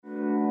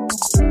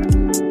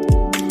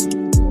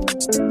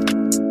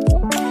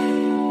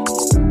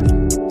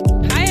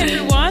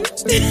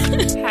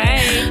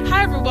Hey.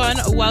 Hi everyone,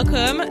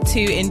 welcome to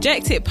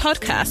Inject It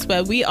podcast,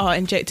 where we are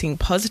injecting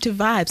positive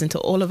vibes into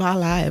all of our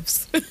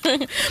lives.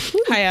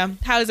 Hiya,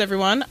 how's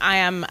everyone? I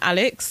am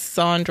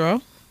Alexandra.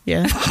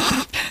 Yeah.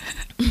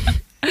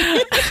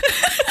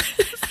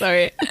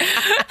 Sorry.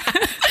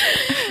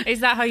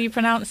 Is that how you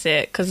pronounce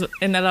it? Because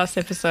in the last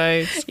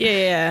episode...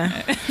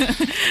 Yeah.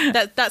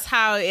 That's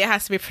how it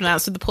has to be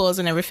pronounced, with the pause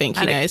and everything,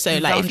 you know. So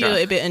like, if you're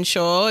a bit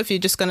unsure, if you're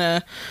just going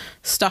to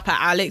stop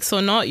at Alex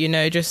or not, you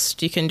know,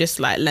 you can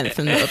just like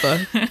lengthen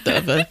the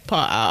other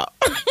part out.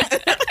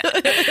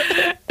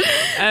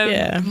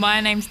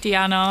 My name's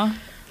Deanna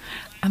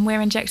and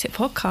we're Inject It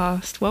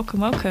podcast.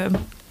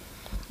 Welcome.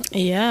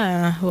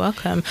 Yeah,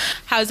 welcome.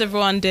 How's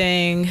everyone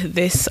doing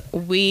this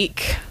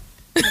week?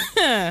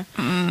 Yeah.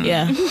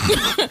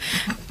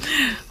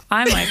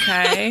 I'm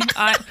okay.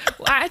 I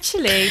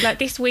actually, like,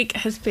 this week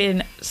has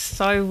been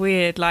so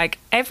weird. Like,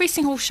 every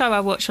single show I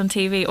watch on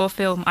TV or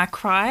film, I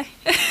cry.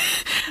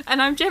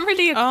 And I'm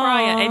generally a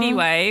crier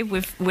anyway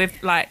with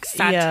like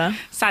sad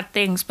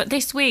things. But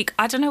this week,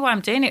 I don't know why I'm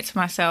doing it to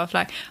myself.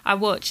 Like, I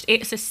watched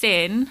It's a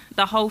Sin,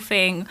 the whole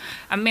thing,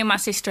 and me and my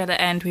sister at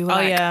the end, we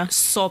were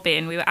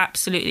sobbing. We were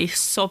absolutely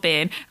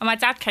sobbing. And my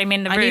dad came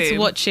in the room. I need to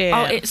watch it.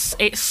 Oh,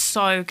 it's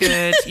so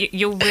good.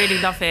 You'll really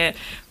love it.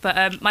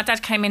 But my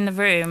dad came in the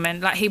room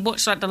and like he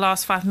watched like the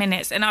last 5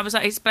 minutes, and I was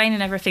like explaining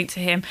everything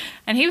to him,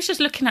 and he was just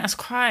looking at us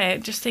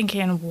crying, just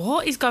thinking,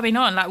 what is going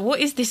on? Like,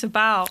 what is this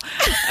about?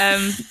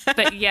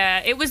 But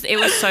yeah, it was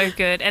so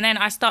good. And then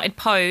I started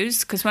Pose,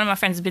 because one of my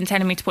friends has been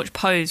telling me to watch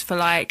Pose for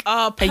like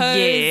a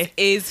year. Pose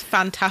is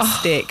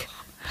fantastic.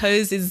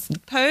 Pose is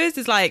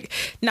like,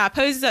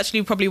 Pose is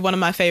actually probably one of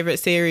my favourite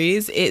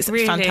series. It's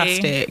really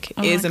fantastic.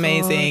 It is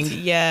amazing. God.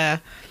 Yeah.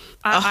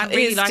 I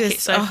really like it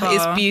so far.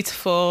 It's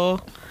beautiful.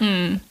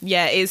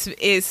 Yeah,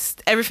 it's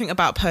everything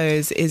about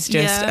Pose is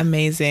just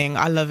amazing.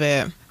 I love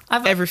it.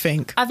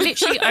 Everything. I've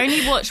literally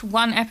only watched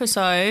one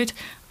episode,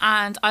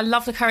 and I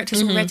love the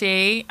characters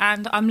already,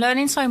 and I'm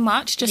learning so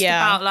much just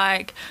about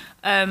like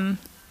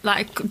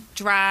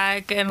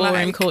drag and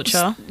ballroom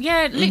culture.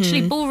 Yeah,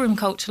 literally ballroom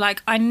culture.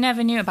 Like, I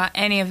never knew about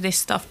any of this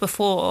stuff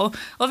before.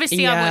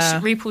 Obviously, I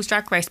watched RuPaul's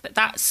Drag Race, but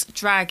that's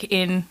drag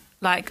in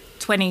like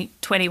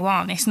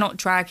 2021. It's not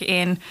drag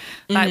in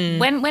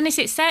like when is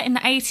it set, in the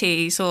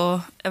 80s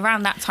or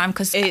around that time?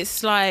 Because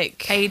it's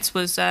like AIDS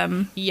was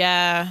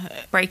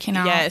breaking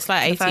out. Yeah, it's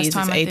like 80s. It's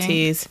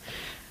 80s.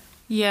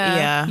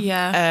 Yeah.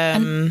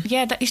 And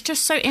it's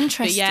just so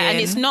interesting. But yeah,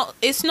 and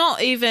it's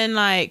not even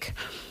like,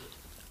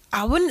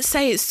 I wouldn't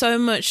say it's so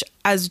much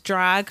as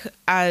drag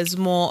as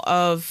more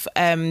of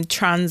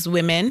trans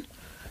women.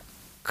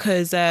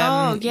 Because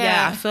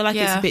I feel like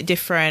it's a bit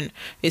different.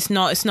 It's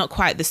not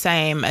quite the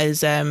same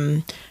as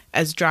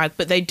drag,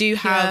 but they do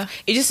have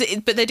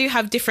but they do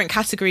have different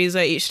categories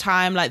each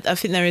time. Like, I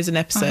think there is an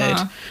episode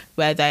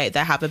where they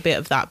have a bit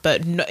of that,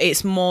 but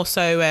it's more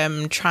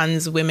so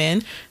trans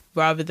women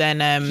rather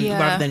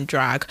than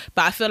drag.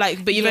 But I feel like,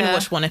 you've only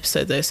watched one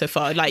episode though so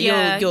far. Like,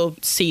 you'll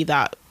see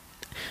that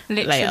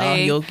literally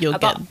later. You'll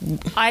get.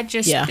 I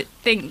just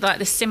think like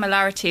the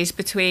similarities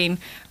between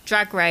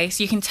Drag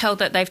Race, you can tell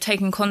that they've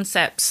taken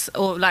concepts,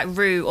 or like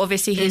Rue,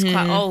 obviously he's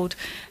quite old,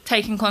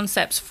 taking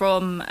concepts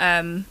from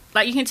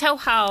like, you can tell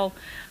how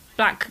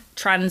black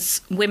trans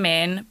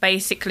women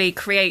basically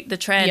create the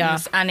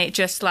trends, and it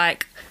just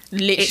like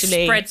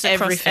literally it spreads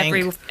across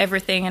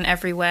everything and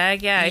everywhere.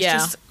 It's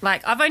just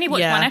like, I've only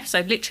watched one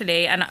episode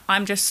literally, and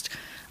I'm just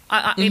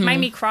it made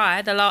me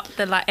cry. The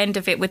like end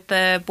of it with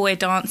the boy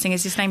dancing.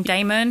 Is his name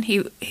Damon?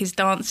 He's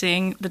dancing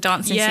scene at the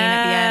end.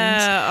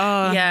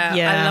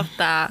 I love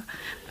that.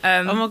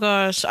 Oh my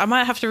gosh, I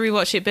might have to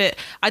rewatch it, but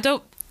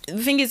the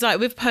thing is, like,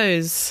 with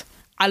Pose,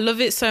 I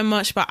love it so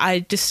much, but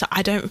I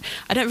don't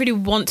really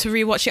want to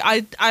rewatch it.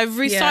 I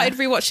restarted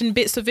rewatching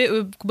bits of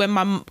it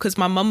because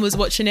my mum was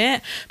watching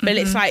it, but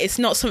it's like, it's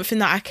not something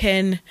that I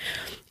can.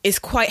 It's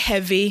quite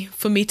heavy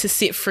for me to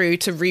sit through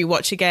to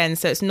rewatch again,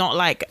 so it's not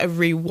like a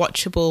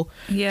rewatchable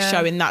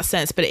show in that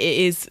sense. But it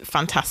is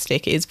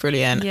fantastic. It is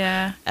brilliant.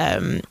 I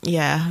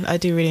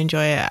do really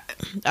enjoy it.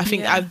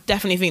 I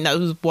definitely think that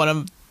was one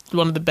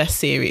of the best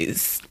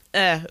series.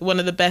 One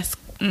of the best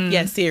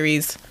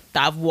series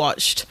that I've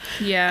watched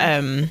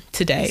to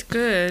date. It's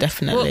good.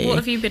 Definitely. What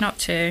have you been up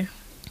to?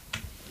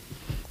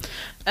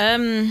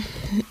 Not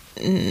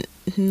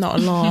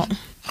a lot.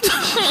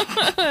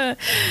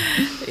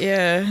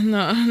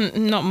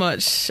 Not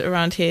much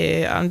around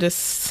here. I'm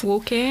just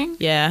walking.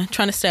 Trying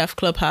to stay off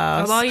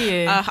Clubhouse. How are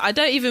you? I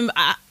don't even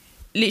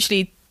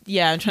literally.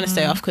 I'm trying to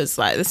stay off because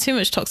like there's too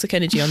much toxic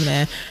energy on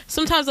there.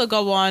 Sometimes I'll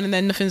go on and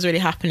then nothing's really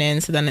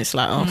happening, so then it's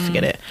like,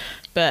 forget it.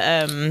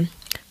 But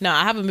no,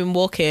 I haven't been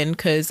walking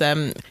because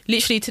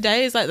literally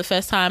today is like the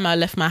first time I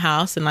left my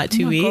house in like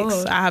 2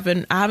 weeks. God. I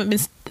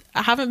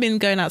haven't been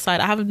going outside.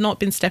 I have not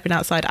been stepping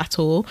outside at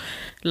all.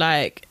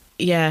 Like,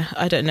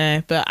 I don't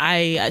know, but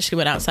I actually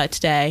went outside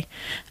today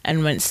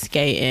and went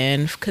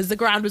skating because the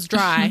ground was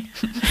dry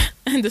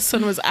and the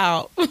sun was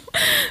out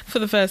for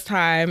the first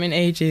time in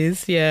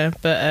ages.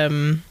 But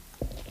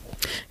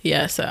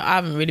so I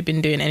haven't really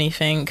been doing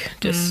anything.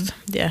 Just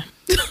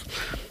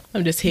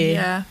I'm just here.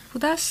 Yeah.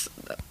 Well,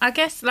 I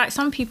guess, like,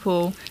 some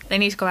people, they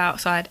need to go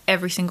outside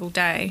every single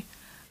day.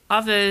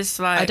 Others,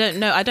 like... I don't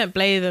know. I don't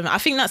blame them. I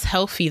think that's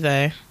healthy,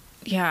 though.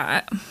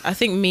 Yeah. I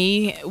think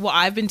what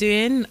I've been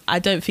doing, I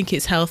don't think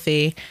it's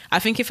healthy. I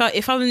think if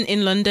I'm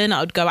in London, I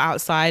would go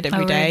outside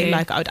every day. Really?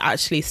 Like, I would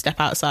actually step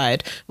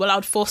outside. Well, I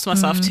would force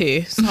myself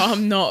to, so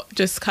I'm not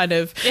just kind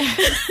of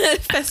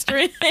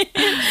festering.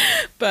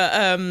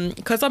 But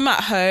because I'm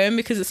at home,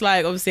 because it's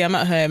like, obviously I'm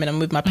at home and I'm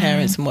with my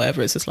parents and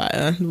whatever, it's just like,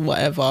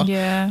 whatever.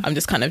 Yeah. I'm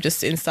just kind of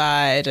just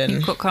inside, and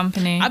you've got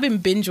company. I've been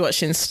binge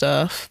watching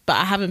stuff, but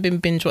I haven't been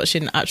binge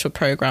watching actual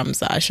programs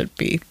that I should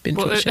be binge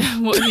watching.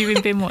 What have you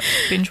been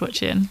binge watching?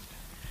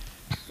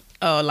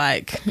 Oh,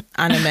 like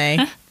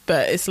anime.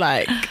 But it's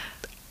like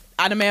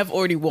anime I've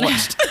already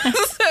watched.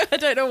 So I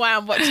don't know why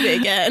I'm watching it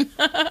again.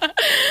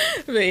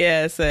 But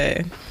yeah, so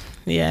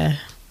yeah.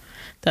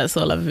 That's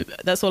all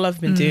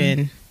I've been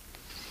doing.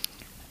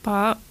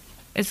 But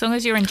as long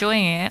as you're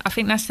enjoying it, I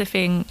think that's the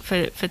thing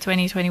for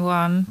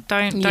 2021.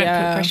 Don't put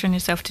pressure on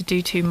yourself to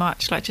do too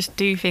much. Like, just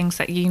do things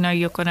that you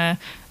know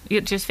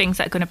just things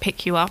that are gonna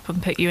pick you up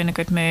and put you in a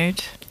good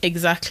mood.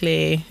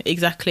 Exactly.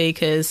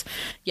 Because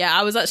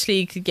I was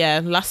actually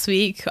last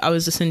week I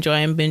was just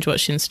enjoying binge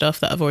watching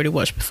stuff that I've already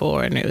watched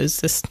before, and it was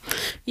just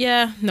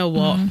know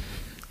what?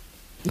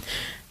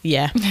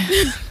 Yeah,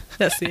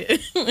 that's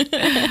it.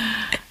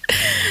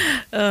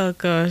 Oh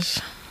gosh.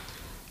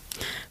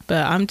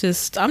 But I'm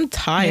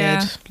tired.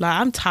 Yeah. Like,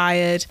 I'm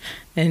tired,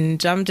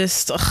 and I'm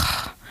just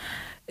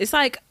it's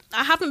like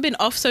I haven't been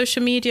off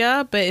social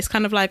media, but it's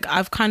kind of like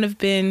I've kind of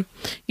been,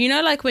 you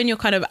know, like when you're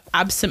kind of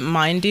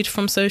absent-minded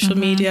from social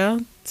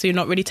media, so you're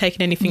not really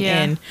taking anything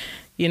in.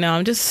 You know,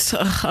 I'm just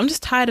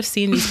tired of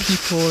seeing these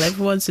people.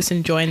 Everyone's just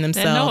enjoying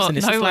themselves, and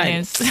it's no just one like,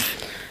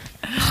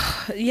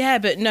 is. yeah,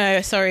 but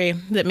no, sorry.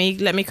 Let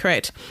me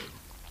correct.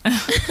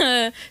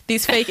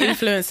 These fake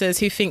influencers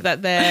who think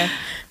that they're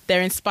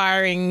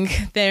inspiring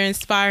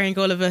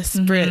all of us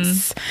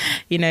Brits,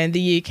 you know, in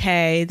the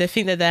UK. They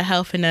think that they're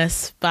helping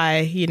us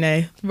by, you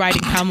know,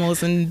 riding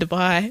camels in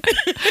Dubai.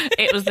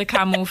 It was the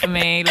camel for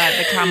me, like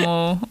the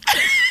camel.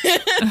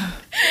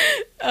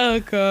 Oh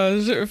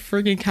gosh, a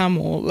frigging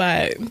camel!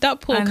 Like,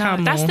 that poor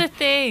camel. That's the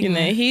thing. You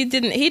know, he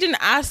didn't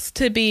ask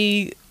to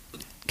be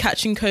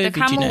catching COVID. The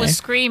camel, you know? was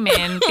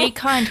screaming, "Be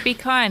kind,"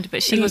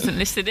 but she wasn't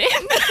listening.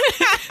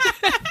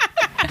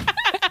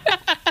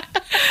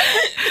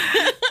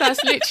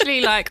 That's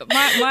literally like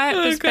my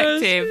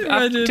perspective.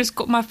 Gosh, I've just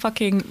got my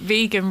fucking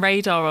vegan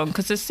radar on,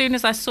 because as soon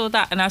as I saw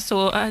that and I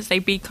saw her say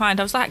 "be kind,"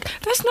 I was like,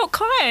 that's not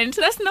kind,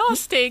 that's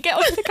nasty, get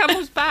off the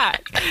camel's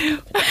back.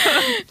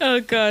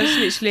 Oh gosh,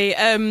 literally.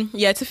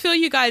 To fill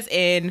you guys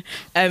in,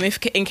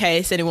 if in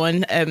case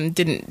anyone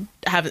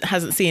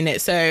hasn't seen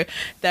it, so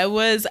there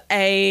was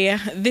a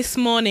This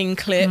Morning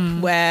clip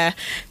where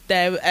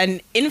an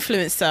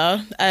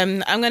influencer,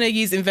 I'm going to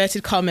use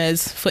inverted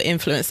commas for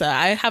influencer.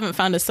 I haven't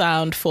found a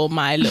sound for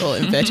my little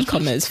inverted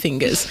commas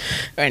fingers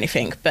or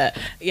anything, but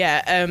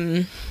yeah,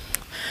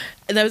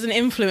 there was an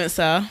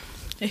influencer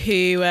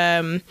who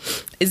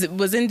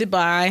was in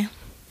Dubai,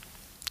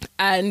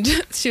 and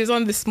she was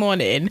on This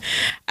Morning,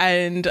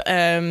 and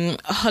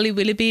Holly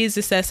Willoughby is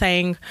just there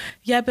saying,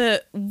 yeah,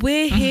 but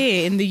we're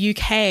here in the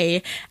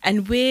UK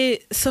and we're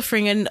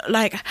suffering, and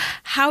like,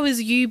 how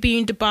is you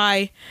being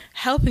Dubai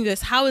helping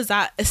us? How is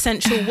that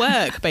essential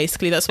work?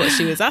 Basically, that's what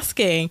she was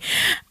asking.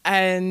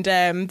 And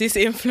this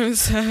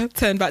influencer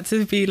turned back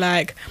to be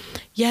like,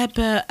 yeah,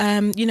 but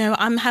you know,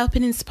 I'm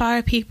helping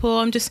inspire people.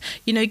 I'm just,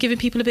 you know, giving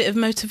people a bit of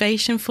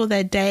motivation for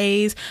their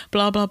days,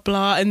 blah blah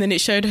blah. And then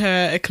it showed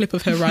her a clip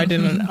of her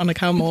riding on a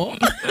camel.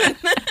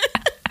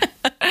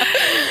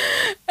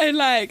 And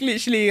like,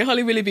 literally,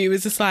 Holly Willoughby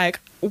was just like,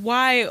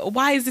 why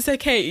is this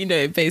okay? You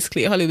know,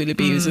 basically Holly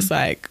Willoughby was just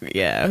like,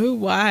 yeah,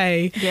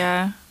 why?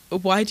 Yeah.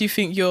 Why do you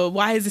think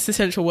why is this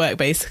essential work,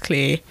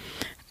 basically?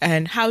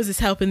 And how is this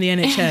helping the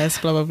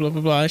NHS? Blah, blah, blah,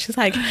 blah, blah. She's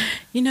like,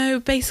 you know,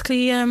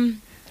 basically, no,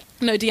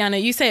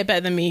 Deanna, you say it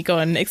better than me. Go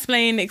on,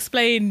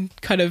 explain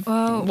kind of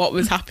what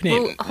was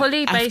happening. Well,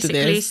 Holly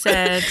basically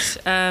said,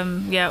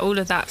 all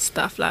of that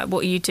stuff, like,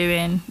 what are you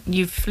doing?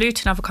 You flew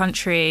to another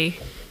country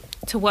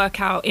to work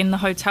out in the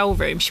hotel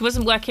room. She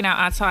wasn't working out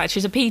outside. She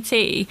was a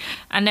PT,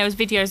 and there was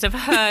videos of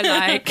her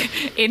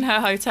like in her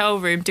hotel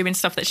room doing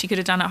stuff that she could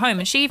have done at home.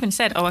 And she even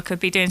said, I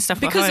could be doing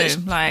stuff at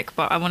home, like,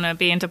 but I want to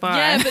be in Dubai.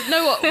 Yeah, but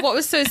no, what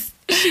was so...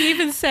 She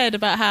even said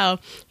about how,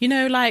 you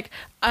know, like,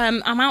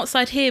 I'm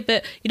outside here,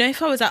 but, you know,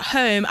 if I was at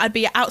home, I'd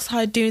be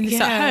outside doing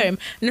this at home.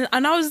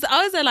 And I was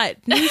there like,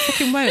 no, you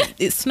fucking won't.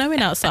 It's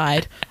snowing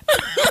outside.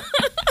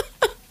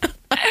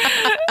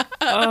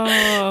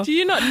 Do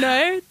you not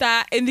know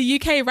that in the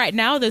UK right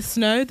now there's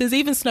snow? There's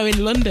even snow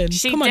in London.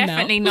 She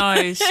definitely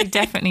knows. She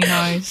definitely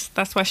knows.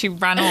 That's why she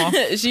ran off.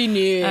 She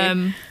knew.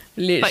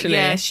 Literally. But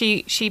yeah,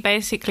 she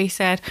basically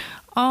said,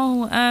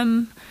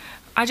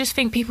 I just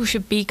think people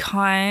should be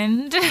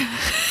kind.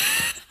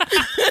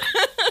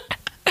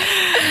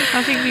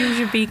 I think people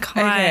should be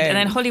kind. Okay. And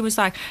then Holly was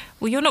like,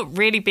 well, you're not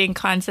really being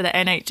kind to the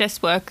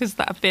NHS workers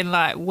that have been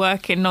like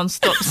working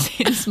non-stop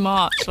since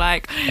March.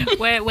 Like,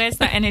 where's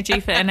that energy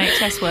for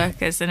NHS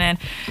workers? And then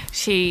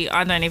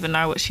I don't even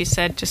know what she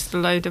said, just a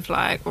load of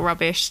like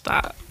rubbish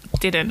that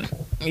didn't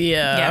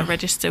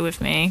register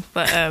with me.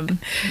 But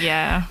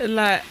yeah,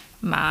 like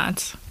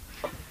mad.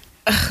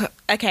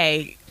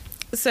 Okay,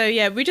 so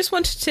yeah, we just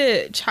wanted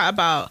to chat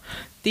about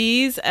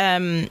these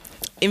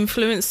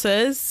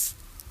influencers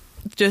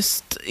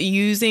just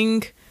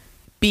using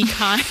be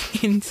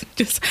kind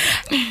just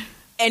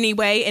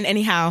anyway and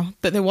anyhow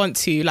that they want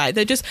to. Like,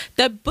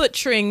 they're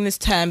butchering this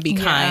term be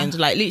kind,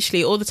 like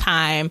literally all the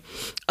time.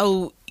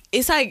 Oh,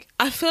 it's like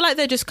I feel like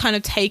they're just kind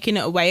of taking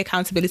it away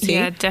accountability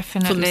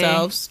definitely for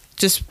themselves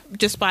just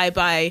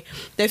by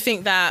they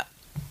think that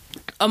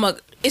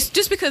it's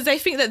just because they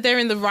think that they're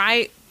in the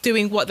right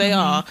doing what they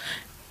are.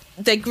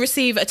 They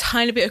receive a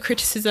tiny bit of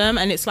criticism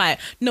and it's like,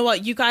 you know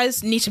what, you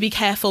guys need to be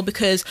careful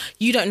because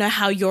you don't know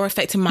how you're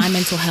affecting my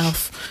mental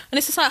health. And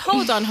it's just like,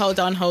 hold on.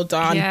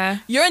 Yeah.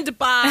 You're in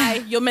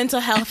Dubai. Your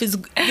mental health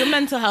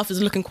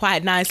is looking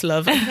quite nice,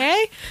 love.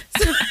 Okay,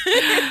 so,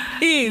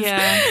 please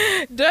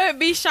don't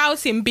be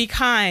shouting be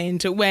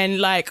kind when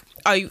like,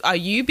 are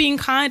you being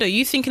kind? Are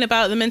you thinking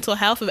about the mental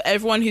health of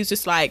everyone who's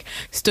just like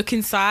stuck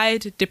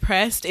inside,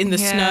 depressed in the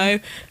snow,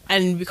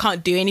 and we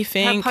can't do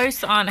anything? Her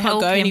posts aren't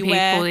helping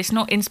people. It's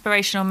not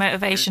inspirational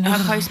motivation.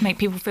 Her posts make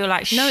people feel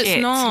like shit. No, it's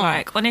not.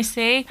 Like,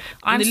 honestly,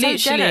 I'm so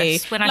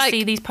jealous when I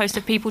see these posts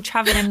of people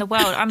traveling the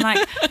world. I'm like,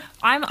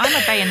 I'm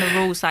obeying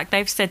the rules. Like,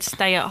 they've said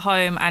stay at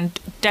home and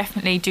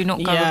definitely do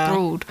not go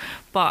abroad.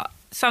 But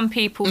some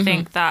people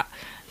think that,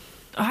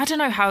 I don't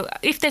know how,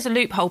 if there's a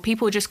loophole,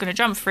 people are just going to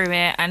jump through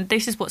it, and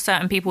this is what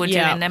certain people are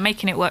doing. They're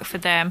making it work for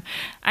them,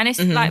 and it's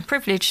like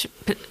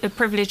a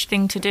privileged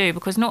thing to do,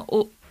 because not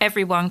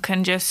everyone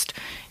can just,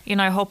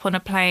 hop on a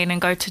plane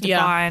and go to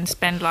Dubai and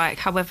spend like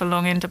however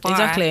long in Dubai.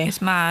 Exactly. It's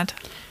mad.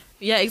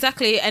 Yeah,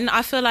 exactly. And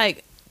I feel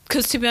like,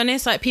 because to be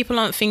honest, like, people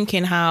aren't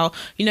thinking how,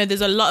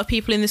 there's a lot of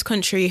people in this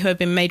country who have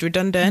been made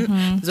redundant.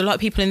 There's a lot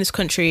of people in this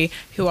country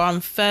who are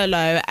on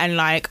furlough and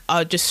like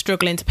are just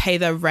struggling to pay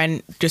their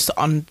rent just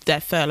on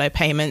their furlough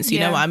payments. You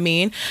know what I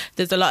mean?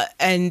 There's a lot,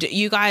 and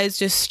you guys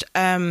just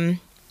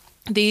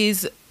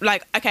these,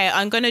 like, okay,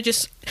 I'm gonna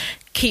just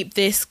keep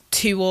this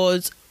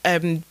towards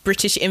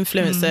British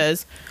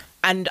influencers.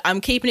 And I'm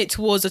keeping it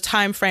towards a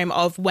time frame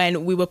of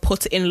when we were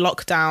put in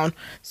lockdown.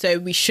 So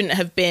we shouldn't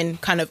have been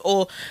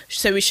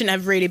so we shouldn't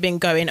have really been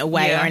going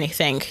away or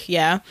anything.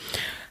 Yeah.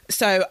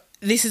 So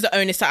this is the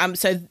only time.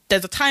 So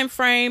there's a time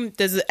frame.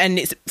 And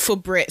it's for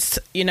Brits,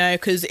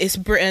 because it's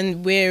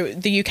Britain.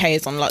 The UK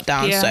is on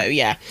lockdown. Yeah. So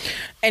yeah.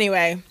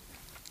 Anyway,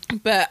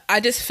 but I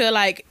just feel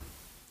like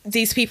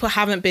these people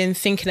haven't been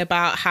thinking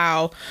about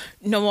how,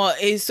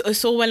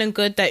 it's all well and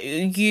good that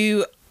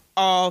you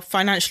are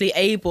financially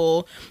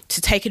able to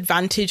take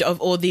advantage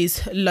of all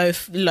these low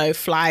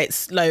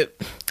flights, low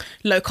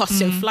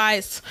costing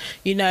flights.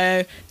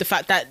 The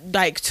fact that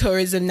like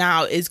tourism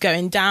now is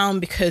going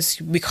down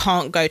because we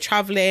can't go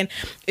traveling.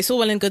 It's all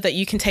well and good that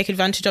you can take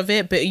advantage of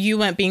it, but you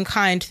weren't being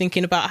kind,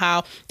 thinking about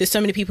how there's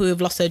so many people who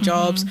have lost their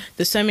jobs.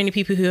 There's so many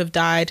people who have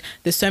died.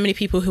 There's so many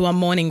people who are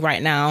mourning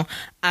right now,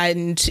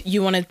 and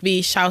you want to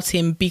be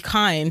shouting be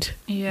kind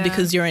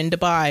because you're in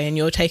Dubai and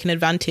you're taking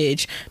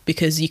advantage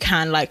because you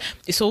can. Like,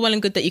 it's all well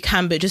and good that you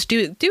can, but just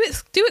do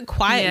it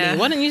quietly.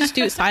 Why don't you just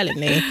do it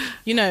silently?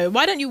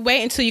 Why don't you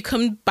wait until you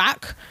come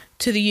back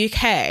to the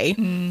UK,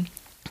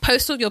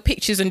 post all your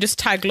pictures and just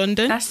tag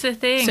London? That's the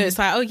thing. So it's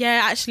like, oh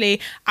yeah, actually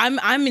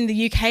I'm in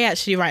the UK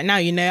actually right now,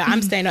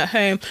 I'm staying at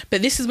home,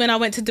 but this is when I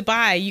went to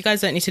Dubai. You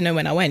guys don't need to know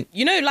when I went.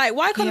 Like,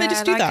 why can't they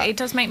just do that? It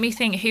does make me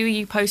think, who are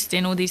you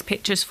posting all these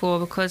pictures for?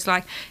 Because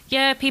like,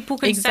 people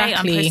can say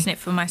I'm posting it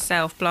for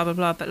myself, blah blah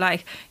blah, but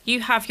like,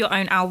 you have your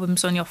own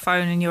albums on your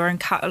phone and your own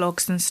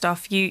catalogs and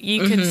stuff.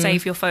 You can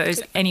save your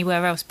photos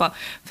anywhere else, but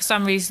for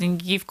some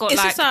reason you've got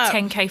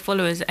 10k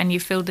followers and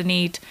you feel the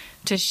need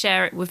to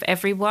share it with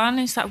everyone.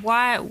 It's like,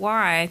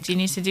 why do you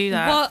need to do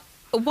that?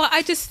 What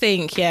I just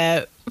think,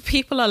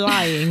 people are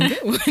lying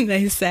when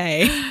they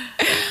say,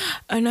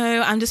 oh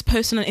no, I'm just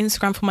posting on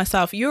Instagram for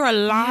myself. You're a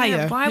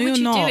liar. Why would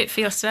you do it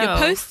for yourself?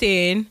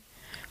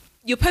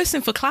 You're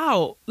posting for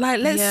clout. Like,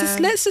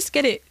 let's just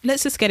get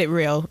it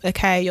real,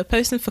 okay? You're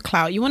posting for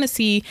clout. You want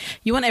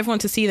everyone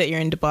to see that you're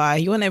in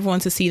Dubai. You want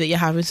everyone to see that you're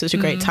having such a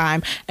great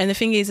time. And the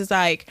thing is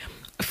like,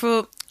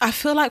 I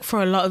feel like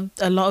for a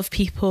lot of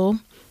people,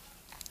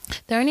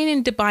 they're only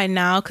in Dubai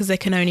now because they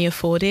can only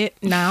afford it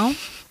now.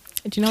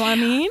 Do you know what I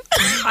mean?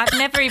 I've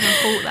never even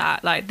thought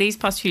that. Like, these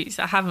past few weeks,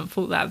 I haven't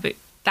thought that, but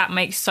that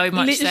makes so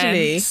much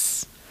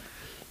sense.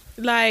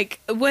 Like,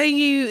 were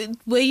you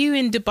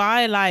in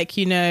Dubai, like,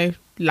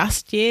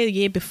 last year, the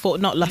year before,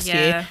 not last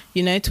year,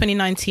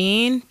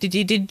 2019?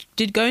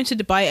 Did going to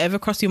Dubai ever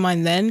cross your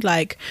mind then?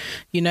 Like,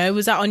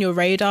 was that on your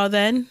radar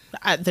then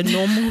at the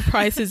normal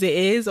prices it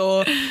is?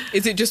 Or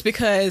is it just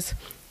because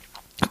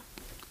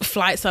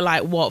flights are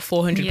like, what,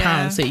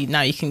 £400, so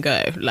now you can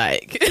go?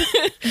 Like,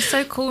 it's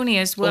so corny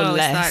as well.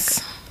 It's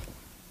like,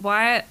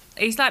 why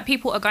it's like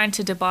people are going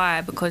to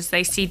Dubai because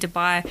they see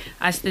Dubai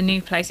as the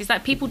new place. It's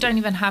like people don't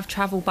even have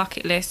travel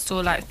bucket lists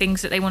or like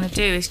things that they want to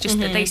do. It's just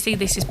that they see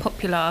this as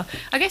popular.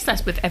 I guess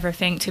that's with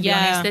everything, to be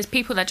honest. There's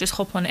people that just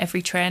hop on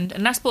every trend,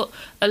 and that's what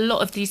a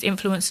lot of these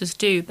influencers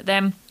do. But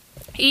then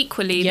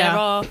equally, there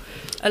are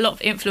a lot of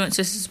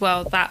influencers as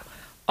well that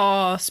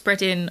are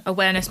spreading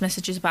awareness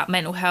messages about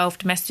mental health,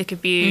 domestic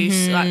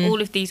abuse, like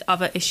all of these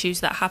other issues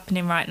that are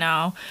happening right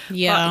now. But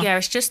yeah,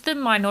 it's just the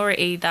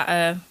minority that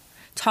are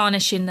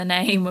tarnishing the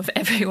name of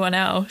everyone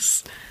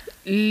else.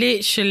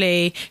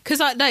 Literally, because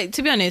like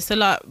to be honest, a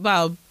lot,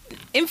 well,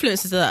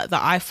 influencers that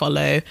I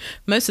follow,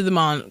 most of them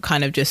aren't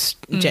kind of just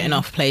jetting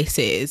off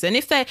places, and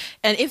if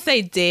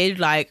they did,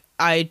 like,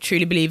 I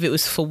truly believe it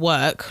was for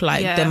work,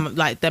 like them,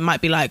 like there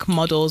might be like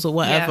models or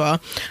whatever,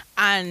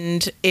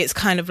 and it's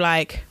kind of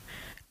like,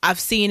 I've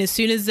seen as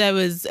soon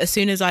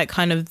as like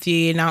kind of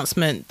the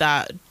announcement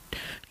that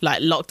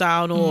like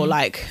lockdown or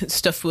like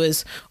stuff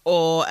was,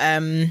 or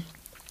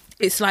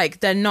it's like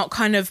they're not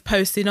kind of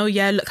posting, oh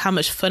yeah, look how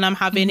much fun I'm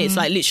having. It's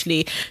like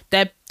literally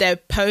their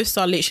posts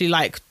are literally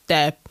like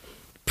their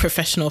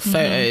professional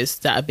photos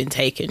that have been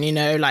taken, you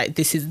know, like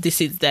this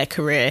is their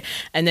career.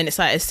 And then it's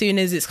like as soon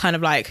as it's kind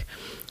of like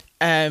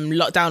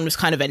lockdown was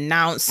kind of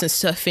announced and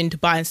stuff in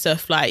Dubai and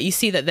stuff, like you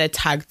see that they're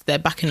tagged, they're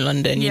back in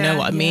London, you know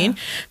what I mean?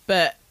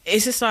 But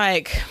it's just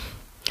like,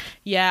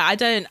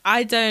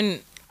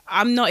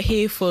 I'm not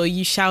here for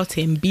you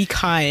shouting be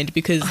kind,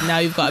 because now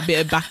you've got a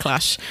bit of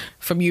backlash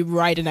from you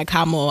riding a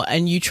camel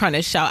and you trying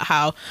to shout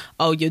how,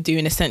 oh, you're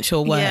doing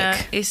essential work.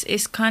 Yeah,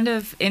 it's kind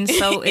of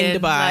insulting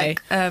in Dubai.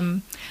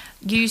 Like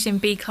using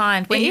be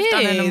kind when you've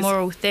done an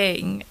immoral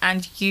thing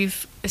and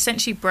you've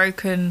essentially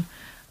broken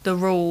the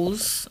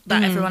rules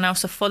that everyone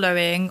else are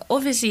following.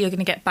 Obviously you're going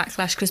to get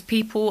backlash because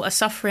people are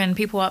suffering,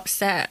 people are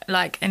upset,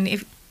 like, and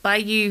if by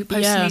you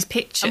posting these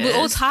pictures, and we're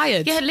all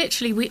tired. Yeah,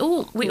 literally, we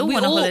all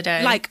want a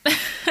holiday. Like,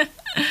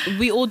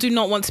 we all do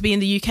not want to be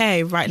in the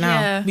UK right now.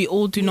 Yeah. We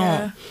all do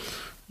not.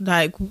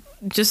 Like,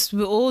 just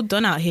we're all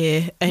done out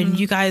here, and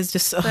you guys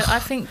just. But I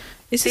think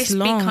this be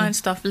kind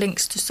stuff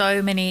links to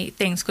so many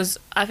things, because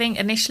I think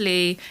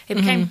initially it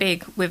became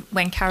big with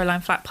when Caroline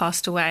Flack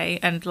passed away,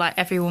 and like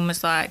everyone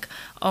was like,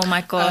 "Oh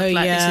my god,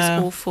 this is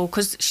awful,"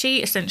 because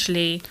she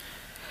essentially.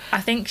 I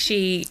think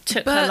she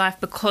took her life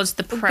because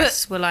the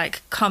press were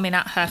like coming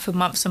at her for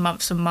months and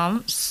months and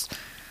months.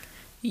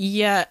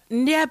 Yeah,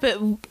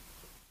 but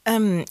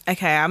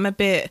okay, I'm a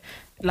bit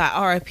like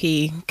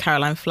R.I.P.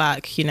 Caroline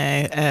Flack, you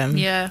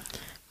know.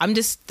 I'm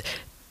just,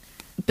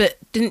 but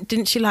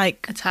didn't she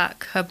like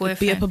attack her boyfriend?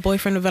 Beat up a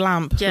boyfriend with a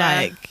lamp,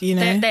 like, you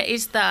know. There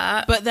is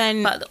that, but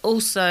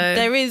also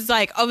there is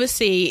like,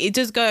 obviously it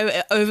does go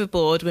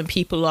overboard when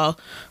people are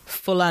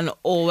full on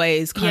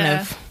always kind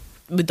of.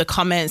 With the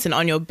comments and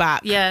on your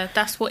back. Yeah,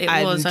 that's what it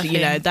was, I think. You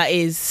know, that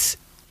is,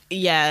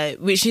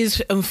 which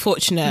is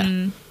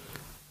unfortunate.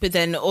 But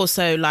then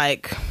also,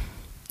 like,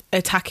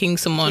 attacking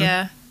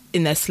someone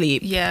in their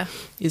sleep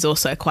is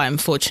also quite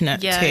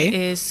unfortunate too. Yeah, it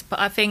is. But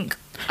I think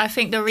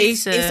the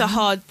reason...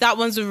 that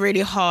one's a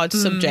really hard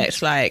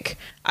subject. Like,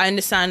 I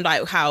understand,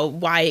 like,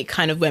 why it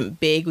kind of went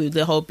big with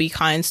the whole Be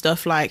Kind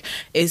stuff. Like,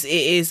 it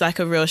is, like,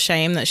 a real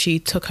shame that she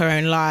took her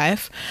own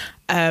life.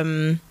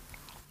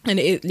 And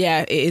it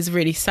is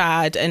really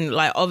sad, and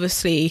like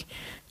obviously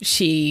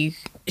she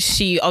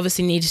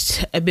obviously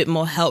needed a bit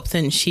more help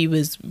than she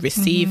was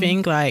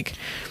receiving. Like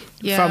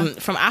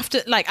from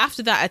after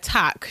that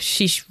attack,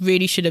 she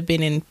really should have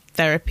been in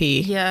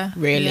therapy.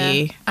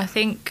 Really. I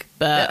think,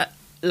 but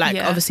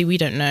obviously we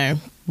don't know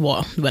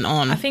what went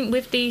on. I think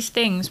with these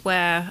things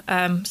where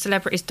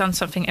celebrities done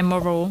something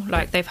immoral,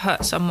 like they've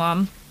hurt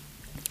someone,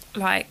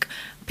 like.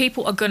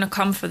 People are going to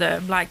come for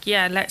them. Like,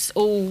 let's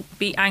all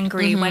be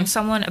angry. When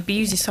someone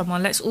abuses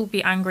someone, let's all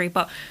be angry.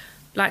 But,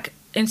 like,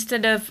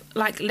 instead of,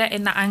 like,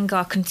 letting that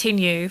anger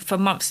continue for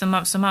months and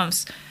months and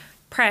months,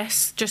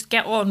 press, just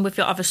get on with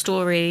your other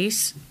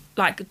stories.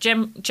 Like,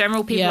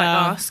 general people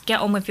like us, get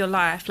on with your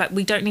life. Like,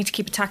 we don't need to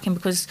keep attacking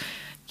because,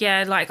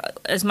 like,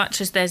 as much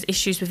as there's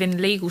issues within the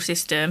legal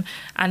system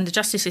and the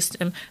justice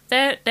system,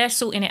 they're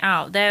sorting it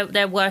out.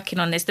 They're working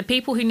on this. The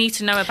people who need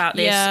to know about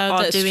this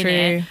are doing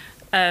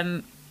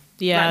it.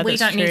 Like, we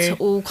don't need to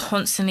all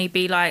constantly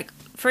be like,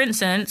 for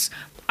instance,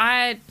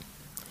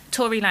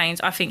 Tory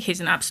Lanez, I think he's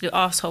an absolute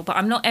arsehole, but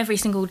I'm not every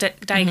single day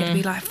going to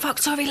be like, fuck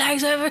Tory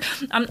Lanez.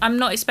 I'm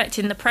not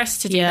expecting the press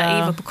to do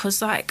that either,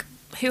 because like,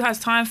 who has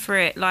time for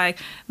it? Like,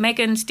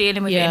 Meghan's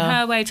dealing with it in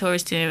her way,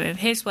 Tory's dealing with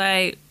his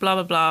way, blah,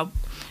 blah, blah.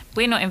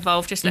 We're not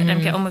involved, just let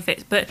them get on with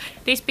it. But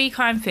this Be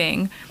Kind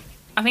thing,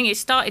 I think it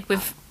started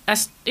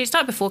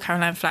before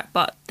Caroline Flack,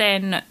 but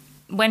then...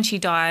 when she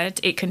died,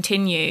 it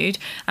continued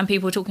and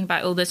people were talking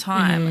about it all the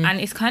time.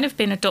 And it's kind of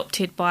been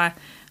adopted by,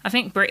 I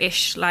think,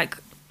 British, like,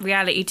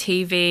 reality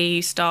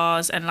TV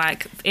stars and,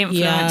 like,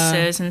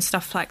 influencers and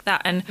stuff like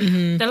that. And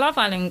the Love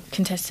Island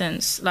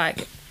contestants,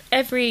 like,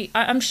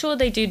 I'm sure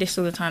they do this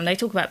all the time. They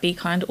talk about Be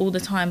Kind all the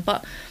time.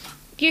 But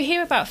you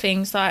hear about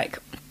things like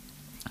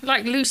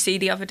like Lucy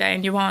the other day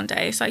and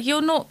Yolanda, it's like,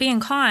 you're not being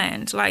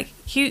kind. Like,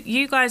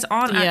 you guys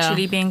aren't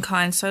actually being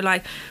kind. So,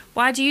 like,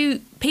 why do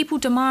people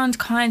demand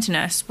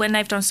kindness when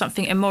they've done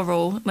something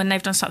immoral, when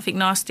they've done something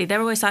nasty? They're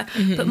always like,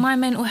 but my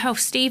mental health.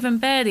 Stephen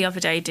Bear the other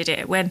day did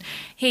it when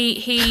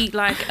he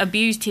like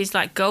abused his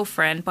like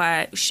girlfriend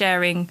by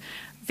sharing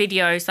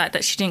videos like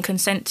that she didn't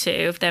consent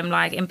to of them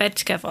like in bed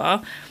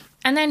together.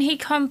 And then he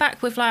come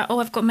back with like, oh,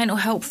 I've got mental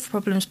health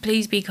problems,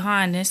 please be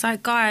kind. And it's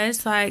like,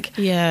 guys, like...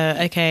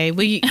 Yeah, okay.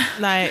 Were you,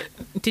 like,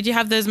 did you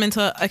have those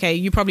mental... Okay,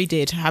 you probably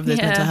did have those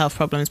mental health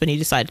problems when you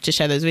decided to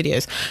share those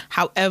videos.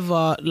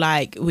 However,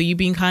 like, were you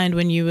being kind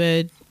when you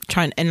were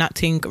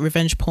enacting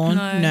revenge porn?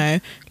 No.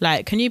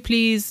 Like, can you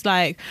please,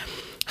 like...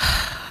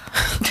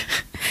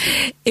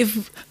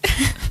 if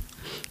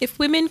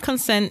women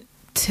consent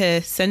to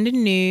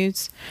sending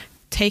nudes...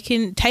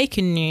 taking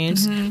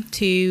nudes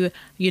to,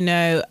 you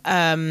know,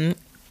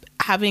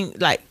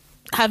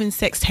 having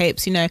sex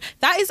tapes, you know,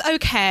 that is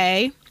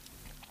okay.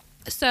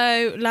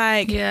 So,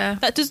 like,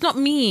 that does not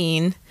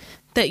mean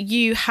that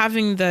you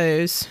having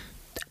those,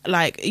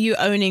 like, you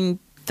owning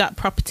that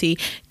property,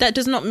 that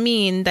does not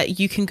mean that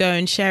you can go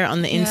and share it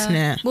on the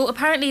internet. Well,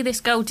 apparently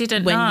this girl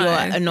didn't know. When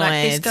you're annoyed.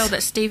 Like, this girl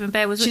that Stephen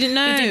Bear was... She didn't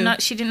know.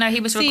 She didn't know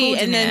he was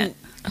recording it.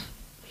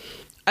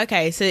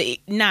 Okay, so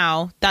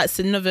now that's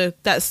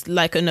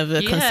like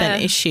another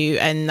consent issue,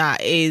 and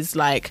that is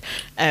like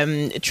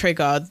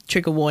trigger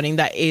warning.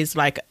 That is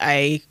like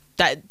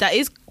that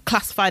is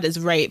classified as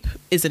rape,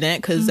 isn't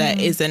it? Because there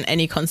isn't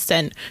any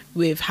consent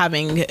with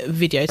having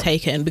video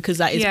taken, because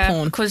that is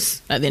porn.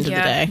 Because at the end of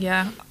the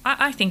day,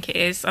 I think it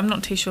is. I'm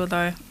not too sure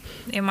though.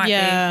 It might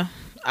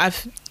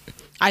be.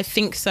 I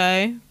think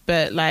so,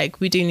 but like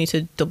we do need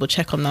to double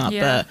check on that.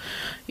 But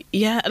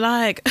yeah,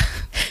 like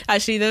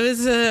actually there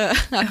was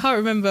I can't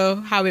remember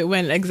how it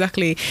went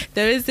exactly.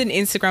 There is an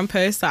Instagram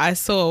post that I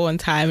saw one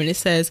time, and it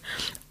says,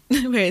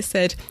 where it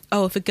said,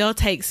 oh, if a girl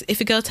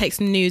takes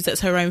nudes,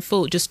 that's her own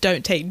fault, just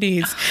don't take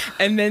nudes.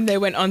 And then they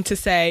went on to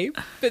say,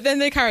 but then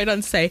they carried on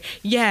to say,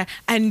 yeah,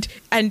 and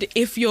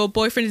if your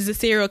boyfriend is a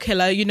serial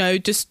killer, you know,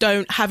 just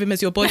don't have him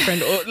as your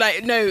boyfriend. Or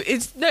like,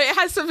 it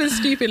has something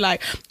stupid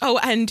like, oh,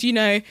 and you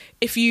know,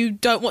 if you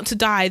don't want to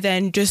die,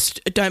 then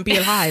just don't be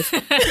alive.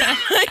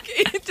 Like,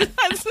 it just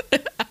has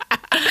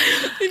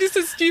it just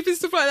says stupid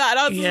stuff like that, and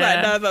I was just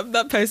like, no,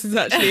 that post is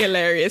actually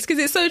hilarious,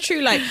 because it's so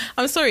true. Like,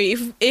 I'm sorry,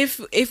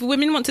 if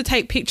women want to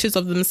take pictures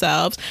of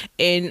themselves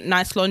in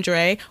nice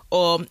lingerie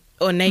or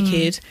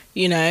naked,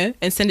 you know,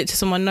 and send it to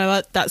someone,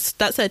 no, that's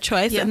their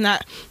choice, and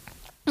that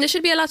they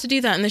should be allowed to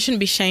do that, and they shouldn't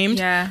be shamed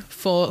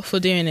for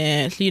doing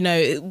it. You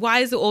know, why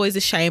is it always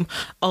a shame?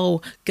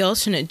 Oh,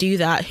 girls shouldn't do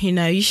that. You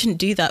know, you shouldn't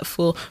do that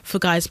for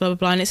guys, blah blah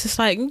blah. And it's just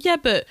like, yeah,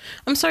 but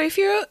I'm sorry, if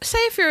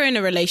you're in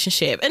a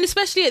relationship, and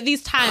especially at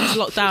these times,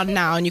 lockdown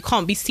now, and you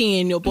can't be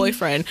seeing your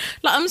boyfriend.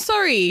 Like, I'm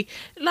sorry,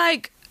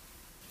 like.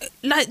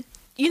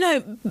 You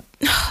know,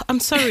 I'm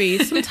sorry,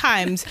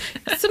 sometimes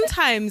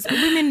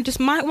women just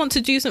might want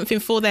to do something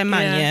for their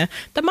man,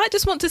 They might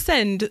just want to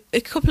send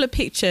a couple of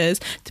pictures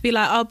to be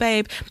like, oh,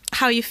 babe,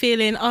 how are you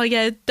feeling? Oh,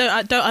 yeah,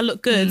 don't I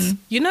look good?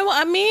 You know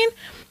what I mean?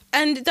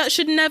 And that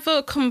should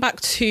never come back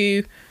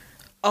to,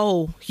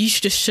 oh, you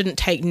just shouldn't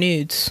take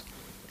nudes.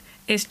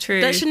 It's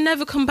true. That should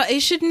never come back.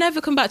 It should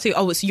never come back to,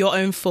 oh, it's your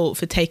own fault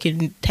for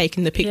taking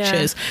the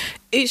pictures.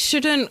 It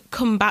shouldn't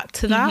come back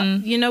to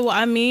that. You know what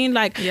I mean?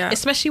 Like,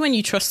 especially when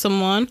you trust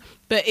someone.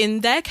 But in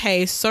their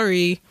case,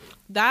 sorry,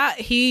 that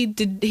he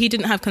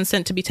didn't have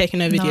consent to be taking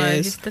no videos. No,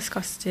 it's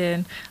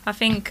disgusting. I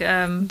think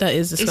that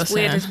is disgusting. It's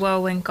weird as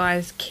well when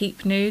guys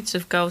keep nudes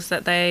of girls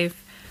that they've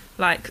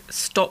like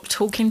stopped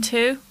talking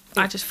to.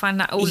 I just find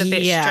that all a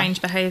bit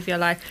strange behaviour.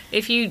 Like,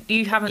 if you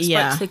haven't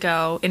spoke to the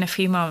girl in a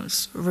few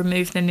months,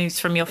 remove the news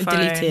from your phone.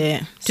 Delete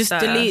it. Just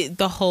delete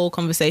the whole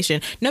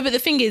conversation. No, but the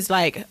thing is,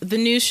 like, the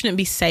news shouldn't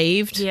be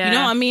saved. You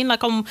know what I mean?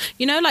 Like,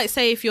 you know, like,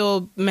 say if you're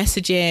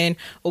messaging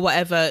or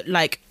whatever,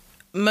 like,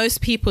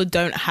 most people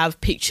don't have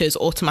pictures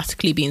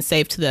automatically being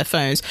saved to their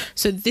phones.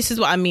 So this is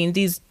what I mean.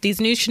 These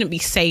news shouldn't be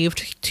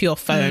saved to your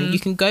phone. You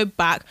can go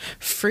back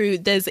through,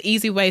 there's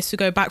easy ways to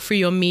go back through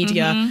your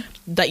media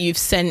that you've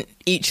sent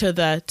each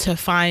other to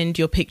find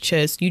your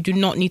pictures. You do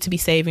not need to be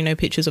saving no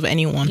pictures of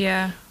anyone.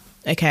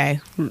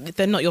 Okay,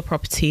 they're not your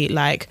property.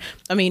 Like,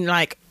 I mean,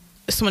 like,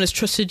 someone has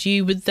trusted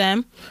you with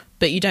them,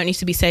 but you don't need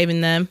to be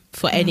saving them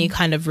for any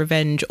kind of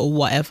revenge or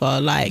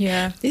whatever. Like,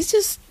 it's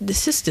just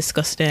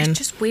disgusting. It's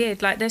just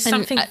weird. Like, there's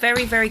something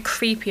very, very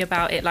creepy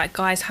about it. Like,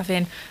 guys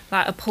having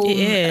like a porn,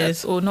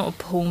 or not a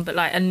porn, but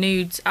like a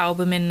nudes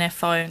album in their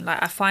phone.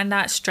 Like, I find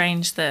that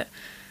strange that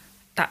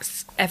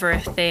that's ever a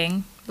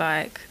thing.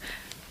 Like,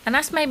 and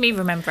that's made me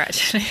remember,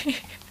 actually.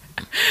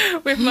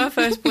 With my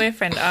first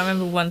boyfriend, I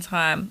remember one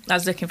time I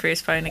was looking through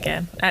his phone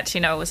again.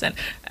 Actually, no, I wasn't.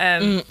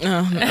 No,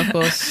 of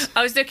course.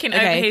 I was looking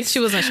over his. She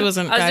wasn't.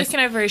 I was looking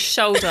over his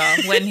shoulder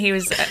when he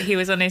was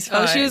on his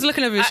phone. Oh, she was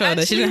looking over his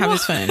shoulder. She didn't have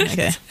his phone.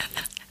 Okay.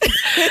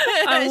 She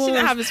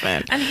didn't have his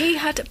phone. And he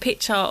had a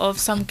picture of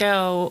some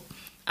girl.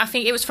 I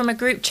think it was from a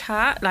group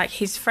chat. Like,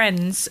 his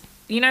friends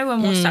you know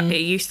when WhatsApp it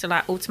used to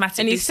like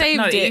automatically, and he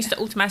saved it. It used to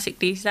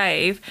automatically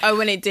save. Oh,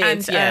 when it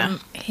did, and,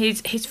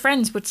 his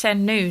friends would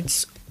send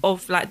nudes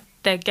of like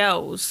their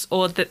girls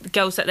or the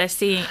girls that they're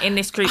seeing in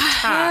this group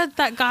chat. I heard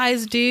that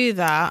guys do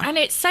that, and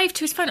it's saved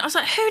to his phone. I was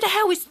like, who the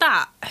hell is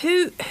that?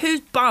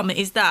 Whose bum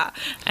is that?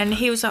 And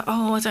he was like,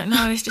 oh, I don't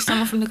know, it's just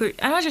someone from the group.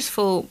 And I just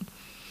thought,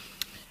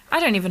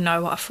 I don't even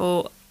know what I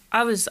thought.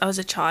 I was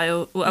a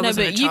child. Well, I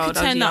wasn't a child. You could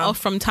turn that off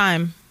from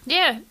time.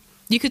 Yeah.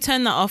 You could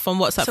turn that off on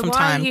WhatsApp from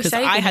time, because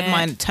I had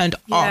mine turned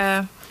off.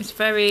 Yeah, it's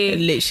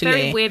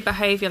very weird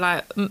behaviour.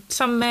 Like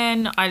some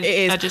men,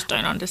 I just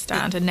don't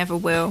understand and never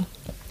will.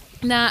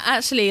 Nah,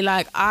 actually,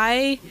 like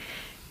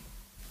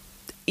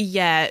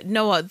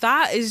know what?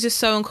 That is just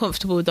so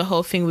uncomfortable with the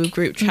whole thing with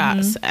group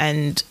chats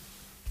and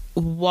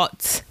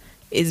what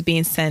is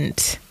being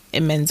sent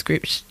in men's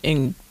groups,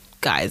 in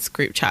guys'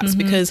 group chats.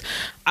 Because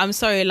I'm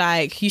sorry,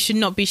 like you should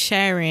not be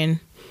sharing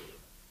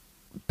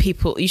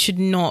people's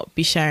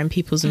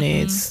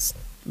nudes,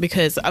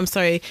 because I'm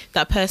sorry,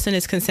 that person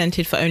is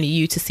consented for only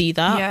you to see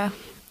that. Yeah.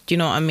 Do you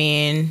know what I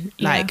mean?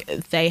 Like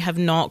they have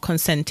not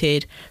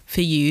consented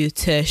for you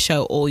to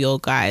show all your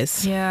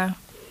guys. Yeah.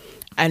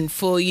 And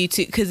for you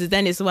to, because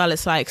then as well,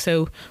 it's like,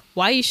 so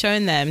why are you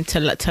showing them to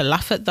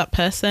laugh at that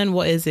person?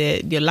 What is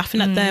it? You're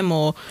laughing at them,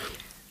 or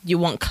you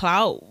want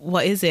clout?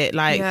 What is it?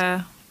 Like,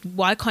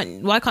 why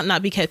can't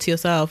that be kept to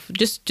yourself?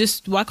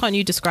 Just why can't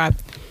you describe?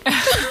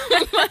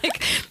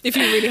 Like, if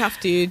you really have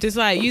to, just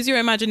like use your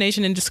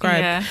imagination and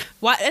describe.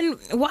 Why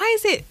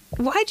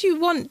do you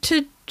want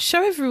to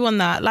show everyone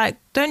that? Like,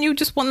 don't you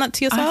just want that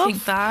to yourself? I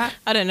think that,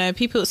 I don't know,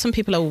 some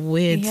people are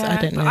weird.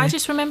 I don't know. I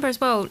just remember as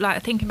well,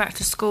 like thinking back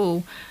to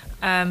school,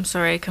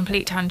 sorry,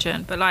 complete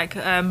tangent, but like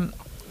a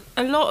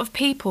lot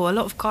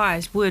of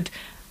guys would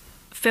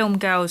film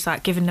girls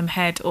like giving them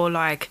head, or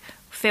like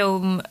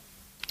film,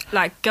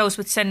 like girls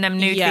would send them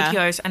nude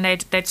videos, and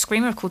they'd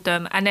screen record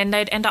them, and then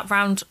they'd end up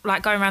going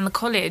around the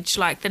college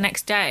like the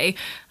next day,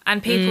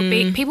 and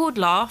people would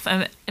laugh,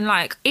 and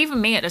like even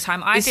me at the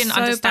time, I didn't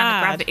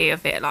understand the gravity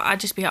of it. Like I'd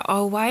just be like,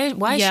 oh,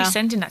 why is she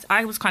sending that?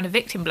 I was kind of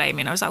victim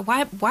blaming. I was like,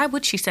 why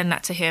would she send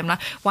that to him?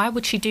 Like, why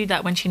would she do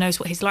that when she knows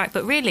what he's like?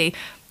 But really,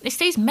 it's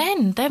these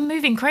men, they're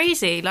moving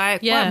crazy.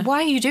 Like, why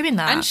are you doing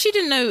that? And she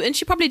didn't know, and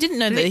she probably didn't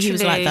know that he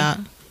was like that.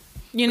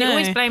 You know, we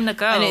always blame the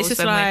girls, and it's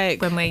just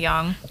when we're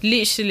young.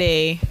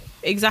 Literally,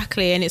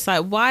 exactly. And it's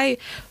like, why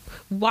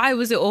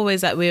was it always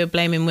that we were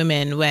blaming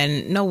women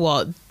when,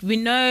 we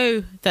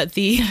know that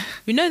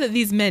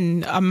these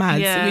men are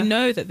mad. So we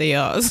know that they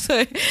are.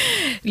 So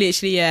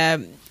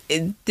literally,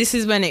 this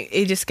is when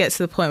it just gets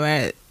to the point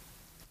where,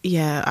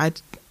 I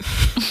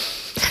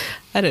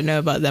don't know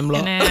about them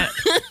lot.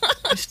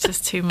 It's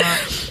just too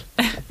much.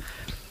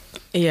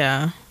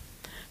 Yeah,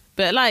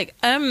 but like,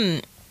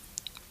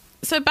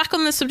 so back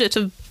on the subject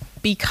of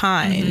be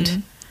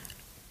kind,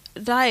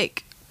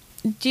 like,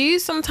 do you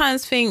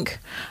sometimes think,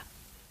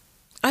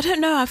 I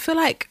don't know, I feel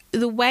like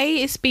the way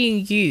it's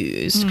being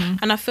used,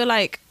 and I feel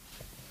like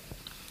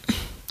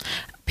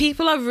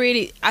people are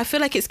really, I feel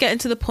like it's getting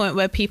to the point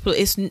where people,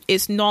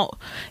 it's not,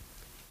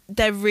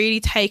 they're really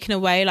taking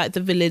away like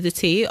the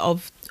validity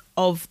of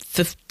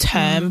the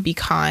term be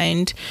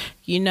kind.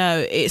 You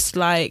know, it's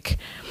like,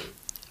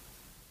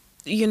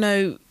 you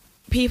know,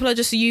 people are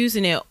just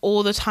using it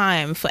all the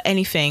time for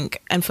anything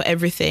and for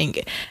everything,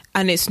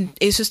 and it's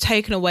just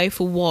taken away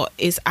for what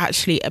it's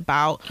actually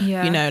about.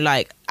 You know,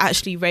 like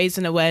actually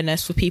raising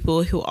awareness for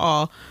people who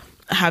are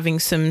having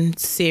some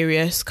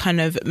serious kind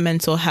of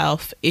mental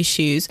health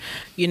issues,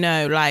 you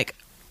know, like,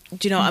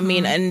 do you know what I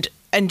mean?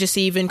 And just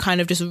even kind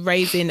of just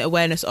raising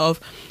awareness of,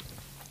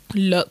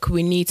 look,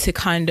 we need to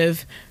kind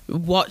of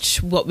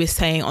watch what we're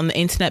saying on the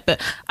internet. But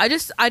I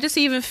just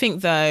even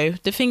think, though,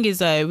 the thing is,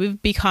 though,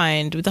 with Be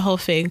Kind, with the whole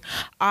thing,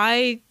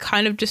 I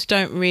kind of just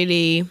don't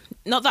really,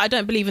 not that I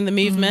don't believe in the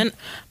movement,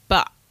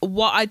 but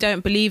what I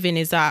don't believe in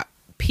is that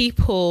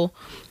people,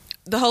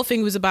 the whole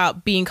thing was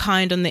about being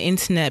kind on the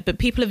internet, but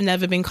people have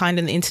never been kind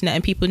on the internet,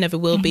 and people never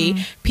will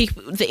be.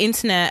 The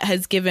internet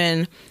has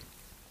given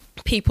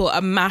people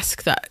a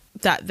mask that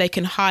they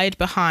can hide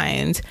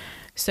behind,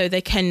 so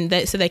they can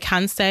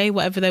say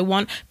whatever they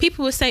want.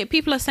 People are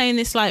saying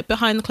this like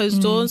behind the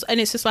closed doors, and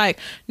it's just like,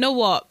 know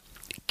what,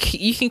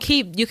 you can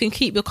keep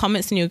your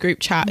comments in your group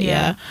chat,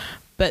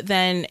 but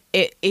then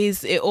it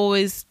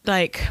always,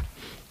 like,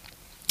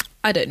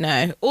 I don't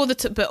know, all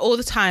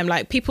the time,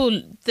 like,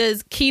 people,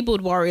 there's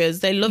keyboard warriors,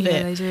 they love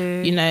it. They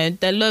do. You know,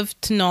 they love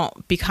to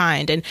not be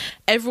kind, and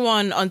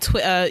everyone on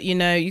Twitter, you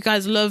know, you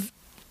guys love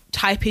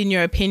type in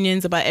your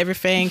opinions about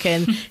everything,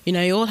 and you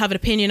know, you all have an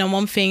opinion on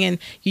one thing, and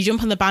you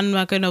jump on the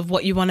bandwagon of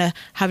what you want to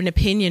have an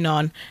opinion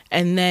on,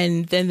 and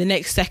then the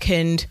next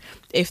second,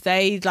 if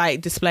they like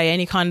display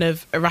any kind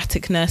of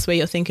erraticness where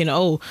you're thinking,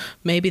 oh,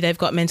 maybe they've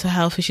got mental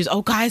health issues,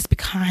 oh guys, be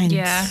kind,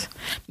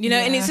 you know.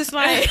 And it's just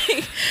like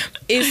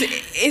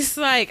it's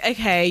like,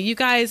 okay, you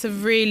guys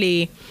have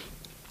really,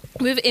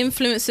 with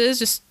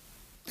influencers,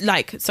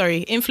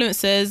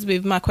 influencers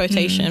with my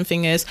quotation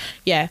fingers,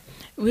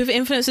 with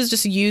influencers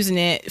just using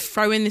it,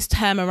 throwing this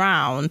term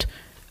around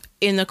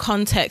in the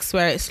context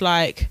where it's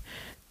like,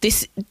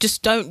 this,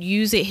 just don't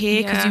use it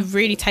here, because you've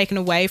really taken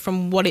away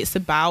from what it's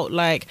about.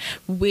 Like,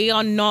 you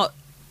are not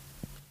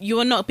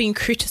being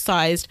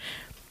criticized,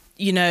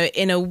 you know,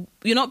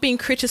 you're not being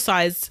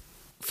criticized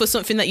for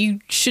something that you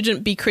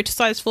shouldn't be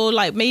criticized for.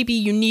 Like, maybe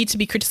you need to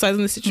be criticized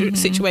in the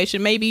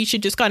situation. Maybe you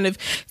should just kind of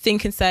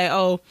think and say,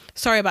 oh,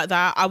 sorry about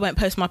that, I won't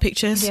post my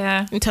pictures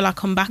until I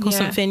come back or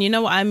something, you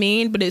know what I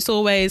mean? But it's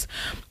always,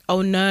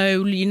 oh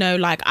no, you know,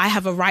 like, I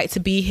have a right to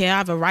be here, I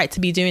have a right to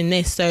be doing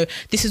this, so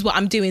this is what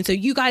I'm doing, so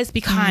you guys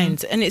be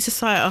kind. And it's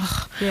just like,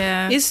 oh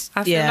I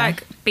feel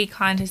like be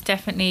kind has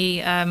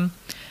definitely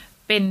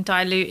been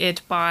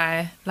diluted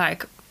by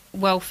like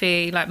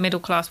wealthy, like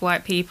middle class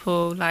white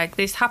people. Like,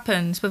 this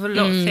happens with a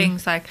lot of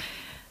things. Like,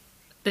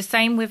 the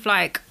same with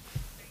words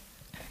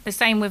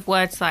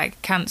like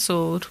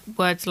cancelled,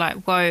 words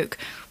like woke,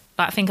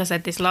 like I think I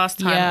said this last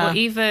time, or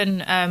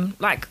even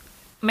like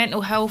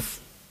mental health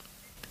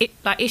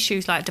like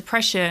issues like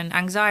depression,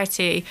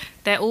 anxiety,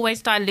 they're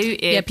always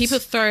diluted. People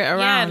throw it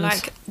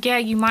around.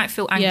 You might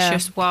feel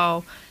anxious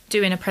while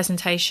doing a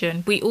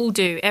presentation. We all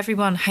do.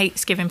 Everyone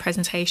hates giving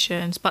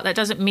presentations, but that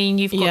doesn't mean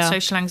you've got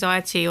social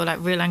anxiety or like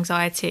real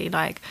anxiety.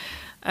 Like,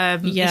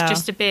 it's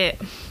just a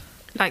bit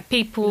like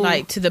people,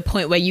 like, to the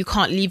point where you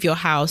can't leave your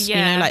house. You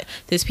know, like,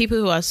 there's people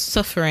who are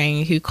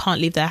suffering who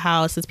can't leave their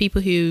house. There's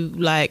people who,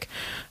 like,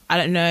 I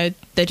don't know,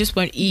 they just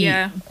won't eat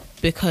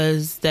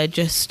because they're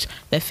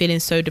feeling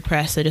so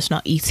depressed, they're just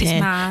not eating.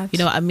 It's mad. You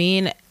know what I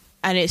mean?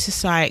 And it's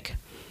just like,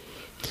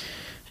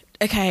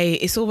 okay,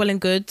 it's all well and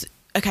good.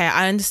 Okay,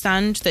 I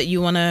understand that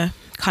you want to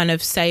kind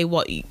of say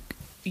what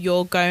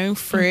you're going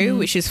through,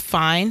 which is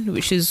fine,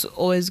 which is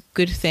always a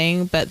good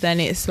thing. But then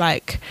it's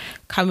like,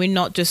 can we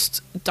not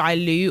just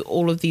dilute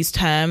all of these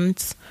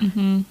terms?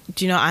 Do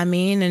you know what I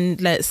mean? And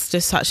let's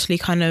just actually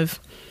kind of,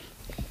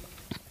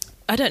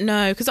 I don't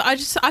know, because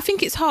I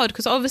think it's hard,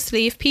 because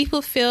obviously if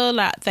people feel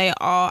that they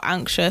are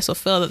anxious or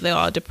feel that they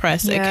are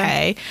depressed,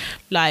 okay,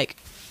 like,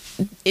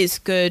 it's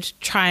good,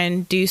 try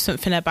and do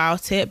something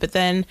about it. But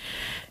then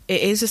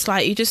it is just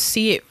like, you just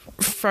see it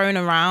thrown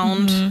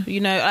around, you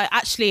know.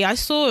 Actually, I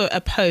saw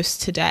a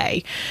post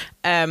today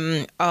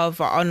on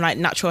like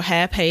natural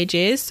hair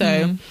pages.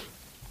 So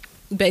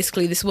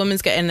basically, this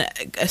woman's getting,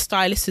 a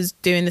stylist is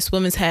doing this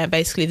woman's hair.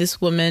 Basically,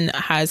 this woman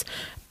has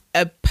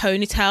a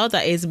ponytail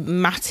that is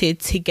matted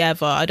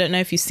together. I don't know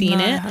if you've seen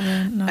it. I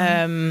haven't,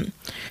 no.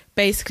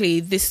 Basically,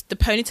 the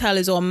ponytail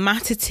is all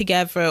matted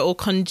together, all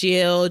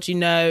congealed, you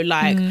know,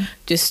 like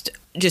just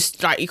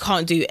like, you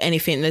can't do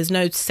anything. There's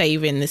no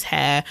saving this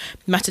hair,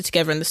 matted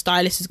together, and the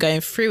stylist is going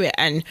through it,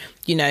 and,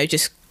 you know,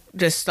 just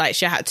like,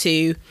 she had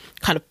to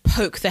kind of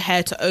poke the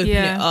hair to open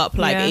it up.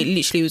 Like, it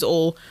literally was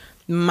all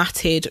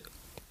matted,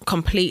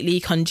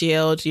 completely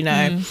congealed, you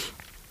know.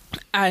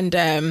 And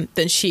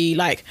then she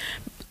like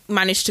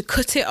managed to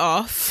cut it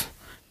off,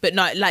 but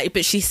not like,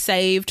 but she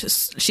saved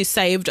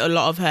a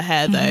lot of her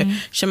hair though.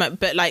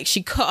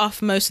 She cut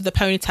off most of the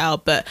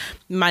ponytail, but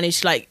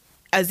managed, like,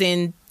 as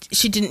in,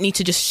 she didn't need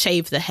to just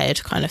shave the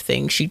head kind of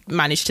thing. She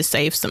managed to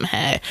save some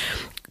hair,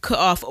 cut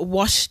off,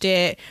 washed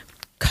it,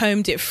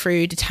 combed it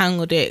through,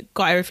 detangled it,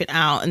 got everything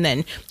out, and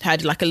then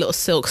had like a little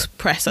silk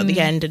press at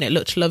the end, and it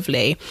looked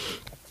lovely.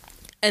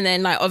 And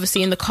then, like,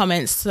 obviously in the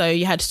comments, so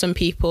you had some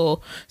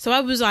people, so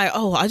I was like,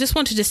 oh, I just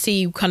wanted to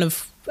see kind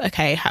of,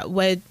 okay,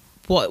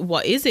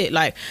 what is it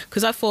like?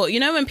 Because I thought, you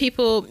know, when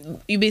people,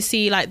 you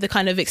see like the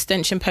kind of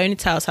extension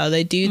ponytails, how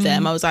they do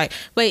them, I was like,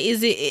 wait,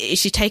 is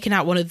she taking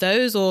out one of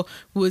those, or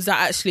was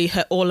that actually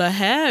all her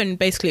hair? And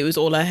basically it was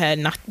all her hair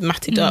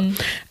matted up.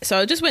 So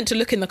I just went to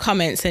look in the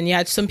comments, and you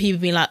had some people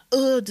being like,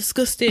 oh,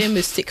 disgusting,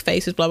 with sick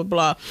faces, blah blah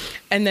blah.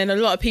 And then a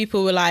lot of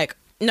people were like,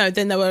 no,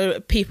 then there were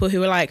people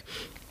who were like,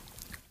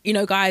 you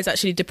know, guys,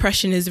 actually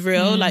depression is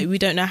real. Like, we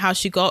don't know how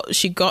she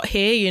got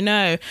here, you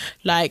know,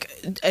 like.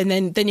 And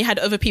then you had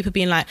other people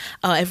being like,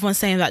 oh, everyone's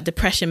saying about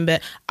depression,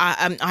 but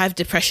I have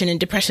depression, and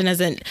depression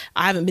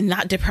I haven't been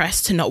that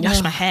depressed to not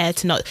wash my hair,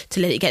 to let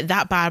it get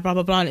that bad, blah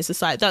blah blah. And it's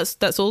just like,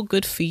 that's all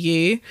good for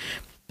you,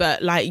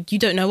 but like, you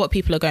don't know what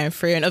people are going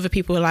through. And other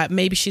people are like,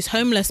 maybe she's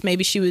homeless,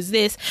 maybe she was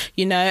this,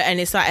 you know. And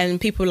it's like, and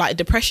people like,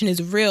 depression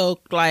is real.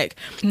 Like,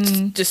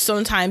 just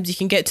sometimes you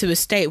can get to a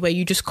state where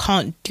you just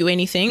can't do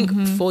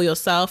anything for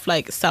yourself,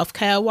 like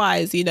self-care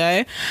wise, you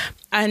know.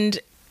 And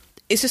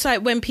it's just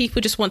like, when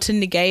people just want to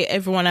negate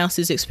everyone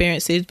else's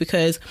experiences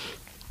because,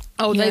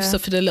 oh, they've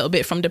suffered a little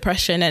bit from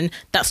depression, and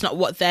that's not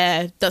what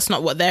their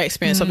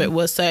experience of it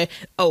was. So,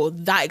 oh,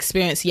 that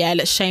experience,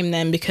 let's shame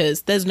them,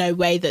 because there's no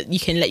way that you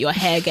can let your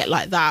hair get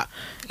like that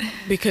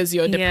because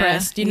you're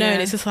depressed, you know.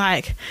 And it's just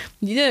like,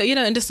 you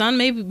don't understand.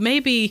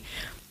 Maybe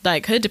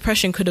like, her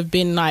depression could have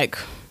been like,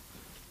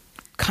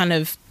 kind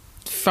of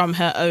from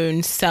her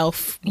own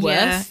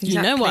self-worth,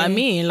 you know what I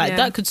mean? Like,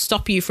 that could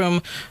stop you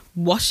from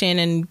washing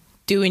and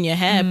doing your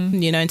hair,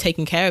 you know, and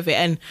taking care of it.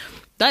 And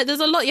like,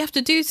 there's a lot you have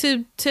to do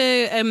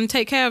to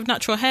take care of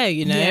natural hair,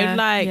 you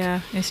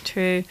know. It's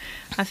true.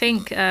 I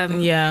think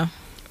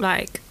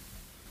like,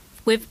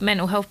 with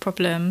mental health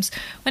problems,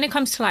 when it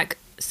comes to like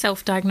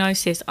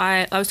self-diagnosis,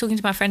 I was talking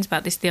to my friends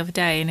about this the other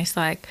day, and it's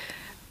like,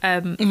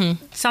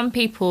 some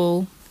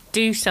people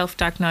do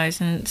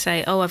self-diagnose and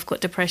say, oh, I've got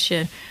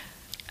depression.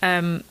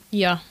 And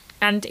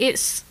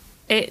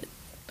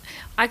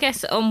I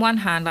guess on one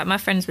hand, like my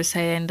friends were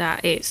saying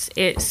that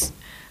it's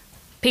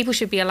people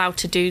should be allowed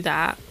to do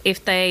that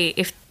if they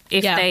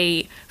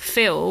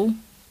feel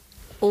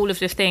all of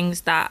the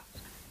things that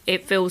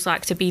it feels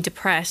like to be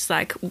depressed.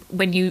 Like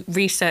when you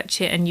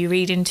research it and you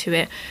read into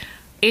it,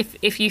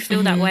 if you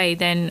feel that way,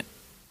 then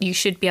you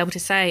should be able to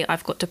say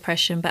I've got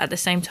depression. But at the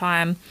same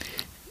time,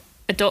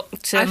 a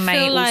doctor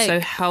may also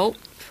help,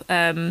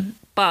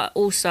 but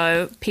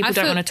also people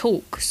don't want to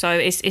talk. So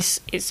it's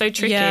so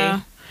tricky.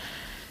 Yeah.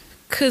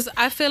 Because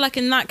I feel like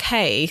in that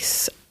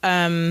case,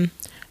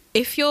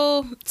 if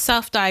you're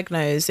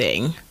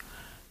self-diagnosing,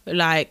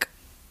 like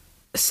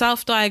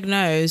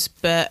self-diagnose,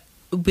 but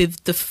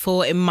with the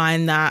thought in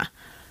mind that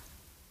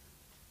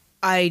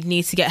I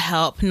need to get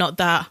help, not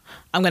that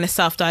I'm going to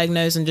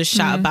self-diagnose and just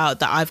shout about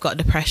that I've got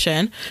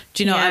depression.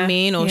 Do you know what I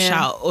mean? Or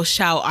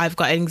shout I've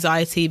got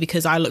anxiety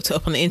because I looked it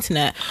up on the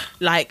internet.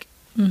 Like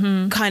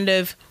kind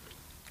of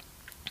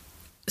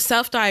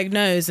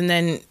self-diagnose and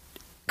then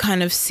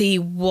kind of see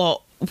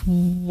what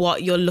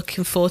you're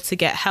looking for to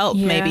get help,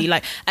 maybe,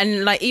 like,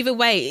 and like either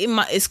way it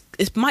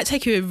might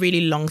take you a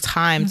really long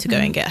time to go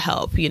and get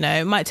help, you know.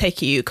 It might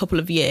take you a couple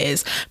of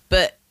years,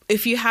 but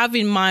if you have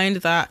in mind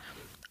that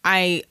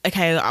while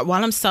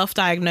I'm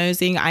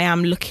self-diagnosing, I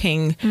am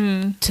looking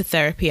to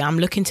therapy, I'm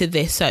looking to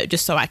this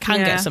so I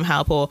can get some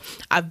help, or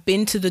I've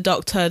been to the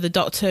doctor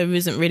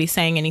isn't really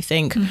saying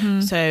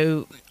anything,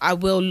 so I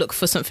will look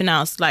for something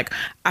else. Like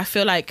I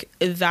feel like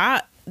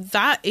that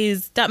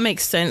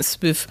makes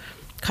sense with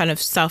kind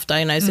of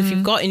self-diagnose. If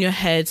you've got in your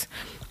head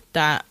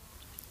that,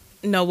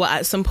 no, what,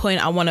 at some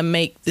point I want to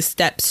make the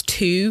steps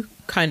to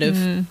kind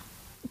of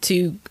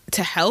to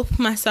help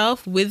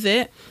myself with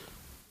it.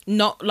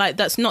 Not like,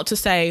 that's not to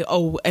say,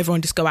 oh,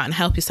 everyone just go out and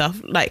help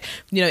yourself. Like,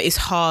 you know, it's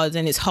hard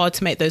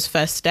to make those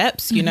first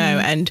steps, you know,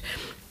 and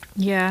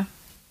but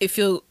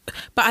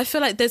I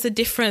feel like there's a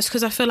difference,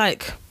 because I feel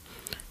like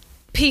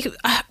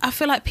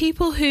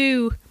people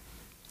who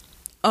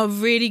are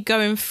really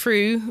going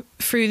through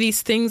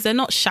these things, they're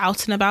not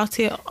shouting about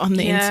it on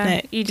the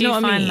internet. You do know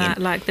find what I mean? That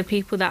like the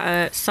people that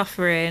are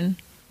suffering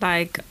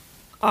like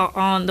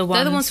aren't the ones.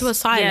 They're the ones who are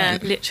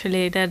silent. Yeah,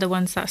 literally, they're the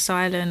ones that are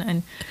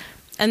silent,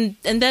 and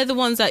they're the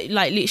ones that,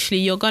 like, literally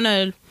you're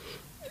gonna,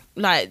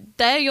 like,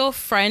 they're your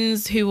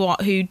friends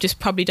who just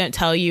probably don't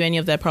tell you any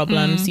of their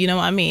problems. You know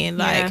what I mean?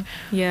 Like,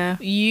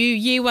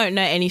 you won't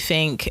know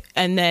anything,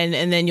 and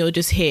then you'll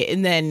just hit,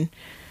 and then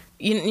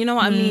you know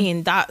what I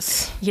mean?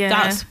 That's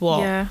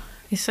what. Yeah,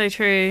 it's so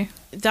true.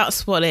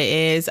 That's what it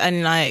is,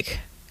 and like,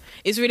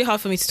 it's really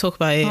hard for me to talk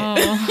about it.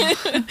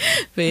 Oh.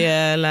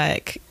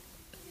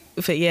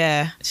 but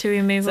yeah. Should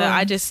we move on?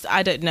 I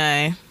don't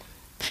know.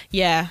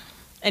 Yeah.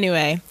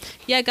 Anyway,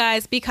 yeah,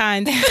 guys, be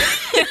kind.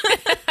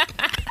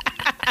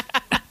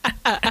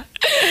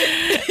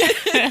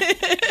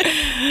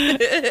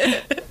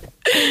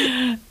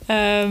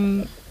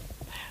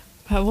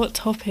 What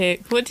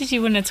topic? What did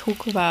you want to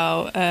talk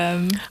about?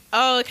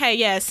 Okay,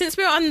 yeah. Since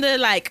we're on the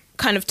like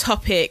kind of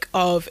topic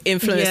of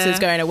influencers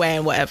going away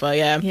and whatever,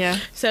 yeah.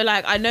 So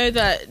like, I know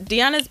that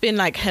Deanna's been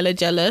like hella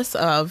jealous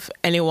of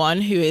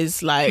anyone who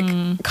is like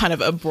kind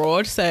of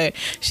abroad. So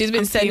she's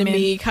been sending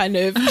me kind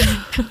of.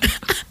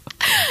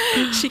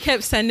 She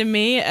kept sending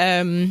me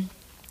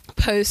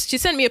post. She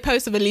sent me a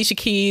post of Alicia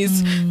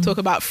Keys talk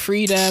about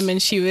freedom,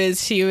 and she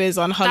was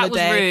on holiday.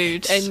 That was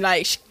rude. And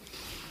like.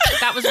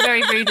 That was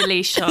very rude,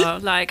 Alicia.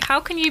 Like, how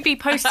can you be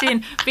posting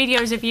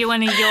videos of you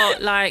on a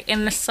yacht, like,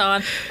 in the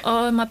sun?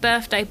 Oh, my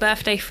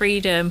birthday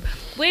freedom.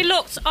 We're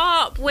locked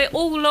up. We're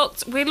all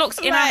locked. We're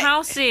locked in our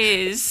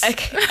houses.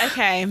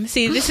 Okay.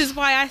 See, this is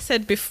why I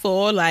said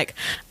before, like,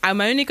 I'm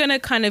only going to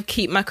kind of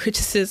keep my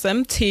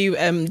criticism to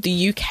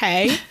the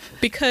UK,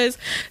 because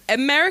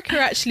America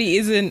actually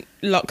isn't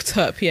locked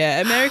up.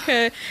 Yeah,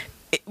 America...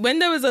 When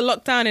there was a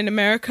lockdown in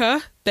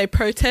America, they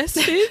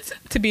protested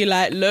to be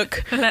like,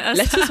 look,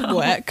 let us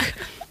work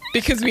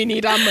because we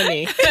need our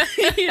money.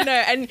 You know,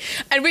 and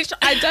which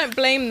I don't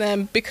blame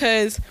them,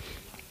 because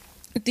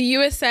the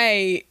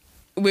USA,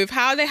 with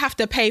how they have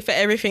to pay for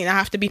everything, they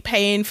have to be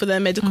paying for their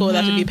medical, they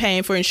have to be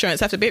paying for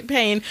insurance, they have to be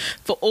paying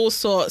for all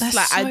sorts. That's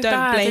like, so I don't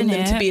bad, blame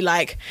them to be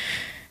like...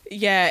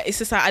 Yeah, it's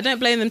just like, I don't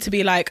blame them to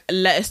be like,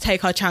 let us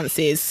take our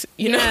chances.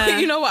 You know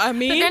what I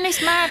mean? But then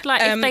it's mad,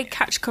 like, if they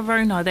catch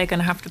corona, they're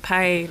going to have to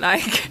pay.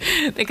 Like,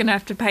 they're going to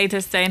have to pay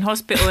to stay in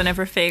hospital and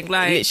everything.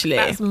 Like, literally.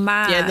 That's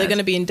mad. Yeah, they're going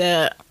to be in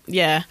debt.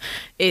 Yeah.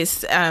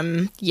 It's,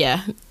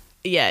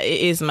 yeah,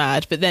 it is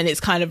mad. But then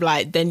it's kind of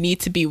like, they need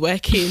to be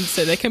working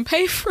so they can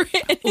pay for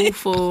it.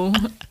 Awful.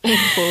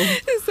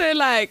 So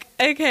like,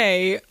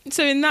 okay,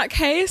 so in that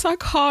case, I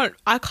can't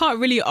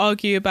really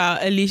argue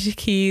about Alicia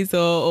Keys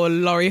or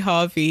Laurie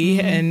Harvey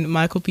and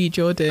Michael B.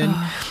 Jordan.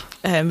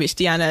 Which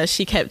Deanna,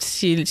 she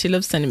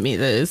loves sending me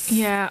those.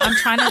 Yeah, I'm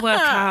trying to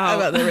work out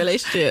about the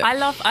relationship. I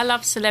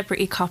love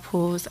celebrity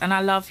couples, and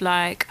I love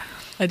like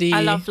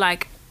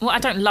well, I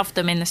don't love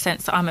them in the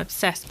sense that I'm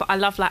obsessed, but I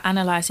love like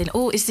analysing,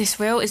 oh, is this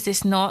real? Is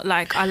this not?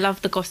 Like, I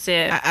love the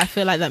gossip. I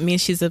feel like that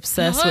means she's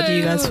obsessed. No. What do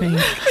you guys think?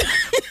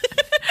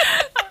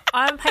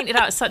 I'm painted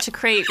out as such a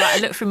creep. Like, I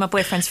look through my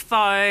boyfriend's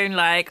phone.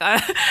 Like,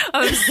 I'm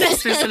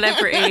obsessed with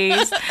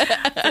celebrities.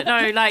 But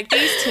no, like,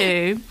 these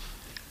two,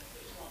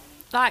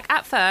 like,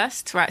 at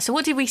first, right, so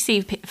what did we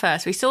see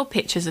first? We saw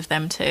pictures of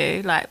them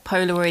two, like,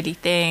 Polaroid-y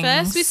things.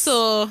 First we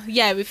saw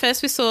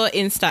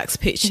Instax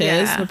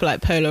pictures with, like,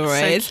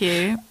 Polaroids. So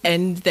cute.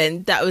 And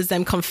then that was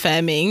them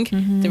confirming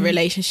the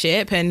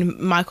relationship, and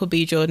Michael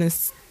B.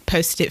 Jordan's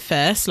posted it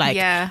first. Like,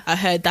 I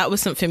heard that was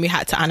something we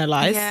had to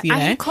analyse. Yeah. You know?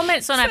 And he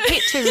comments on her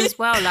pictures as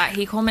well. Like,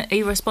 he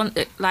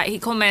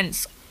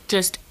comments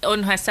just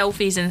on her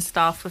selfies and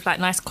stuff with like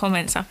nice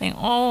comments. I think,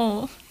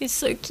 oh, he's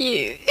so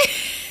cute.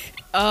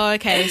 Oh,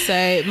 okay.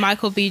 So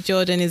Michael B.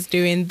 Jordan is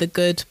doing the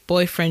good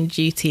boyfriend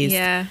duties.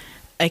 Yeah.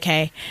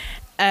 Okay.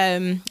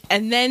 And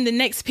then the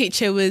next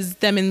picture was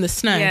them in the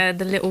snow. Yeah,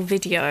 the little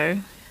video,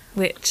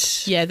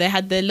 which... Yeah, they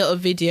had the little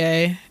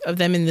video of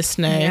them in the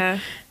snow. Yeah.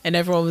 And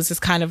everyone was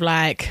just kind of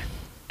like,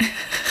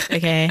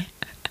 okay.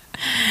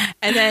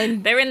 And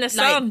then... They're in the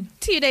sun. Like,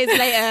 2 days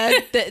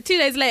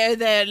later,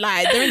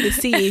 they're in the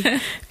sea.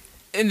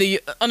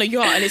 On a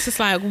yacht, and it's just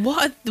like,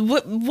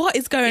 what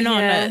is going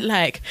on?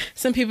 Like,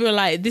 some people are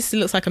like, this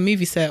looks like a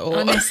movie set. Or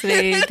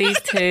honestly, these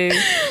two.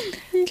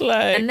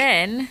 Like, and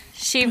then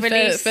she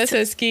released. First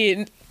her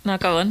skiing. No,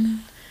 go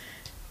on.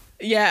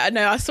 Yeah, I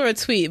know. I saw a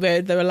tweet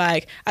where they were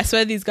like, "I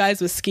swear these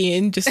guys were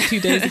skiing just 2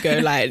 days ago.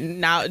 Like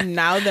now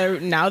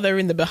they're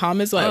in the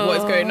Bahamas. Like,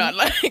 what's going on?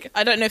 Like,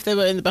 I don't know if they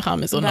were in the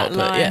Bahamas or not.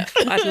 But yeah,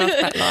 I'd love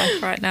that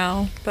life right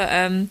now.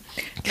 But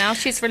now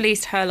she's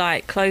released her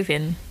like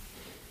clothing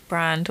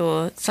brand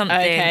or something.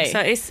 Okay. So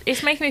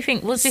it's making me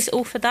think, was this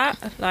all for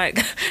that? Like,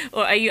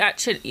 or are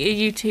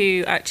you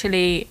two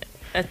actually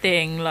a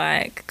thing?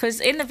 Like, because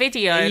in the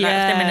video, like, of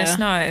them in the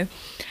snow,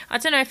 I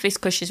don't know if it's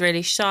because she's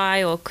really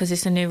shy or because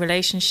it's a new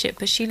relationship,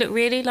 but she looked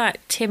really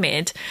like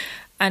timid.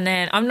 And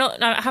then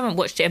I haven't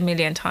watched it a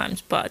million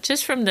times, but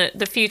just from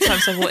the few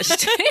times I've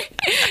watched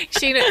it,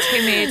 she looked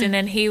timid, and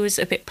then he was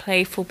a bit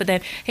playful. But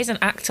then he's an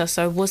actor,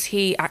 so was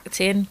he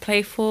acting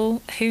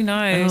playful? Who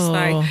knows?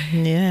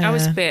 I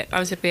was a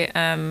bit,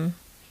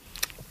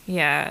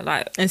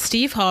 like. And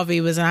Steve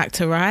Harvey was an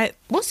actor, right?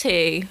 Was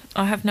he?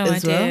 I have no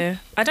idea. Well?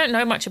 I don't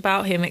know much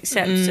about him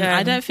except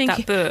that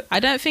book. I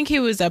don't think he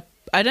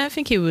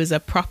was a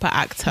proper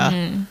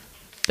actor,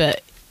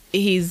 but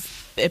he's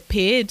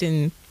appeared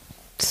in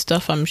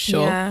stuff, I'm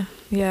sure.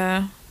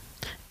 Yeah.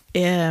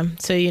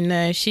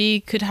 So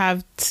she could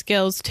have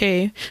skills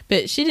too,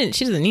 but she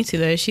doesn't need to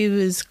though. She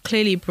was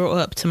clearly brought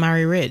up to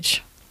marry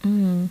rich.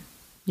 You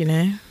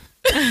know.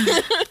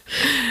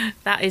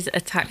 That is a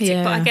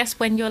tactic, but I guess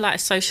when you're like a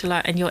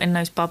socialite and you're in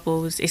those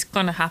bubbles, it's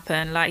gonna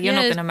happen. Like, you're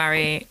not gonna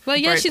marry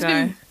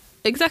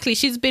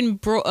she's been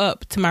brought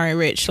up to marry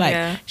rich.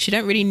 Like, she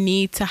don't really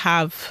need to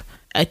have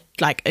a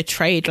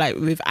trade like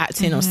with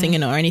acting or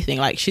singing or anything.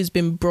 Like, she's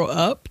been brought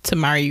up to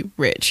marry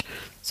rich.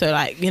 So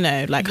like, you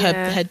know, like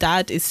her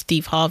dad is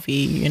Steve Harvey,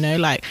 you know,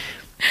 like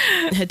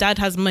her dad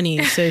has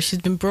money, so she's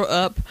been brought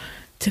up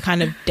to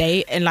kind of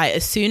date. And like,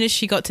 as soon as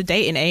she got to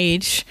dating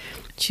age,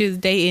 she was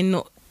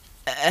dating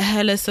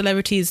hella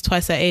celebrities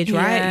twice her age,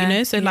 right? You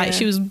know, so like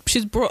she's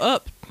brought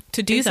up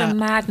to do that. It's a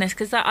madness,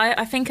 because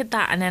I think of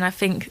that, and then I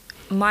think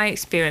my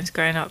experience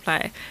growing up,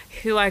 like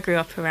who I grew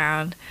up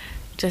around,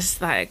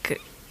 just like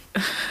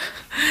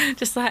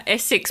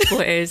Essex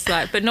boys,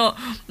 like, but not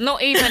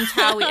even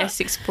Towie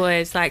Essex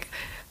boys, like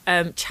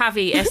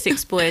chavvy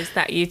Essex boys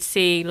that you'd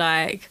see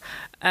like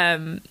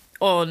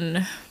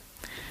on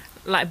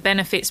like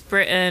Benefits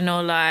Britain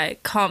or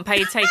like Can't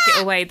Pay, Take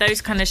It Away,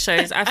 those kind of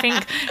shows. I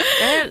think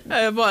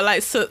what,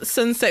 like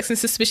Sun, Sex and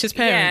Suspicious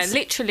Parents? Yeah,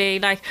 literally,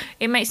 like,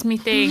 it makes me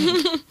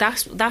think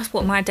that's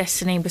what my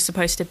destiny was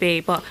supposed to be,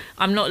 but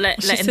I'm not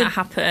letting that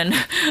happen.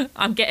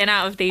 I'm getting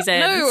out of these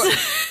ends. No,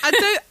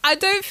 I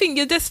don't think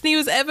your destiny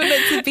was ever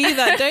meant to be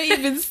that. Don't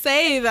even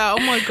say that. Oh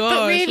my gosh,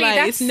 but really,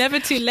 like, it's never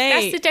too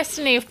late. That's the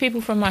destiny of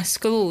people from my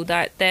school,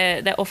 that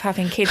they're off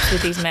having kids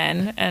with these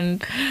men,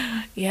 and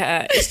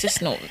it's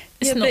just not.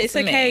 It's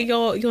okay.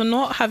 You're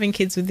not having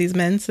kids with these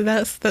men, so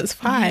that's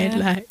fine.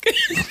 Like,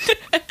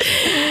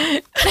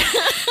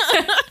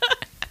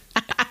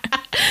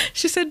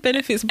 she said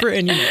Benefits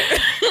Britain, you know.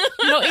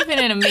 Not even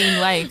in a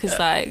mean way, because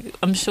like,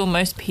 I'm sure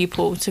most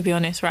people, to be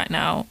honest, right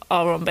now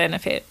are on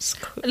benefits.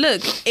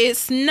 Look,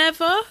 it's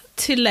never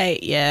too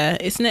late. Yeah,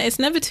 it's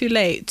never too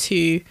late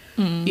to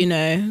you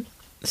know,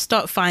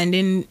 start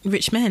finding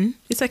rich men.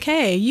 It's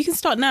okay. You can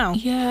start now.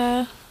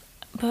 Yeah.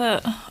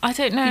 But I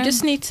don't know.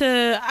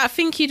 I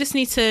think you just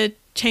need to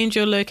change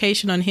your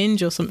location on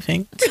Hinge or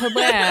something. To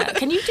where?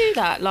 Can you do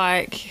that?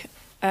 Like,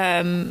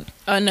 oh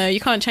no, you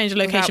can't change the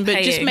location,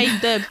 but just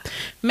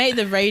make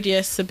the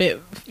radius a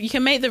bit. You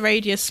can make the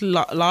radius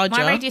larger.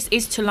 My radius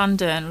is to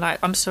London. Like,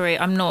 I'm sorry,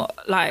 I'm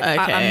not like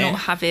I'm not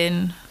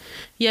having.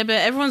 Yeah,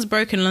 but everyone's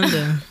broke in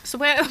London. So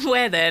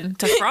where then?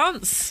 To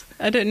France?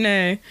 I don't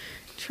know.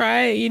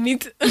 Try it. You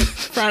need to...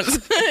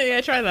 France.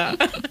 Yeah, try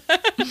that.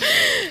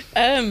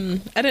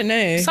 I don't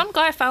know. Some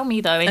guy found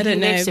me though, and he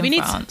lives in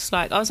France.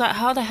 Like, I was like,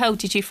 how the hell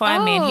did you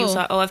find me? And he was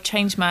like, I've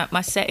changed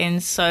my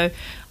settings so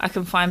I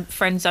can find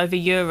friends over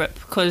Europe.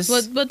 Because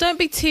well, don't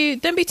be too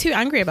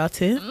angry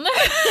about it.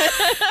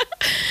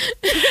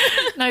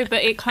 No,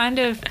 but it kind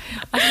of,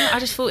 I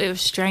just thought it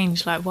was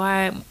strange. Like,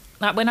 why?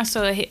 Like, when I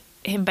saw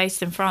him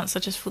based in France, I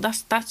just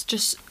thought that's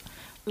just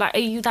like, are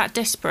you that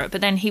desperate? But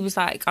then he was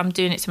like, I'm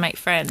doing it to make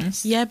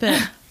friends. Yeah,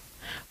 but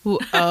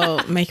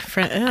make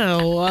friends.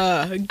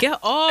 Get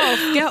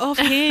off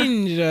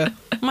Hinge.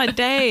 My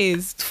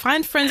days.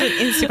 Find friends on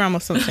Instagram or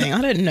something.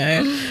 I don't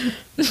know.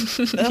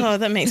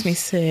 That makes me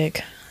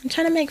sick. I'm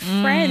trying to make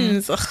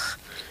friends. Ugh.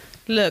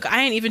 Look,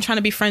 I ain't even trying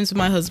to be friends with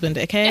my husband,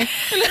 okay?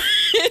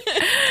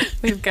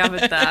 We've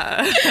gathered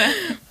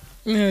that.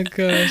 Oh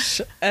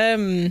gosh.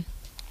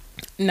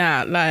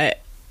 Nah,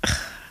 like,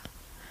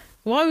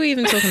 what are we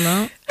even talking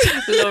about?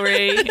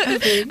 Laurie.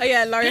 Oh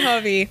yeah, Laurie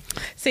Harvey.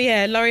 So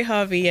yeah, Laurie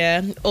Harvey,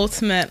 yeah,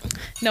 ultimate.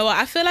 No,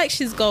 I feel like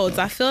she's gold.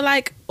 I feel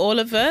like all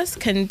of us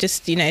can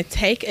just,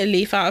 take a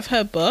leaf out of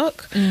her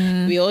book.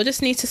 We all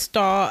just need to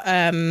start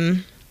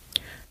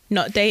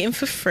not dating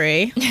for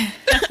free.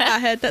 I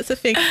heard that's a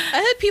thing.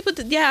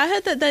 I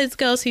heard that those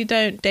girls who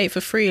don't date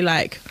for free,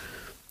 like,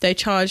 they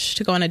charge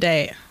to go on a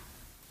date.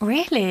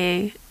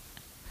 Really?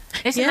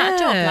 Isn't that a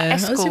job, like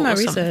escort or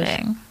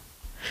something?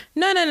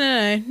 No,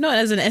 not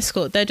as an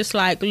escort. They're just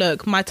like,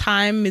 look, my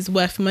time is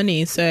worth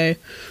money, so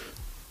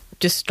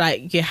just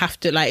like, you have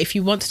to, like, if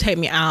you want to take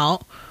me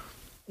out,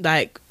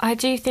 like, I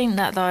do think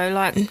that though,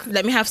 like,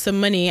 let me have some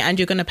money and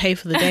you're gonna pay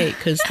for the date,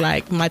 because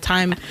like my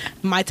time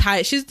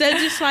they're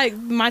just like,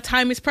 my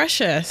time is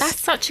precious. That's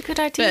such a good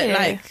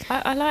idea.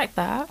 But, I like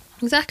that.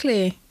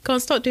 Exactly. Go on,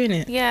 start doing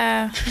it.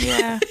 Yeah.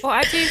 Well,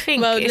 I do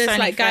think it's only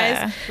like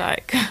fair. Guys,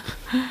 like,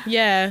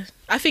 yeah,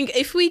 I think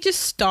if we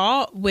just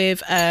start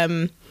with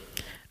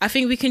I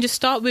think we can just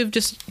start with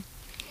just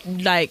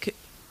like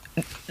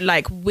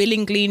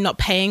willingly not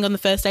paying on the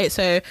first date.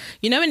 So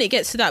when it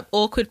gets to that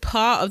awkward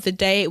part of the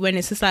date when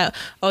it's just like,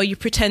 you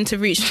pretend to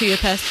reach to your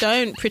purse,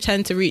 don't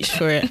pretend to reach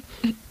for it.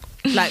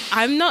 Like,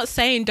 I'm not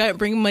saying don't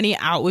bring money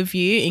out with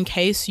you in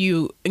case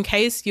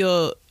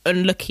you're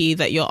unlucky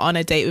that you're on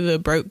a date with a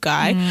broke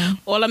guy.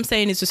 All I'm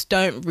saying is just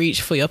don't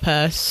reach for your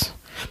purse.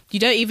 You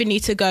don't even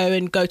need to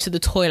go to the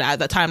toilet at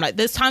that time. Like,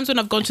 there's times when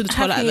I've gone to the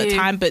toilet at that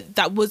time, but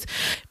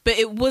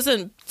it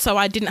wasn't so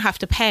I didn't have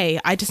to pay.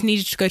 I just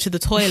needed to go to the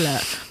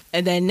toilet,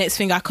 and then next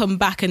thing I come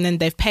back and then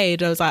they've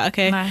paid. I was like,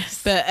 okay,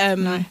 nice. But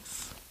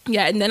nice.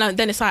 Yeah, and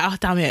then it's like, oh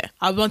damn it,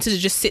 I wanted to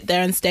just sit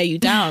there and stare you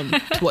down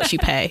to watch you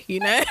pay,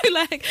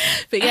 like.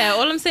 But yeah,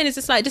 all I'm saying is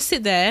just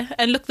sit there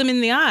and look them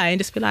in the eye and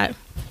just be like,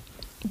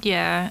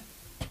 yeah.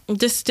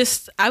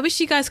 Just I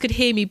wish you guys could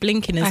hear me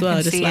blinking as well. I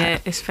can just see like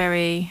it. It's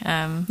very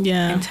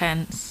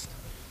intense.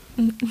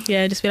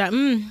 Yeah, just be like,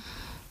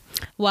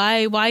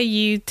 why are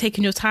you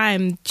taking your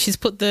time? She's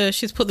put the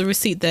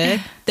receipt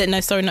there.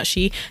 No, sorry, not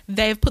she.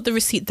 They've put the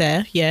receipt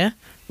there. Yeah.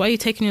 Why are you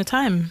taking your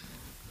time?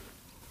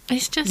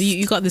 It's just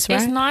you got this right.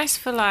 It's nice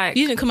for like,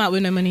 you didn't come out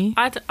with no money.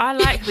 I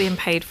like being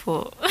paid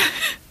for.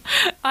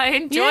 I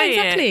enjoy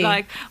it.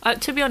 Like,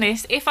 to be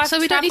honest, if I've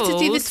we don't need to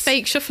do this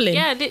fake shuffling.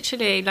 Yeah,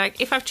 literally.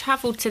 Like, if I've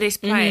travelled to this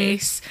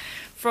place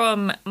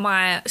from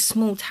my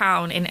small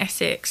town in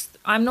Essex,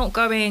 I'm not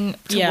going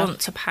to want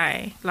to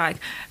pay. Like,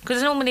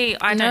 because normally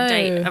I don't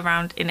date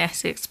around in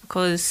Essex,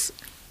 because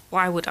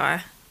why would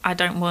I? I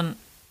don't want.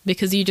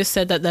 Because you just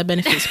said that their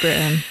benefits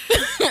Britain.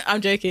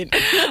 I'm joking.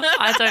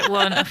 I don't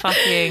want a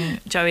fucking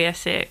Joey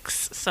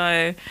Essex.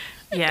 So.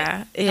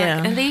 Yeah. Like,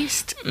 at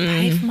least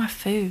pay for my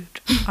food.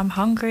 I'm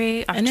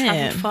hungry. I've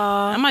travelled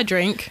far. And my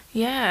drink.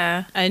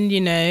 Yeah.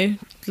 And,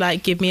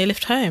 like, give me a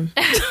lift home.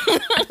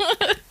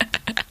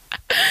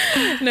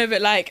 No,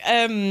 but like,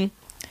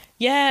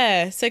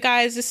 yeah. So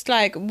guys, it's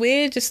like,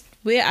 we're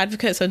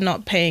advocates of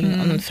not paying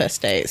on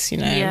first dates,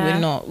 We're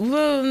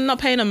not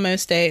paying on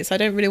most dates. I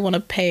don't really want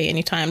to pay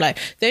any time. Like,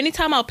 the only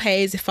time I'll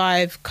pay is if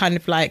I've kind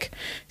of like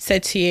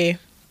said to you,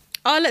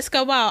 oh, let's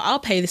go out, I'll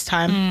pay this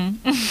time.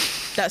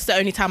 That's the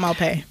only time I'll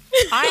pay.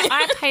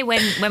 I pay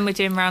when we're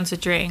doing rounds of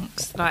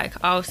drinks. Like,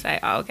 I'll say,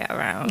 I'll get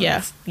around.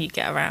 Yeah. You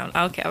get around.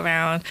 I'll get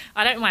around.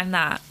 I don't mind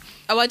that.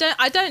 Oh,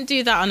 I don't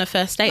do that on a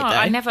first date, though.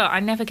 I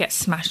never get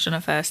smashed on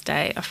a first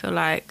date. I feel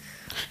like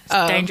it's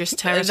dangerous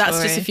territory.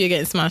 That's just if you're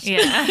getting smashed.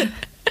 Yeah.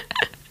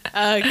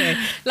 Okay.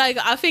 Like,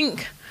 I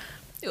think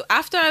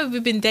after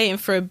we've been dating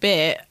for a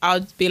bit,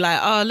 I'll be like,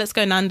 oh, let's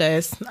go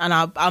Nando's. And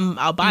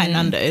I'll buy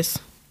Nando's.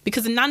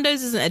 Because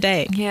Nando's isn't a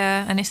date.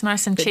 Yeah, and it's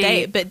nice and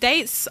cheap. But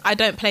dates, I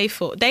don't pay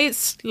for.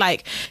 Dates,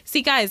 like,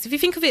 see, guys, if you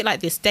think of it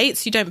like this,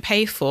 dates you don't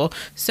pay for.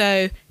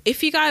 So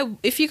if you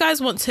guys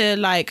want to,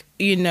 like,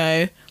 be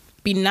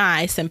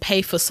nice and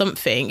pay for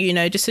something,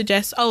 just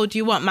suggest, oh, do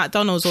you want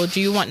McDonald's or do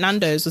you want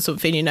Nando's or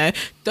something,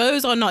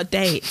 Those are not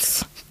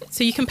dates.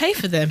 So you can pay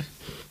for them.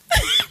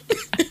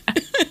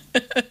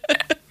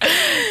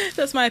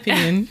 That's my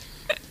opinion.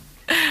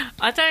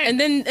 I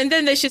don't. And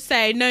then they should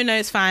say, no,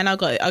 it's fine. I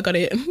got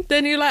it.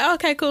 Then you're like,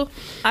 okay, cool.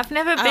 I've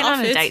never been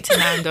on a date to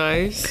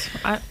Nando's.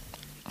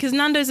 Because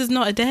Nando's is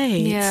not a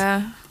date.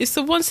 Yeah. If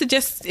someone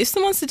suggests,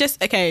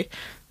 okay,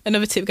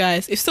 another tip,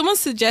 guys. If someone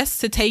suggests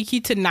to take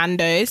you to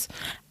Nando's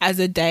as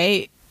a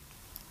date,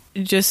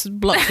 just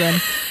block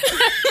them.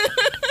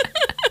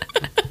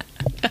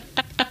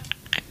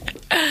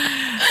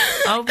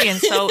 I'll be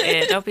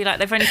insulted. I'll be like,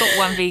 they've only got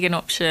one vegan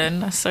option.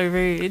 That's so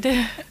rude.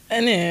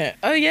 Innit?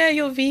 Oh yeah,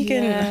 you're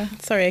vegan. Yeah.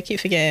 Sorry, I keep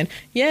forgetting.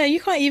 Yeah,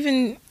 you can't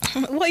even.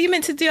 What are you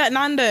meant to do at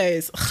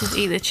Nando's? Just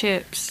eat the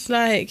chips.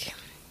 Like.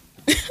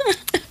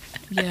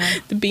 Yeah.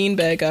 The bean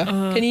burger.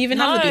 Can you even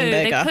have the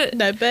bean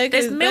burger?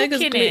 There's milk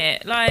in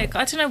it. Like,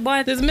 I don't know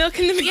why. There's milk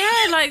in the.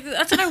 Yeah, like,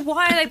 I don't know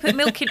why they put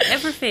milk in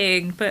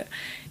everything, but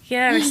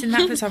yeah, it's in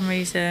that for some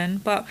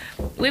reason. But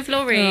with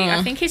Laurie,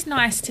 I think it's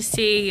nice to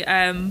see.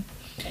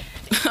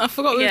 I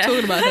forgot we were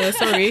talking about her.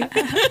 Sorry.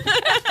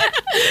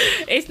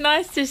 It's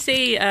nice to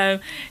see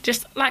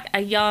just like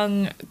a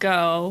young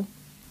girl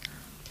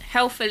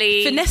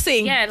healthily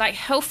finessing, like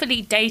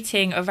healthily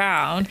dating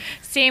around,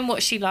 seeing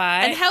what she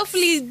likes, and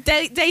healthily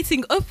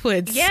dating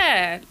upwards.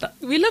 Yeah,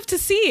 we love to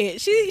see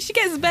it. She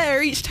gets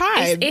better each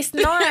time. It's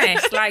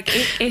nice. Like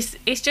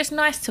it's just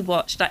nice to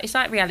watch. Like, it's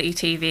like reality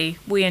TV.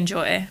 We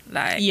enjoy it.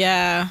 Like,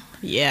 yeah.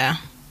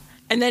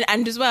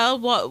 And as well,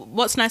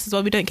 what's nice as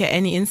well, we don't get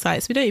any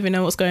insights. We don't even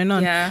know what's going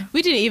on. Yeah.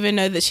 We didn't even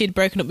know that she'd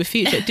broken up with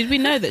Future. Did we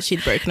know that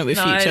she'd broken up with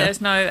Future? No,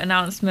 there's no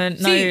announcement,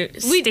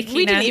 stickiness. We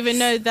didn't even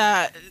know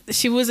that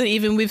she wasn't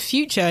even with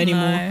Future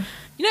anymore. No.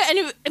 You know,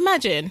 and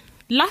imagine,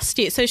 last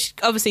year, so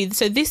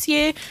this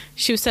year,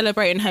 she was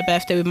celebrating her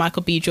birthday with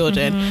Michael B.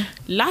 Jordan. Mm-hmm.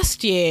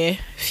 Last year,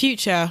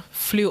 Future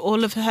flew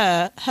all of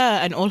her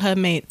and all her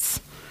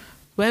mates.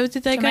 Where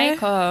did they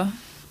go?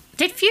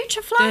 Did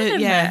Future fly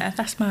them there?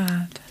 That's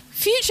mad.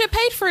 Future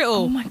paid for it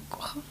all. Oh my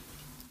god!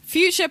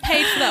 Future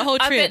paid for that whole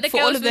trip. I bet the for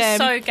girls all of them.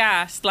 were so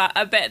gassed. Like,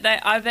 I bet they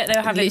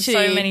were having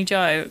so many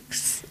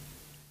jokes.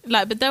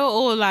 Like, but they were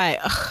all like,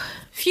 ugh.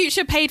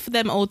 Future paid for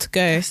them all to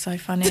go. That's so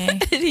funny.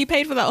 He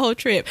paid for that whole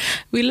trip.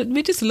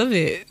 We just love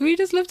it. We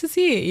just love to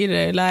see it. You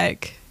know,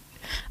 like,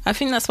 I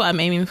think that's what I'm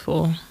aiming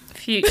for.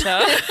 Future.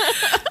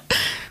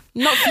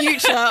 Not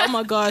Future. Oh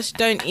my gosh!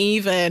 Don't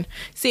even.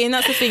 See, and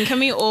that's the thing.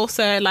 Can we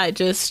also like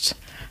just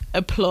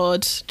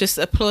applaud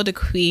a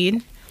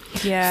queen?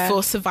 Yeah.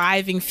 For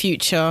surviving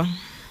Future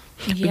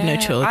with no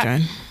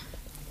children.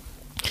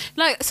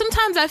 Like,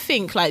 sometimes I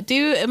think, like,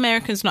 do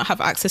Americans not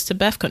have access to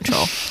birth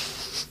control?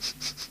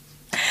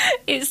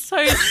 It's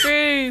so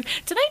true.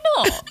 Do they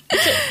not?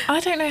 I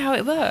don't know how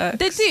it works.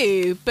 They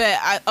do, but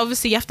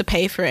obviously you have to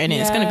pay for it, and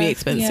it's going to be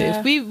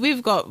expensive. Yeah.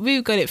 We've got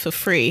it for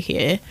free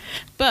here,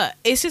 but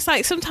it's just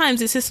like,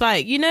 sometimes it's just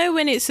like, you know,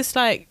 when it's just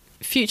like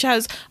Future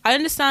has. I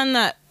understand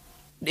that.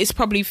 It's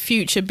probably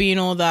Future being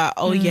all that,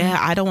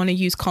 I don't want to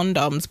use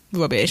condoms,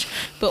 rubbish.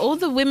 But all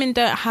the women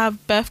don't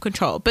have birth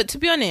control. But to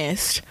be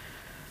honest,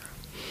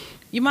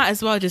 you might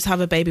as well just have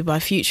a baby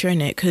by Future,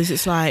 innit? Because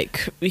it's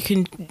like, you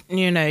can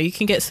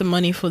get some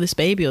money for this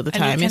baby all the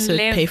time. It's to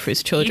pay for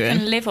his children. You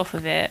can live off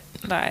of it,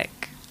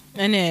 like.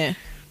 Innit?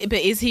 But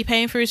is he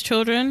paying for his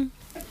children?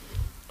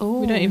 Ooh.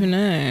 We don't even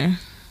know.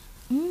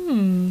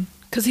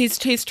 Because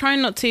he's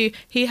trying not to.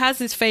 He has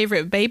his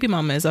favourite baby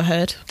mamas, I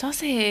heard.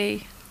 Does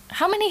he?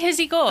 How many has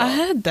he got? I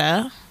heard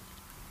that.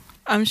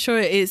 I'm sure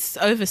it's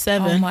over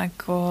 7. Oh my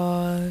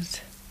god.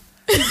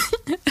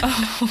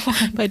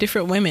 By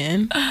different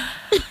women.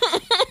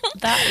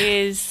 That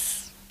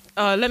is.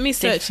 Oh, let me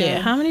search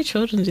it. How many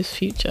children does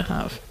Future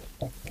have?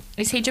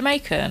 Is he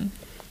Jamaican?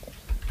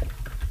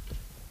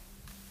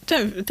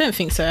 Don't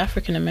think so.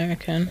 African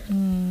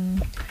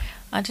American.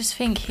 I just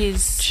think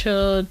his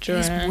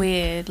children. He's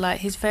weird. Like,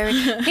 he's very.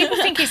 People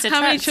think he's attractive.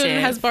 How many children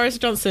has Boris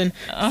Johnson?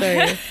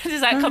 Sorry. Does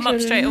that come up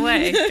straight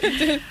away?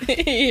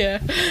 Yeah.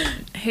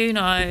 Who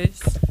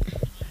knows?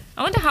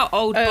 I wonder how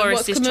old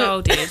Boris's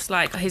child is.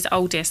 Like, his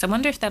oldest. I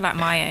wonder if they're like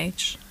my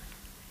age.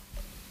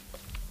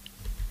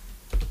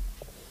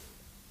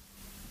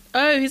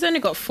 Oh, he's only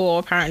got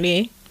 4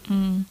 apparently.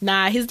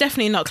 Nah, he's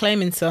definitely not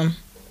claiming some.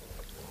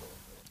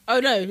 Oh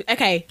no,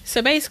 okay,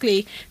 so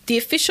basically the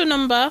official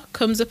number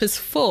comes up as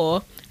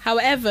 4.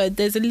 However,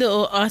 there's a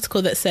little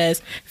article that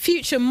says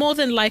Future more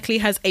than likely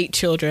has 8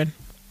 children.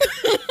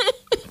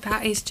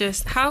 That is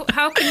just, how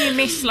can you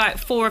miss like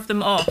 4 of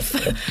them off?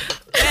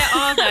 Where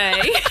are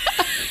they?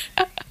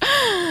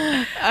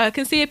 I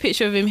can see a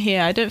picture of him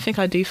here. I don't think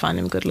I do find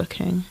him good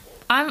looking.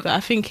 But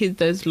I think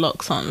those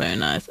locks aren't very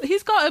nice.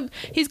 He's got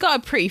a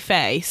pretty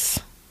face.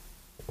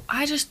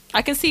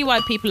 I can see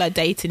why people are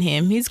dating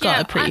him. He's got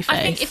a pretty face.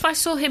 I think if I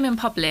saw him in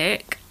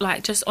public,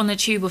 like just on the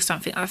tube or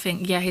something, I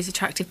think, yeah, he's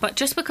attractive. But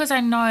just because I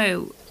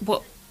know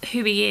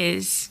who he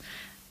is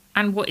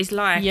and what he's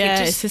like,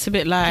 it's just a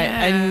bit like,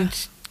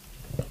 and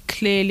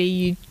clearly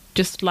you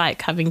just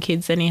like having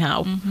kids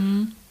anyhow.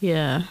 Mm-hmm.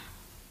 Yeah.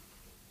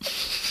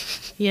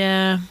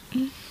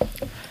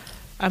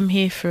 I'm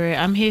here for it.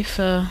 I'm here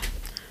for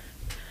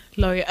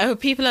Laurie. Oh,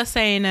 people are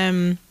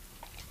saying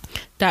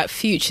that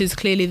Future's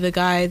clearly the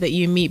guy that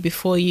you meet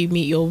before you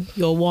meet your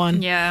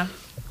one. Yeah.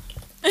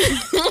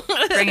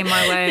 bringing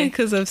my way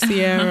because of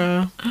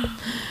Sierra.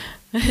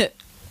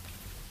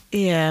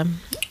 Yeah.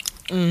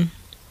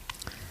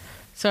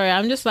 Sorry,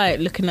 I'm just like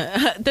looking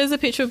at. There's a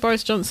picture of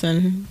Boris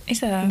Johnson. Is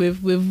there?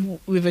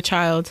 With a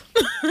child.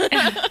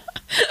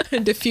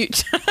 In the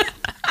future.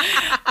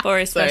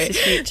 Boris versus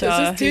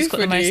future. Who's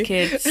got the most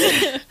kids?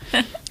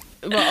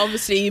 Well,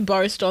 obviously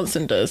Boris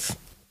Johnson does.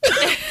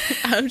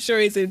 I'm sure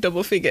he's in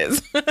double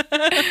figures.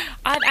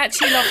 I'd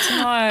actually love to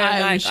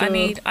know. Sure.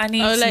 I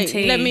need some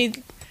tea.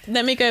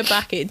 Let me go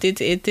back. It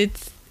did.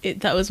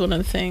 That was one of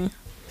the things.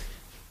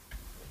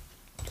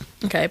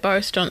 Okay,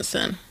 Boris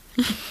Johnson.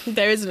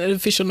 There isn't an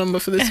official number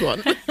for this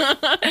one.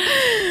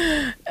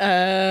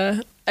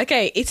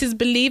 Okay, it is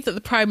believed that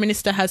the Prime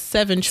Minister has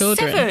 7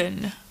 children.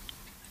 7?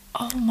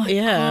 Oh my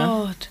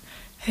God.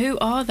 Who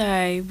are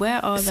they?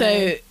 Where are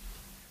they?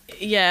 So,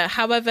 yeah,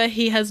 however,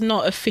 he has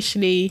not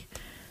officially...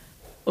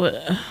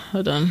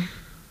 Hold on.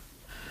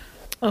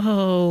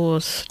 Oh,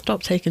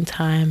 stop taking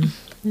time.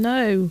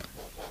 No.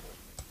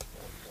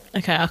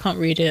 Okay, I can't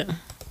read it.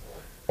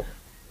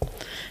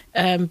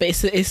 But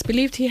it's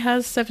believed he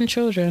has 7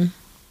 children.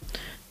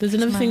 There's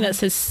another thing that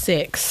says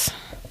 6.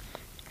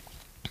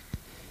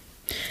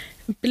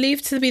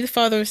 Believed to be the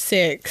father of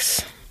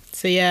 6.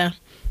 So yeah,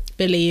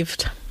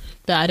 believed.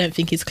 But I don't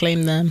think he's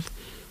claimed them.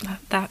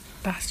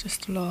 That's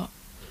just a lot.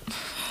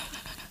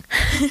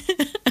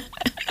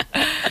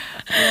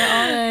 Where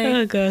are they?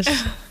 Oh gosh.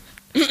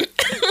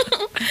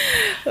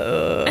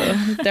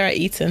 They're at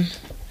Eton.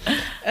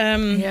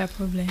 Yeah,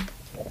 probably.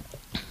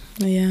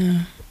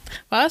 Yeah.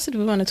 What else did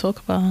we want to talk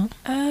about?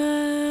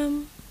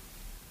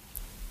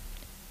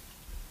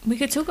 We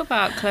could talk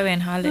about Chloe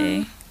and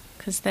Halle,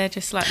 because they're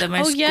just like the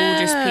most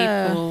gorgeous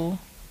people.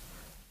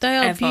 They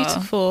are ever.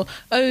 Beautiful.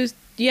 Oh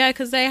yeah,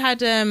 because they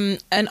had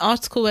an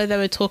article where they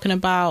were talking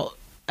about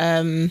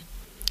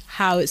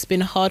how it's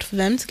been hard for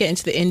them to get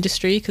into the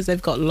industry because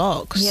they've got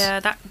locks. Yeah,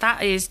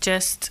 that is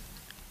just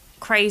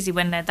crazy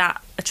when they're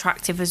that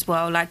attractive as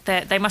well. Like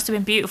they must have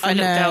been beautiful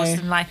little girls,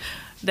 and like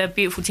they're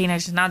beautiful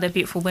teenagers, now they're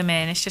beautiful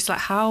women. It's just like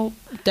how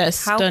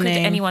could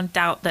anyone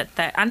doubt that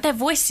and their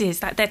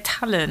voices, like their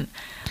talent.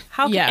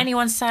 How can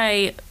anyone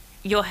say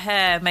your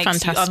hair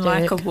makes you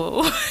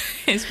unlikable?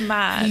 It's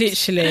mad.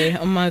 Literally.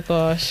 Oh my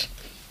gosh.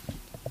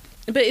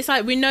 But it's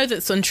like, we know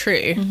that's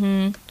untrue.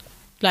 Mm-hmm.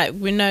 Like,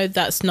 we know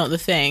that's not the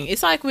thing.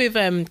 It's like with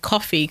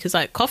Coffee, because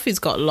like Coffee's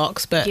got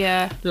locks, but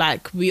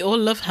like we all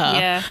love her.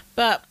 Yeah.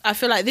 But I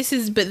feel like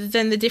but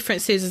then the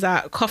difference is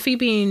that Coffee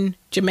being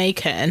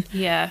Jamaican,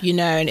 you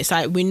know, and it's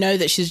like, we know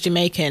that she's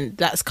Jamaican.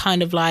 That's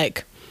kind of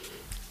like,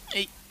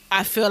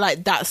 I feel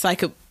like that's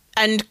like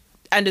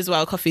and as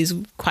well, Coffee's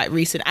quite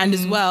recent. And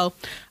as well,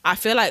 I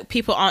feel like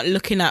people aren't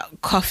looking at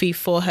Coffee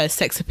for her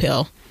sex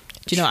appeal.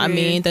 Do you know what I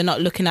mean? They're not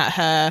looking at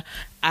her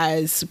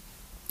as...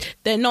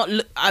 They're not...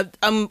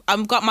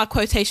 I've got my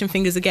quotation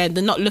fingers again.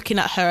 They're not looking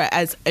at her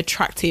as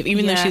attractive,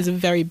 even though she's a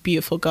very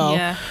beautiful girl.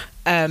 Yeah.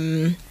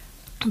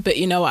 But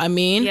you know what I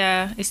mean?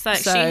 Yeah, it's like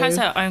she has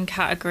her own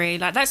category.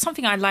 Like, that's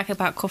something I like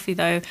about Coffee,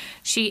 though.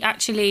 She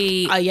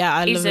actually I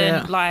isn't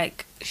love it.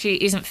 Like, she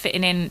isn't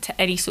fitting into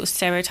any sort of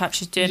stereotype.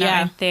 She's doing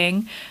her own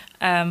thing.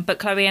 But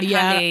Chloe and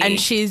Halle... and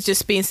she's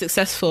just being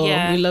successful.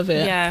 We love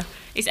it. Yeah,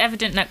 it's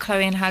evident that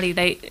Chloe and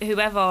Halle,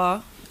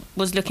 whoever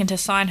was looking to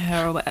sign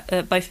her, or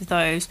both of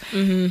those,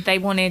 they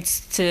wanted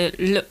to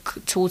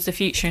look towards the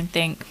future and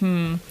think,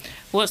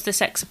 what's the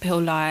sex appeal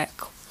like?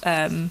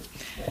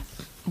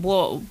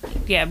 What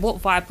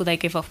vibe will they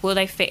give off? Will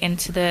they fit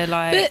into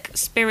the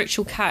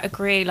spiritual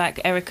category like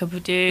Erykah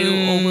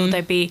Badu, or will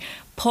they be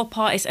pop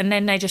artists? And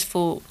then they just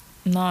thought,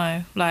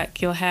 no, like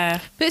your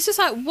hair. But it's just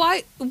like,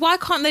 why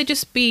can't they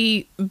just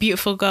be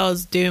beautiful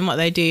girls doing what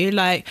they do?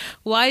 Like,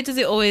 why does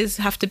it always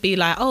have to be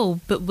like, oh,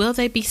 but will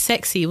they be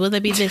sexy? Will they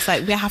be this?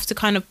 Like, we have to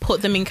kind of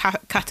put them in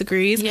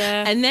categories.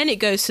 Yeah. And then it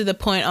goes to the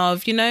point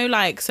of, you know,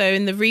 like, so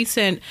in the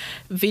recent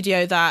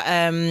video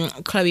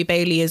that Chloe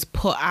Bailey has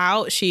put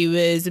out, she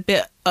was a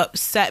bit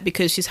upset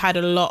because she's had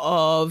a lot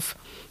of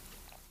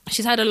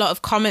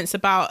comments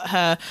about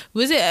her.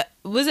 Was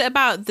it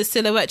about the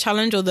silhouette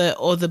challenge or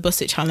the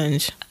bust it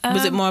challenge?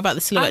 Was it more about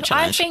the silhouette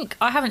challenge? I think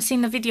I haven't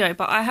seen the video,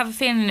 but I have a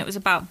feeling it was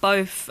about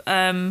both.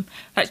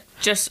 Like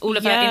just all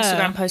of her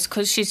Instagram posts,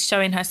 because she's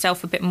showing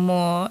herself a bit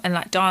more and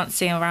like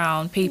dancing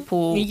around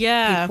people.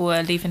 Yeah, people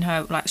are leaving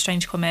her like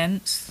strange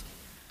comments.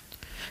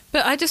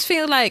 But I just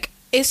feel like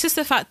it's just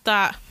the fact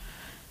that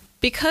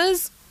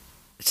because.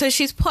 So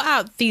she's put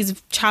out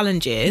these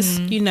challenges,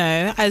 you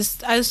know,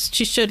 as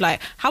she should.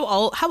 Like, how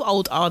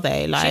old are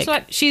they? Like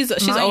she's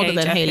older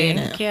than Hailey, isn't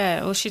it?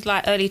 Yeah, or she's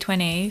like early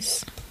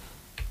 20s.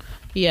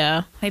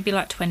 Yeah, maybe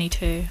like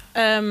 22.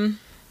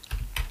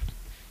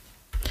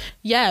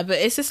 Yeah, but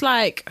it's just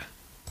like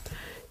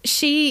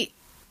it's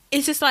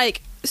just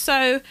like,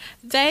 so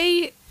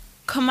they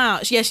come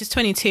out. Yeah, she's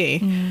 22.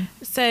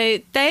 So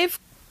they've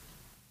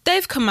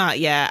come out,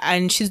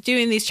 and she's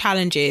doing these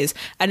challenges,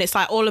 and it's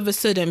like all of a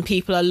sudden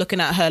people are looking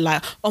at her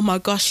like, oh my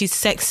gosh, she's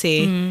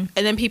sexy, and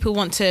then people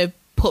want to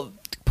put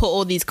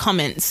all these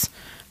comments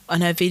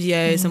on her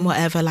videos and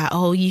whatever, like,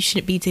 oh, you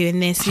shouldn't be doing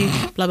this, you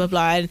blah blah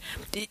blah. And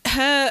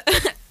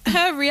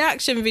her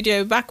reaction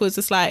video back was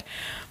just like,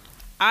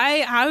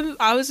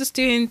 I was just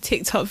doing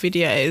TikTok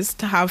videos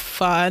to have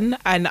fun,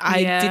 and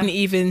I didn't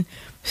even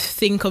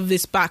think of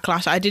this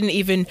backlash. I didn't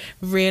even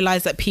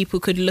realize that people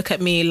could look at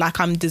me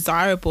like I'm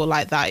desirable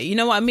like that. You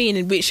know what I mean?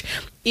 In which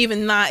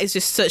even that is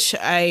just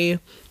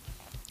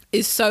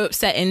is so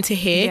upsetting to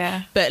hear.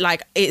 Yeah. But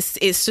like it's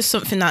just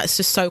something that's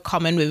just so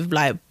common with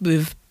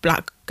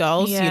black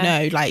girls. You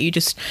know, like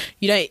it's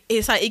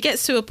like it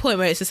gets to a point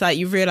where it's just like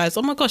you realize,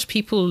 oh my gosh,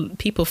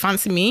 people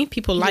fancy me,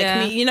 people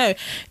like me. You know,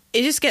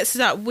 it just gets to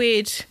that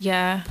weird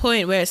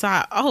point where it's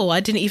like, oh,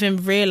 I didn't even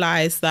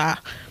realize that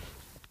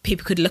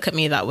people could look at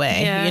me that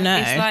way. You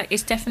know,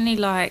 it's definitely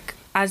like,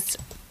 as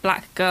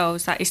black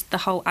girls, that is the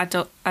whole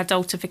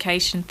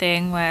adultification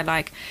thing, where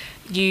like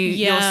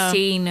you're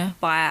seen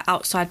by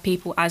outside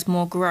people as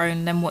more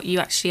grown than what you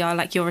actually are.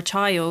 Like, you're a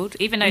child,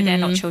 even though they're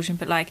not children,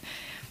 but like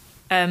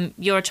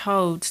you're a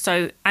child.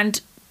 So, and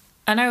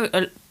I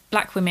know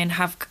black women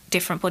have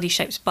different body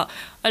shapes, but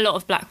a lot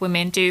of black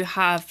women do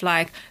have,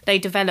 like, they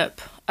develop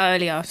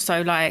earlier,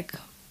 so like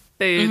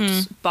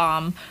boobs,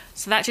 bum.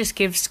 So that just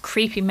gives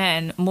creepy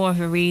men more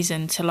of a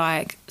reason to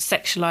like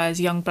sexualize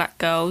young black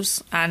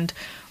girls. And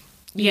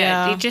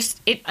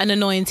and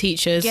annoying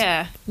teachers.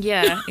 Yeah,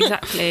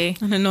 exactly.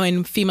 And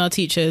annoying female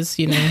teachers,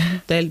 you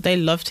know, they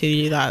love to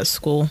do that at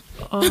school.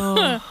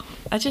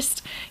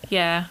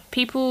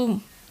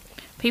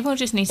 People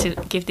just need to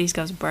give these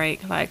girls a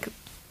break. Like,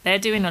 they're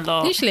doing a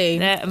lot. Literally,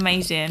 they're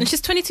amazing. And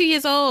she's 22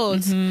 years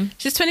old.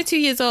 She's 22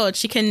 years old.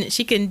 She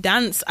can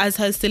dance as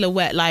her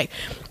silhouette. Like,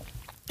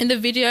 in the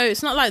video,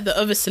 it's not like the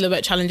other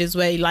silhouette challenges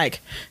where, like,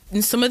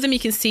 in some of them you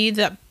can see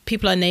that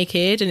people are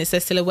naked and it's their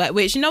silhouette,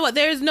 which, you know what,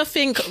 there is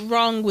nothing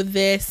wrong with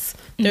this.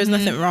 There's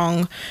nothing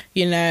wrong.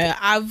 You know,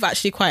 I've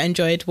actually quite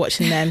enjoyed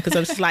watching them because I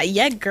was just like,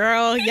 yeah,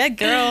 girl,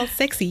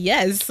 sexy,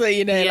 yes. So,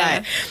 you know,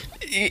 like,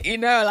 you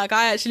know, like,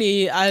 I've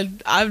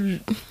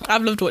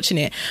loved watching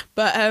it.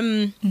 But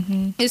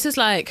it's just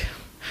like,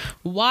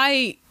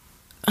 why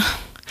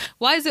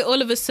is it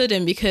all of a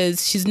sudden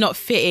because she's not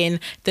fitting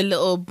the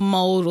little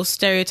mold or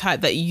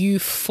stereotype that you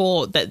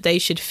thought that they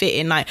should fit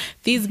in? Like,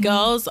 these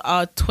girls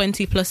are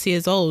 20 plus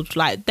years old.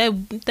 Like,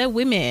 they're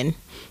women,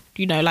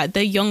 you know, like,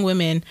 they're young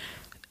women.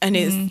 And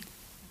it's,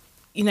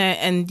 you know,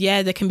 and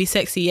they can be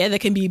sexy. They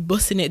can be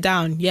busting it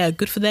down.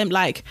 Good for them.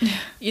 Like,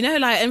 you know,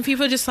 like, and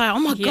people are just like, oh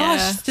my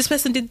gosh, this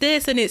person did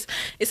this. And it's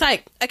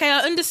like, okay,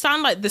 I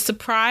understand, like, the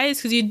surprise,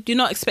 because you're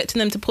not expecting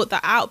them to put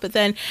that out. But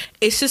then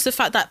it's just the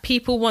fact that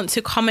people want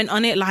to comment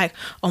on it, like,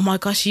 oh my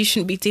gosh, you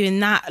shouldn't be doing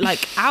that,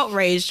 like,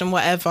 outraged and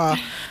whatever.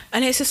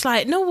 And it's just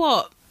like, know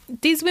what?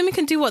 These women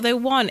can do what they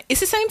want. It's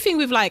the same thing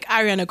with, like,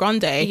 Ariana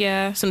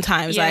Grande.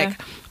 Sometimes, like,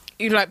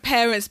 like,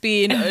 parents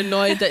being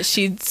annoyed that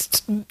she's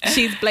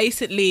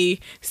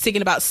blatantly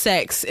singing about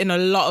sex in a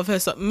lot of her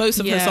most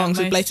of her songs.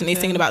 She's blatantly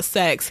singing about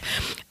sex,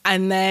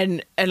 and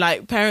then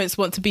like, parents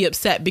want to be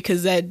upset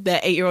because their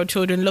 8-year-old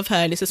children love her,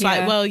 and it's just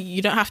like, well,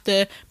 you don't have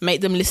to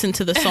make them listen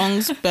to the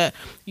songs, but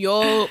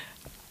you're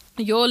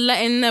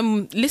letting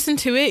them listen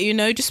to it, you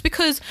know. Just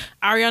because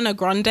Ariana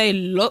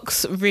Grande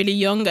looks really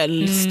young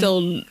and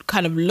still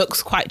kind of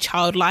looks quite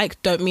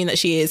childlike, don't mean that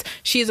she is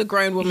a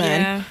grown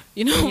woman.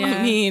 You know what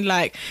I mean?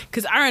 Like,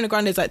 because Ariana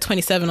Grande is like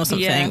 27 or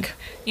something.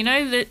 You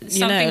know, that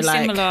something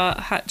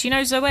similar. Do you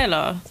know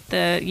Zoella,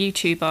 the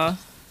YouTuber?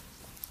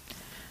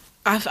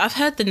 I've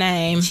heard the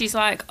name. She's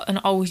like an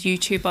old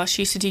YouTuber.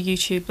 She used to do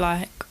YouTube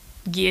like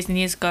years and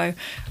years ago,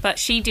 but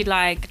she did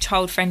like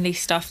child-friendly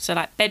stuff, so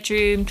like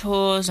bedroom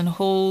tours and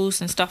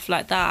hauls and stuff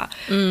like that.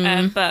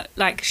 But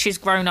like, she's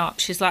grown up,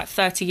 she's like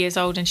 30 years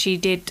old, and she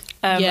did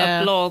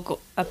a blog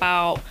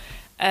about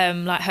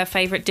like her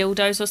favorite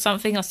dildos or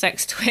something, or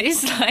sex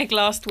toys, like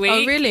last week.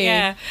 Oh really?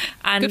 Yeah.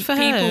 And good for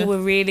people her. were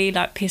really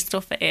like pissed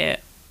off at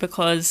it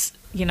because,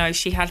 you know,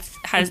 she has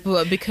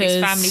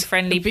because family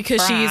friendly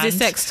because she uses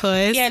sex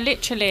toys. Yeah,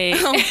 literally.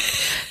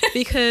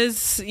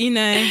 Because, you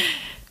know,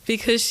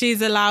 because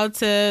she's allowed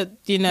to,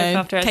 you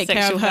know, take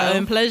care of her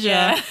own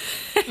pleasure.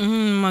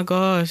 My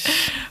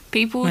gosh.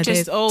 People my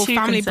just days.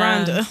 Family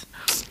brand.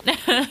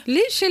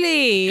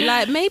 Literally,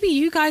 like, maybe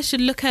you guys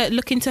should look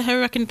into her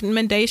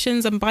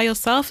recommendations and buy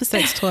yourself a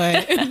sex toy.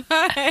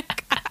 Like,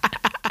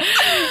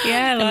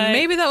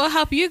 maybe that will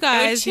help you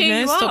guys, you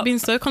know, stop being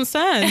so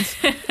concerned.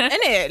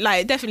 Innit?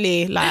 Like,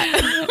 definitely, like,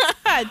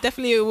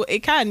 definitely, it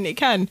can,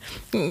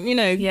 you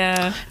know.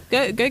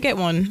 Go get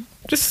one.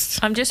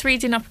 I'm just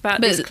reading up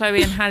about this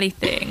Chloe and Halle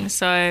thing.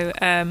 So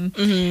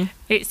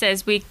it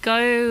says we'd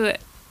go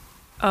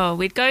on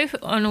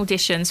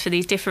auditions for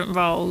these different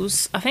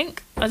roles. I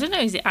don't know,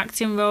 is it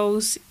acting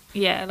roles?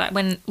 Yeah, like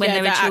when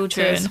they were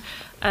children.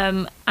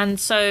 And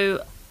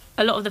so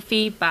a lot of the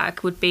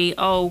feedback would be,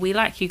 oh, we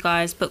like you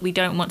guys, but we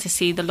don't want to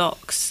see the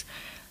locks.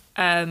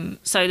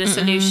 So the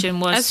solution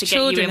was as to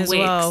get you in wigs.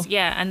 Well.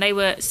 Yeah, and they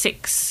were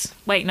 8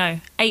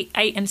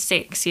 and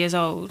 6 years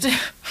old.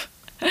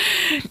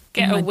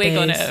 Get a wig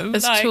on them.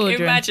 As like,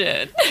 children.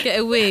 Imagine. Get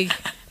a wig.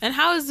 And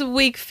how is the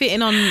wig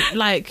fitting on,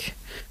 like,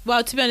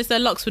 well, to be honest, their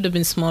locks would have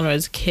been smaller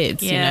as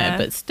kids, you know,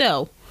 but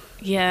still.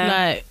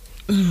 Yeah. Like,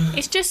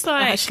 it's just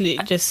like, actually,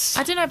 just,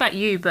 I don't know about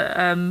you, but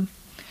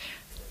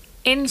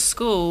in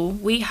school,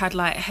 we had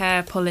like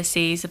hair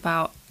policies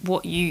about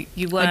what you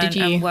weren't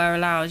and were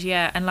allowed.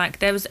 Yeah. And like,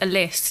 there was a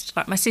list,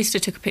 like my sister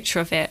took a picture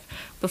of it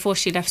before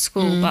she left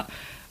school, but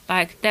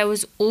like there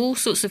was all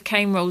sorts of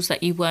cane rolls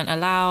that you weren't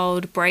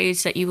allowed,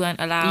 braids that you weren't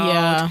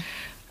allowed.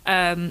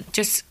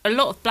 Just a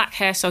lot of black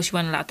hairstyles you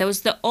weren't allowed. There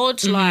was the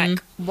odd like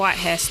white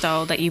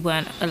hairstyle that you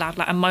weren't allowed,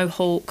 like a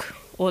mohawk,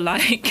 or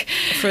like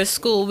for a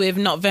school with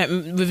not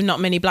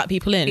many black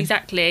people in.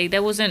 Exactly.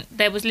 There was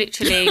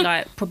literally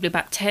like probably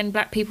about 10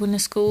 black people in the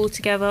school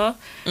together.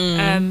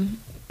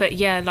 But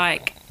yeah,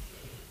 like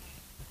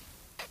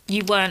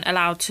you weren't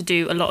allowed to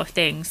do a lot of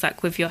things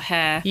like with your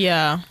hair.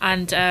 Yeah.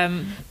 And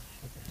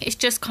it's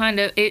just kind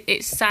of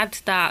it's sad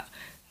that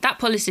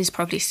policy is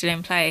probably still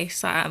in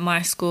place like, at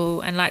my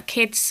school, and like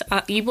kids,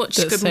 you watch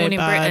Good Morning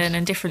Britain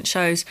and different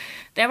shows,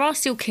 there are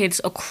still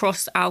kids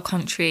across our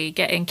country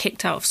getting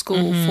kicked out of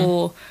school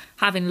for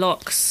having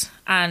locks,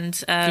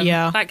 and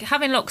like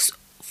having locks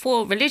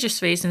for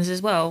religious reasons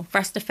as well,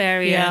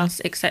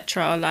 Rastafarians,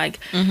 etc. Like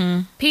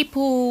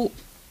people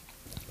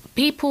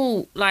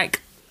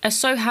like are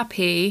so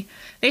happy.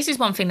 This is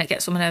one thing that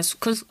gets on my nerves,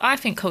 because I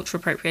think cultural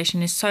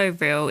appropriation is so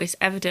real. It's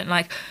evident.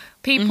 Like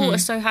people are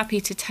so happy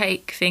to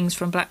take things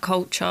from black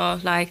culture.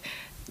 Like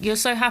you're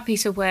so happy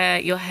to wear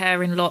your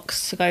hair in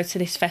locks to go to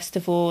this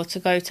festival, to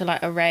go to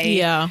like a rave.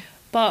 Yeah.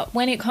 But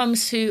when it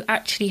comes to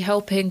actually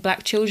helping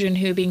black children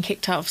who are being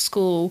kicked out of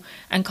school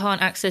and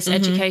can't access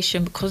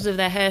education because of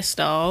their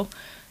hairstyle,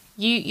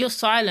 you're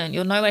silent.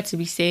 You're nowhere to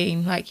be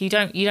seen. Like you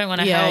don't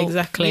want to help.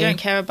 Exactly. You don't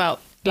care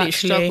about black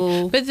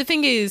struggle. But the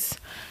thing is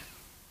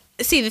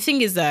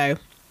though,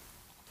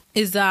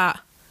 is that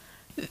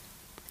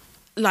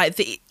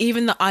like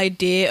even the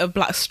idea of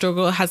black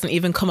struggle hasn't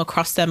even come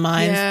across their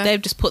minds.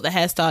 They've just put the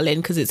hairstyle in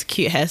because it's a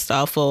cute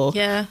hairstyle for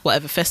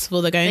whatever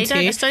festival they're going to. They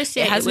don't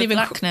associate it with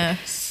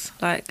blackness.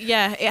 Like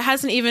it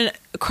hasn't even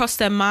crossed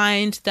their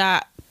mind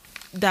that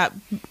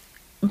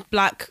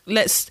black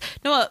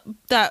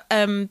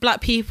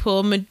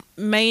people,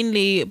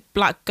 mainly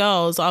black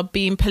girls, are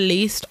being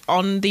policed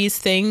on these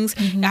things.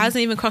 It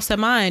hasn't even crossed their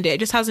mind. It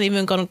just hasn't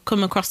even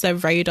come across their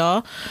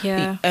radar.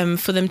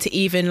 For them to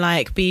even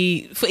like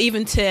be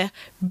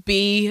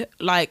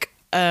like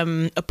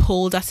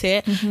appalled at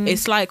it.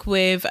 It's like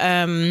with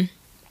when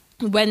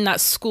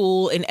that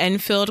school in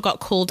Enfield got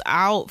called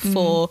out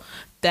for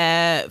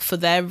their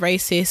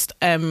racist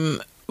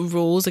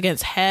rules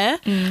against hair,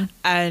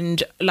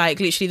 and like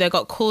literally they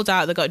got called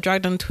out, they got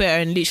dragged on Twitter,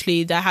 and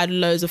literally they had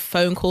loads of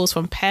phone calls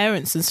from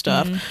parents and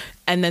stuff,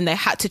 and then they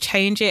had to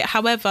change it.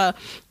 However,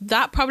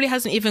 that probably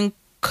hasn't even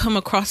come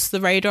across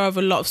the radar of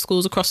a lot of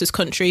schools across this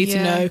country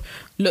to know,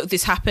 look,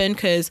 this happened.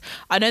 Because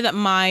I know that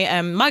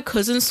my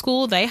cousin's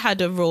school, they had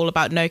a rule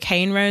about no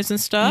cane rows and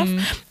stuff,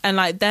 and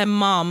like their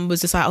mum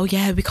was just like, oh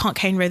yeah, we can't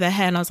cane row their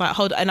hair. And I was like,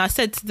 hold on. And I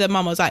said to the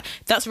mum, I was like,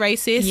 that's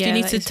racist. You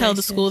need to tell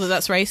the school that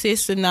that's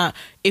racist, and that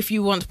if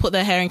you want to put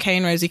their hair in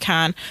cane rows, you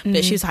can.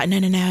 But she was like, no,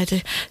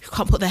 you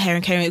can't put their hair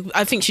in cane rows.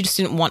 I think she just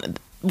didn't want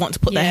to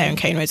put their hair in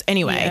cane rows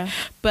anyway.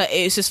 But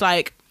it's just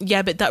like,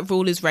 but that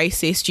rule is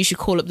racist. You should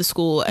call up the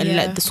school and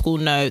let the school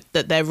know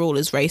that their rule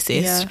is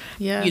racist.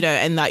 You know,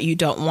 and that you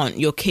don't want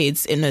your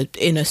kids in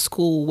a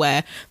school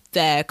where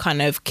they're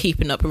kind of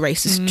keeping up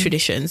racist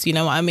traditions. You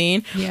know what I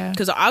mean?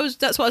 Because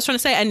that's what I was trying to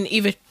say. And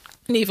even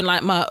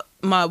like my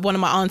one of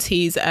my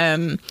aunties,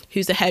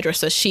 who's a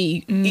hairdresser,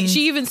 she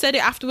even said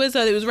it afterwards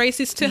that it was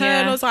racist to her,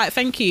 and I was like,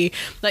 thank you.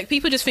 Like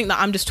people just think that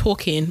I'm just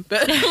talking,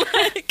 but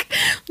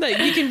like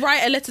you can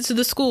write a letter to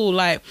the school.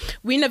 Like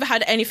we never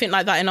had anything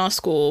like that in our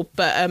school,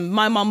 but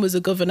my mum was a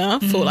governor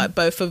for like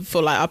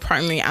for like our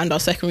primary and our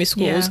secondary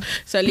schools.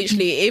 So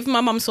literally, if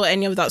my mum saw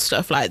any of that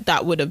stuff, like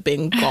that would have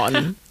been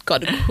gone.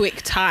 Got a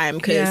quick time,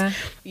 because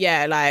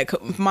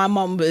like my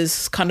mom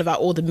was kind of at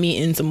all the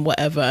meetings and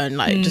whatever, and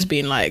like just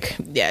being like,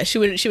 she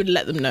would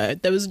let them know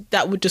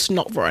that would just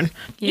not run.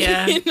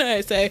 You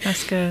know, so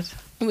that's good.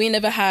 We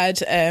never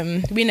had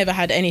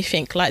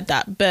anything like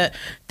that, but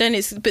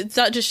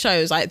that just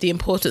shows like the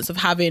importance of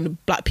having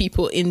black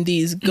people in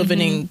these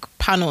governing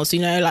panels,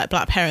 you know, like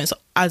black parents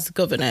as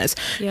governors,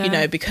 you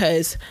know,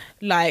 because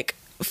like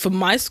for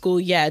my school,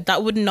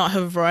 that would not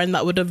have run,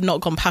 that would have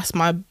not gone past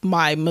my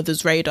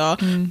mother's radar.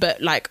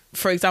 But like,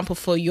 for example,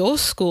 for your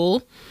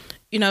school,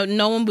 you know,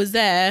 no one's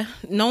there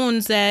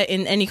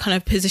in any kind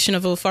of position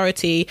of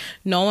authority.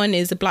 No one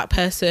is a black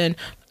person,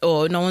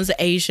 or no one's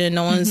Asian,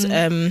 no one's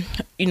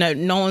you know,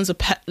 no one's a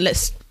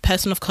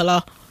person of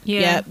color.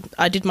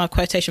 I did my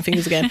quotation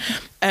fingers again.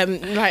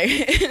 Like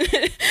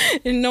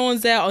no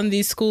one's there on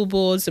these school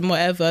boards and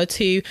whatever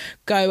to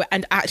go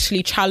and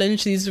actually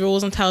challenge these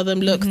rules and tell them,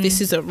 look, this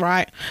isn't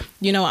right.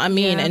 You know what I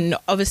mean? And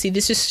obviously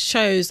this just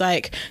shows,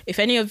 like, if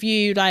any of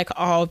you like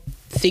are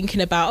thinking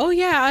about,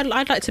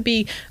 I'd like to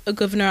be a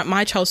governor at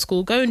my child's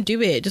school, go and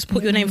do it. Just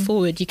put your name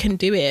forward. You can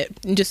do it.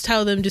 And just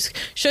tell them, just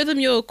show them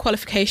your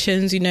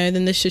qualifications, you know,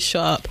 then they should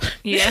shut up.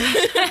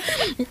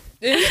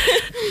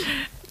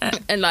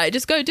 And like,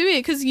 just go do it,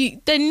 because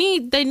they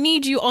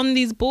need you on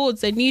these boards.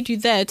 They need you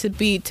there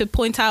to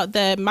point out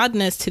their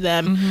madness to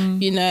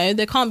them. You know,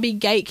 they can't be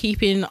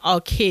gatekeeping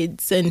our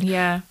kids and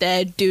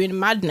they're doing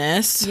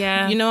madness.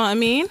 You know what I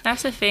mean?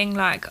 That's the thing.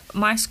 Like,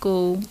 my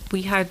school,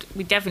 we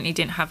definitely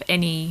didn't have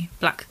any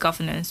black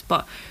governors,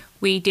 but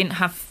we didn't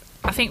have,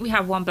 I think we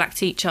had one black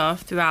teacher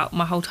throughout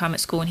my whole time at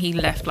school, and he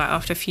left like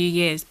after a few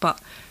years. But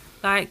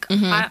like,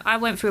 I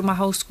went through my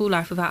whole school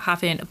life without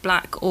having a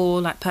black or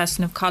like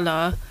person of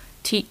colour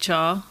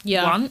teacher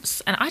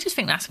once, and I just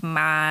think that's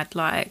mad.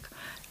 Like,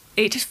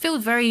 it just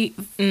feels very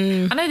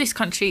I know this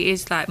country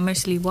is like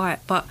mostly white,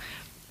 but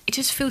it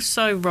just feels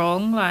so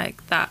wrong,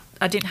 like that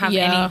I didn't have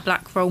any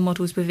black role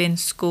models within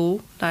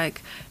school.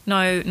 Like,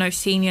 no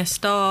senior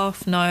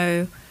staff,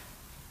 no,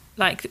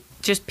 like,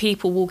 just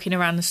people walking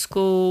around the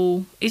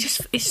school. It's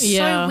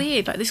so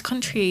weird. Like, this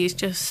country is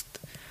just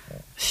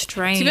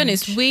strange. To be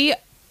honest,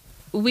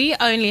 we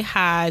only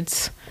had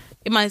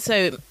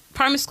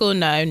primary school,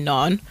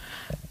 none.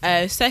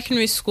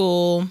 Secondary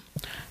school,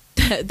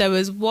 there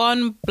was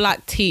one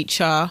black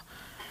teacher,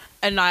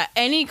 and like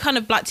any kind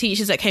of black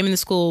teachers that came in the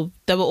school,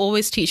 they were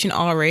always teaching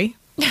RE.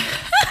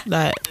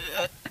 Like,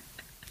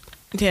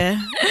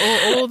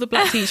 all the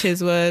black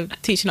teachers were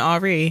teaching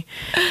RE.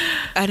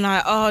 And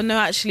like,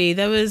 actually,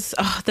 there was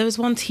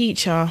one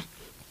teacher,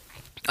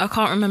 I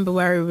can't remember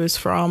where he was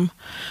from,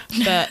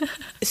 but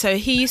so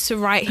he used to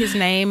write his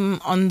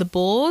name on the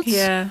boards.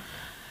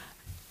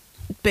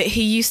 But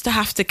he used to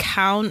have to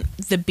count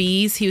the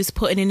B's he was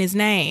putting in his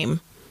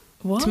name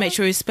to make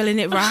sure he's spelling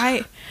it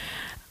right.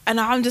 And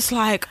I'm just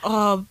like,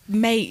 oh,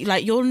 mate,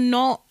 like, you're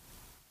not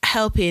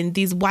helping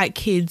these white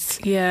kids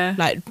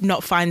like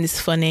not find this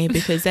funny,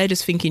 because they're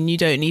just thinking you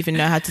don't even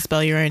know how to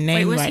spell your own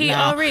name. Was he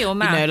now. RE or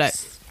maths? You know,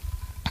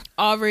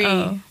 like,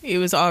 RE. It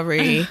was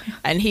RE.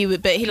 And he was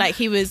I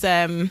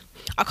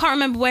can't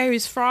remember where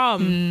he's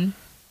from.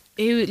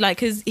 He was like,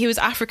 cause he was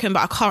African,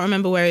 but I can't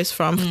remember where he's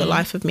from for the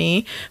life of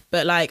me.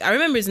 But like, I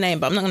remember his name,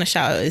 but I'm not gonna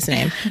shout out his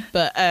name.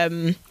 But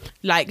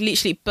like,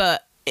 literally,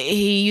 but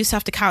he used to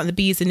have to count the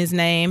B's in his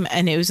name,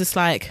 and it was just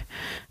like,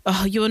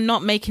 oh, you're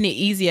not making it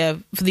easier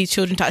for these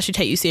children to actually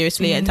take you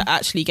seriously and to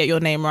actually get your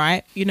name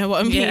right. You know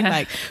what I mean?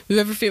 Like, with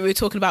everything we were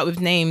talking about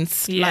with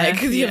names, like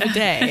the other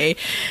day,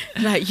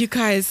 like, you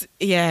guys,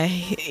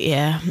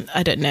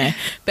 I don't know.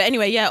 But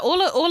anyway,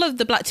 all of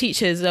the black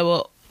teachers, they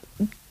were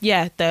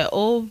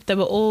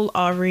all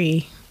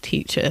RE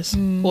teachers,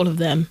 all of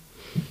them.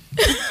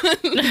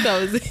 That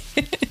was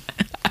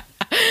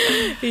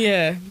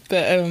it.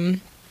 But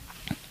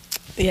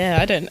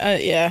I don't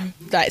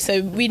like,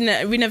 so we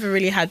never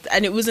really had,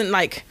 and it wasn't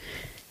like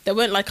they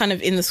weren't like kind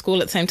of in the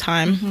school at the same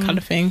time kind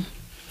of thing.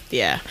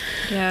 I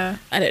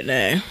don't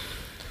know.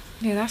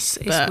 It's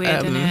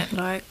weird, isn't it?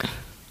 Like,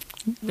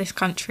 this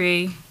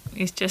country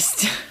is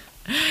just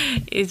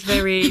is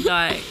very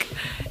like,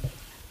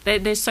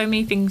 there's so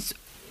many things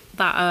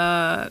that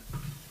are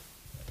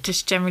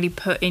just generally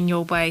put in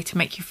your way to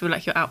make you feel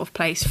like you're out of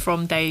place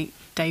from day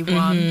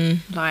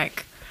one.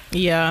 Like,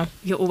 you're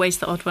always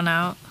the odd one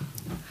out.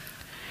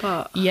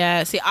 But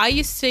see, I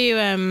used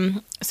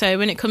to so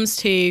when it comes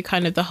to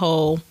kind of the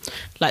whole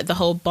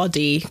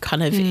body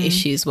kind of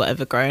issues,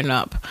 whatever, growing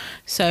up,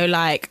 so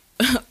like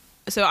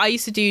so I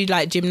used to do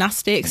like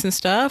gymnastics and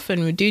stuff,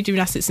 and we'd do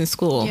gymnastics in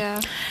school.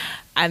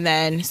 And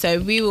then so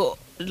we were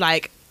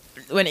like,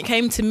 when it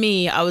came to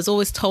me, I was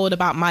always told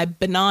about my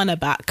banana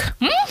back.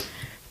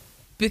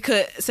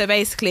 Because so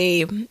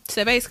basically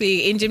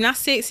in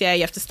gymnastics, you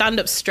have to stand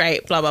up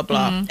straight, blah blah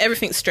blah,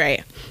 everything's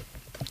straight.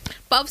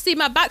 But obviously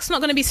my back's not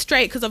going to be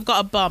straight because I've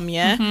got a bum,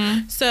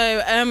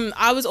 So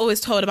I was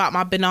always told about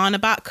my banana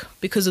back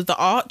because of the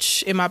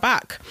arch in my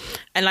back.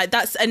 And like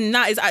that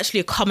is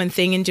actually a common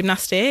thing in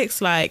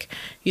gymnastics. Like,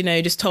 you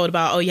know, just told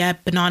about,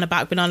 banana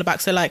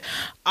back. So like,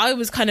 I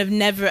was kind of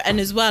never, and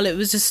as well, it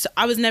was just,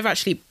 I was never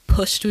actually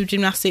pushed with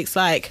gymnastics.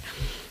 Like,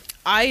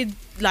 I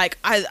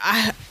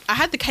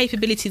had the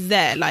capabilities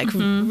there. Like,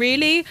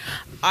 really,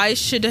 I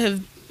should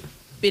have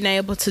been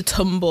able to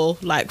tumble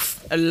like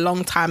a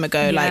long time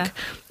ago. Like,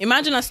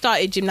 imagine I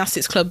started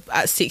gymnastics club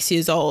at 6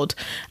 years old,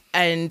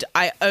 and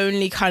I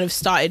only kind of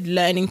started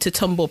learning to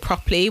tumble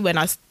properly when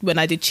I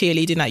did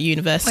cheerleading at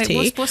university.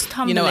 Wait, what's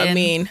tumbling? You know what I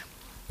mean?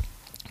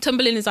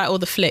 Tumbling is like all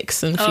the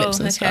flicks and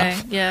flips and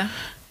stuff.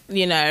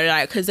 You know,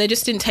 like, because they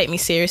just didn't take me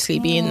seriously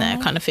being there,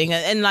 kind of thing.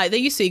 And like, they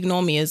used to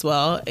ignore me as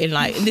well. In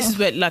like, and this is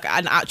where like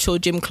an actual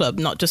gym club,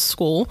 not just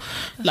school.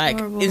 That's like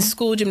horrible. In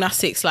school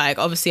gymnastics, like,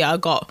 obviously I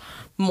got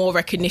more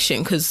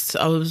recognition because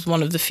I was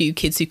one of the few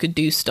kids who could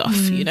do stuff,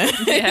 you know.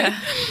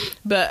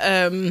 But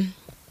and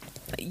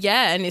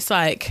it's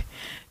like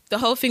the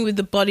whole thing with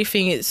the body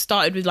thing, it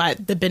started with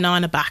like the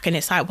banana back, and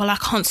it's like, well, I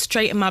can't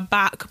straighten my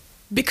back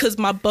because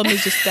my bum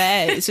is just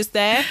there. It's just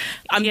there.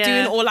 I'm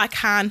doing all I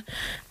can,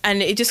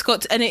 and it just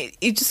got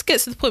it just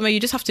gets to the point where you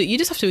just have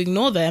to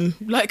ignore them,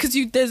 like, because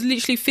there's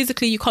literally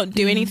physically you can't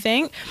do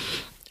anything.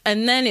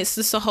 And then it's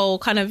just a whole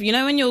kind of, you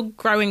know, when you're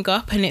growing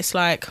up, and it's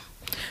like,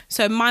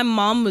 so my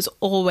mum was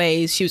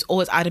always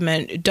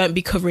adamant, don't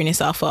be covering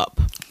yourself up,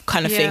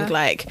 kind of thing,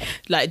 like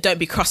don't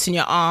be crossing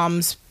your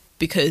arms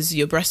because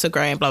your breasts are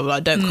growing, blah blah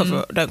blah,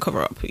 don't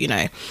cover up, you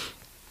know.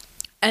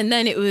 And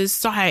then it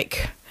was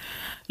like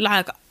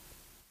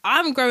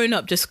I'm growing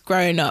up,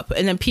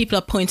 and then people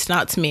are pointing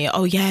out to me,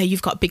 oh yeah,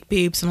 you've got big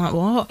boobs. I'm like,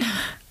 what?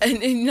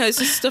 And you know, it's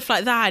just stuff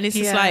like that, and it's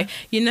just like,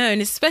 you know,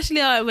 and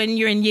especially like when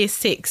you're in year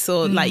 6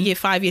 or like year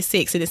 5, year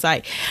 6, and it's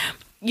like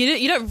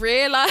you don't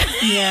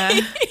realise,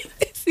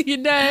 you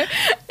know,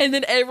 and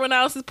then everyone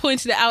else is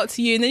pointing it out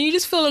to you, and then you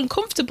just feel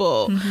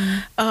uncomfortable.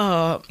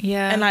 Oh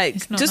yeah. And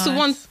like just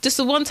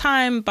the one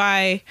time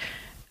by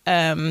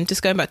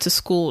just going back to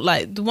school,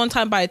 like the one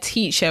time by a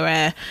teacher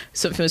where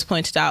something was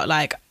pointed out,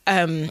 like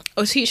a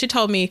teacher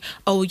told me,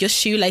 oh, your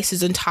shoelace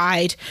is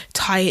untied,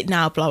 tie it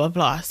now, blah blah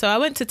blah. So I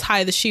went to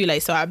tie the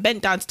shoelace, so I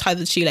bent down to tie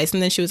the shoelace,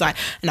 and then she was like,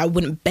 and I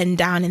wouldn't bend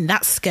down in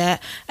that skirt,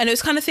 and it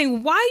was kind of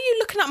thing, why are you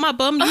looking at my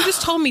bum? You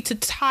just told me to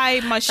tie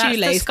my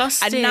shoelace,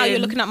 disgusting. And now you're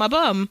looking at my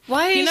bum.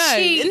 Why is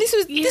she? And this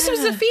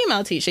was a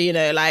female teacher, you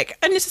know, like,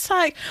 and it's just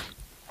like,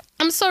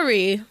 I'm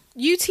sorry,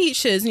 you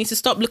teachers need to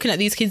stop looking at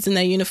these kids in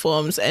their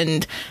uniforms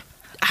and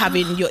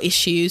having your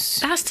issues.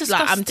 That's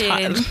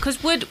disgusting.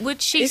 Because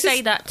would she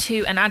say that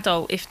to an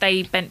adult if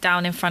they bent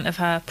down in front of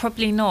her?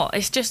 Probably not.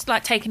 It's just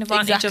like taking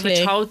advantage of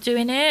a child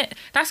doing it.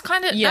 That's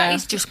kind of that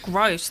is just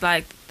gross.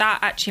 Like that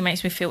actually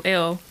makes me feel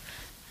ill.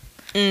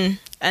 And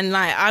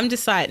like I'm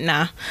just like,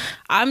 nah,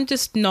 I'm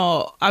just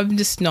not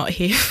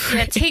here for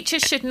it.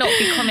 Teachers should not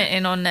be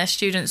commenting on their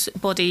students'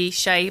 body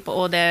shape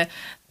or the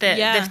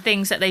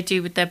things that they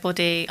do with their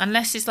body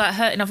unless it's like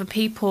hurting other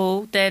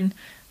people. Then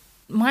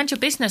mind your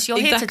business. You're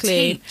here to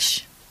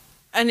teach.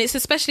 And it's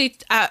especially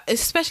at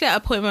a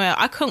point where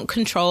I can't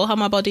control how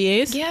my body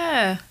is.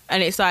 Yeah.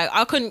 And it's like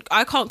I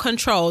can't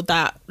control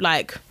that,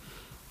 like,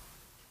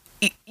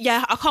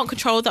 I can't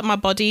control that my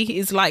body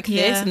is like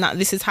this and that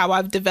this is how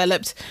I've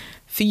developed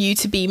for you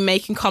to be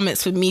making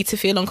comments for me to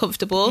feel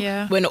uncomfortable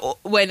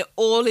when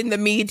all in the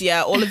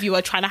media, all of you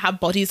are trying to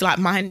have bodies like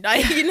mine,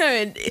 you know,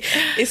 and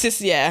it's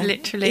just,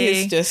 literally,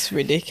 it's just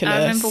ridiculous. I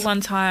remember one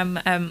time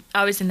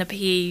I was in the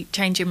PE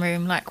changing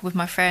room, like with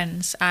my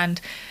friends, and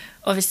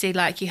obviously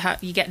like you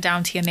get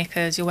down to your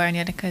knickers, you're wearing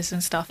your knickers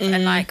and stuff,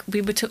 and like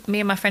me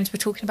and my friends were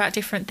talking about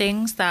different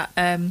things that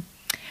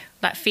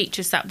like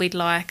features that we'd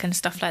like and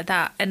stuff like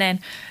that, and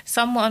then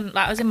someone,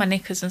 like I was in my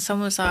knickers and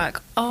someone was like,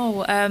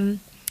 I'd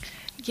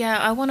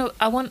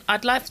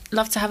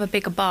love to have a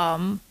bigger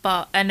bum,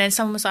 and then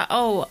someone was like,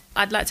 oh,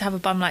 I'd like to have a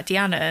bum like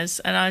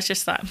Deanna's, and I was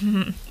just like,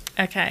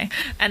 okay.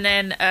 And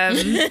then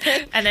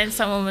and then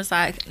someone was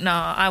like, no,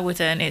 I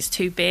wouldn't, it's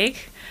too big,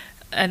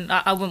 and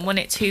I wouldn't want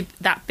it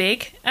that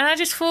big. And I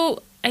just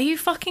thought, are you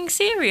fucking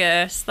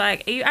serious?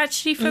 Like, are you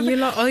actually you're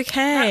like,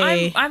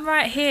 okay, I'm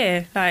right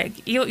here,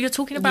 like you're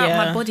talking about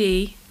my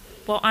body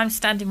while I'm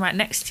standing right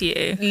next to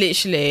you.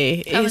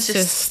 Literally, it's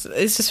just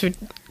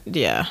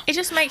it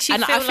just makes you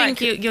feel like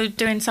you're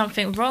doing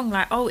something wrong.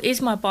 Like, oh,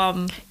 is my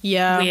bum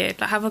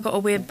weird? Like, have I got a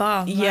weird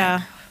bum?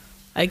 Like,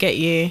 I get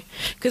you,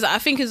 because I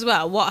think as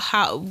well,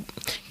 how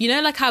you know,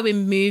 like how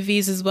in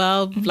movies as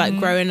well, like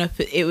growing up,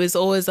 it was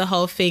always the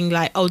whole thing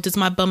like, oh, does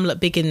my bum look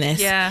big in this?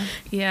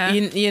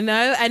 You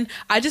know, and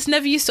I just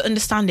never used to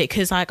understand it,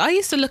 because like I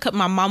used to look at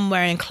my mum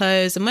wearing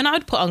clothes, and when I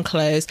would put on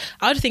clothes,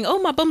 I would think, oh,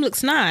 my bum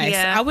looks nice.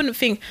 I wouldn't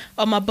think,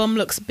 oh, my bum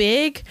looks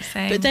big.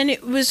 Same. But then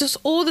it was just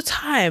all the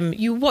time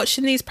you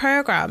watching these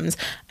programs,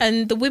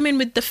 and the women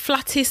with the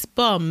flattest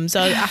bums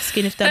are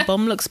asking if their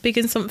bum looks big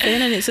in something,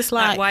 and it's just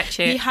like white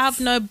chicks. You have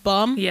no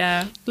bum.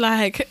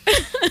 Like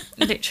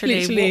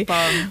literally what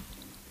bum?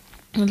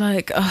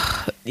 Like,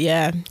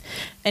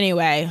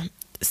 anyway,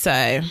 so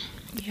I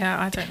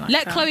don't like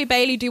let that. Chloe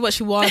Bailey do what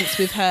she wants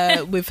with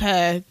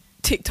her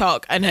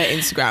TikTok and her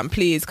Instagram,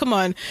 please. Come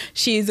on,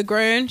 she's a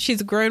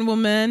grown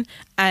woman,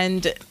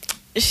 and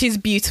she's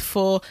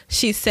beautiful,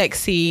 she's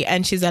sexy,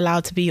 and she's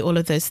allowed to be all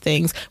of those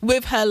things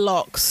with her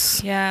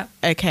locks.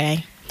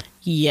 Okay.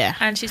 Yeah.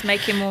 And she's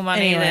making more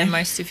money than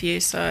most of you,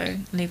 so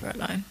leave her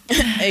alone.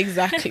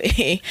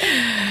 Exactly.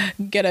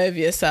 Get over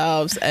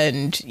yourselves,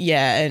 and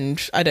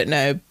I don't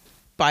know,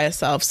 buy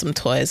yourself some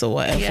toys or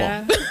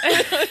whatever.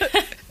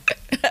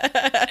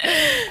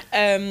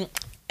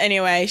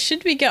 Anyway,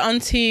 should we get on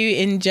to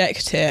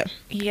Inject It?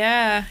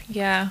 Yeah.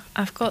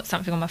 I've got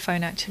something on my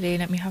phone actually.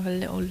 Let me have a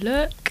little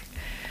look.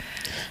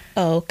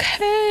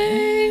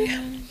 Okay.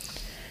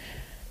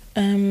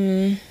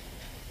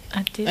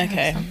 I did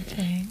have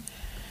something.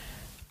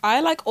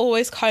 I like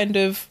always kind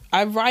of,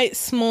 I write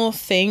small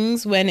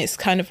things when it's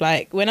kind of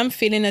like, when I'm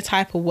feeling a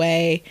type of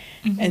way,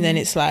 and then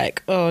it's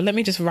like, oh, let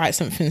me just write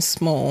something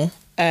small.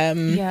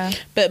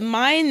 But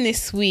mine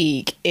this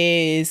week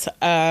is,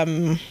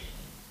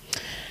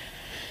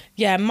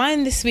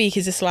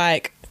 just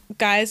like,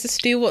 guys,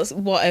 just do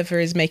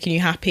whatever is making you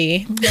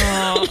happy.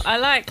 Oh, I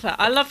like that.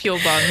 I love your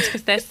ones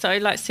because they're so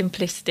like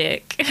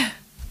simplistic.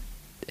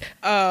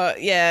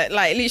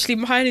 Like literally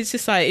mine is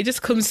just like, it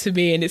just comes to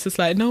me and it's just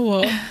like, know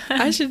what,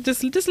 I should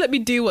just let me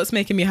do what's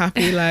making me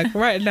happy. Like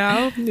right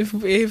now,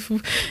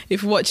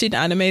 if watching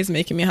anime is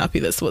making me happy,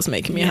 that's what's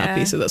making me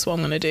happy, so that's what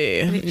I'm gonna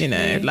do. Literally. You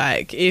know,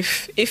 like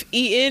if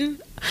eating,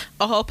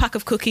 a whole pack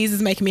of cookies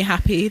is making me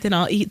happy, then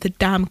I'll eat the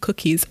damn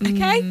cookies,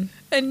 okay?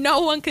 And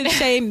no one can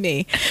shame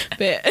me.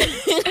 But,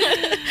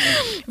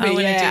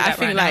 I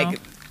think like,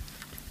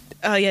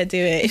 oh yeah, do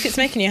it. If it's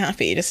making you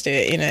happy, just do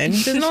it, you know.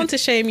 There's no one to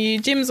shame you.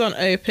 Gyms aren't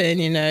open,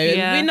 you know.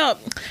 Yeah. We're not,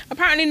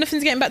 apparently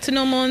nothing's getting back to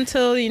normal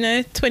until, you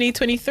know,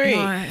 2023,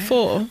 No,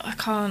 4. I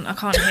can't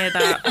hear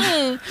that.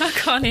 I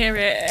can't hear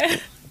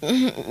it.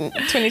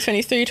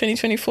 2023,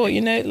 2024,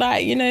 you know,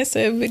 like, you know,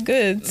 so we're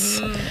good.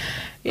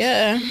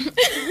 Yeah.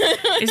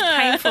 It's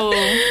painful.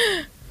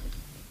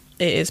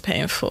 It is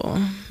painful.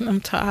 I'm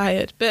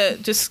tired.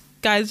 But just,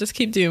 guys, just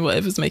keep doing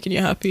whatever's making you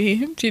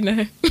happy. Do you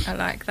know? I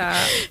like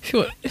that.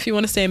 If you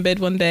want to stay in bed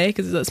one day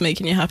because that's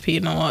making you happy,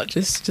 you know what?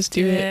 Just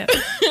do it.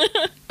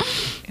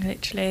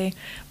 Literally.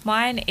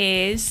 Mine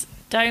is,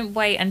 don't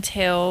wait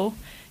until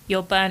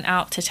you're burnt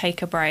out to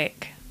take a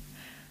break.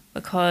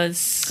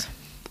 Because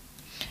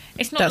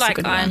it's not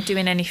like I'm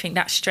doing anything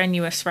that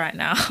strenuous right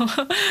now.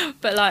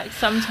 But like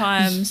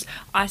sometimes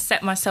I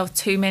set myself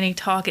too many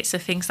targets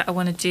of things that I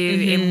want to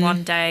do in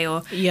one day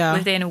or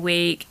within a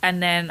week.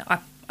 And then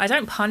I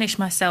don't punish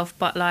myself,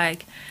 but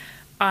like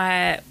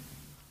I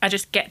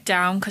just get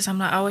down because I'm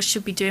like, oh, I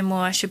should be doing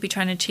more. I should be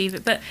trying to achieve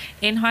it. But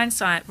in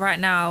hindsight, right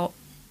now,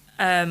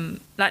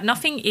 like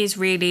nothing is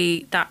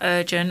really that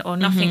urgent or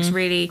nothing's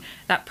really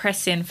that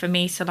pressing for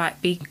me to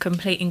like be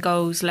completing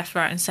goals left,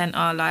 right and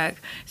centre. Like,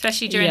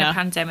 especially during the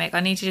pandemic,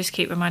 I need to just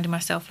keep reminding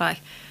myself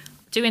like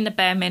doing the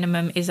bare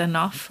minimum is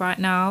enough right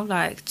now.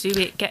 Like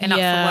getting up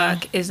for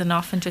work is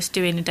enough, and just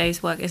doing a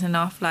day's work is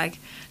enough. Like,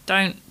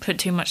 don't put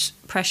too much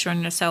pressure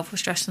on yourself or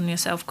stress on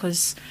yourself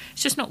because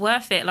it's just not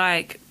worth it.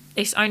 Like,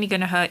 it's only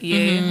going to hurt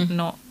you,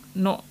 not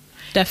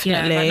definitely.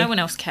 You know, like no one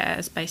else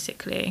cares,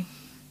 basically.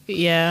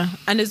 Yeah.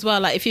 And as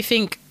well, like if you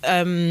think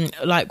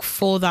like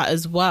for that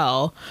as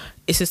well,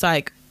 it's just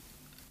like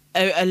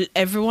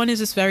everyone is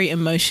just very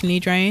emotionally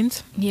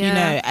drained, you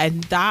know,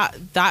 and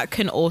that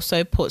can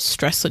also put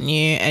stress on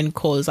you and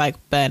cause like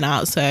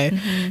burnout. So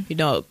you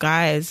know,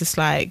 guys, it's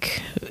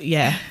like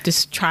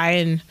just try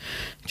and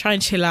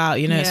chill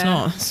out, you know.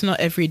 It's not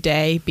every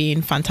day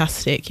being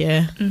fantastic.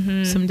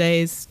 Some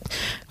days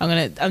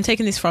I'm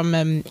taking this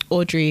from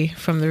Audrey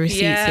from the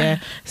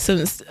receipts.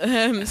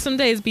 Some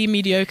days be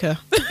mediocre.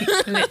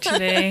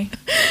 Literally.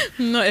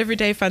 Not every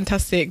day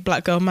fantastic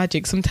black girl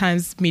magic,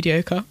 sometimes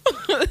mediocre.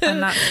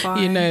 And that's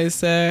fine, you know.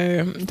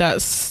 So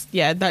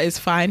that is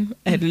fine.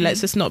 And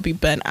let's just not be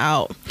burnt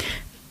out,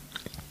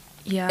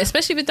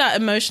 especially with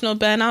that emotional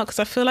burnout, because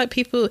I feel like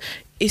people,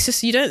 it's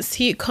just you don't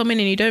see it coming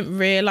and you don't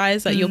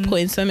realize that you're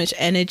putting so much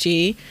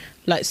energy,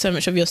 like so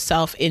much of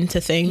yourself into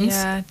things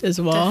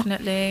as well.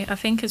 Definitely. I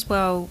think as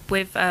well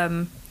with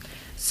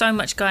so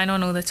much going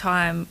on all the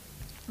time,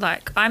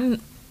 like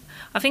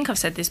I think I've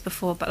said this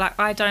before, but like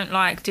I don't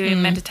like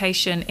doing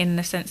meditation in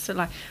the sense that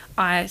like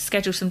I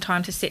schedule some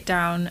time to sit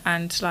down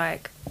and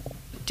like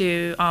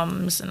do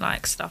and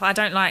like stuff. I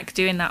don't like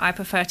doing that. I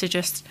prefer to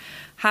just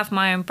have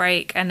my own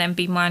break and then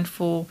be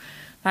mindful.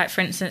 Like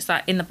for instance,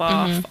 like in the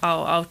bath,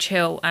 I'll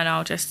chill and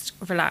I'll just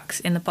relax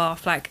in the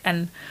bath, like,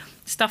 and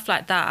stuff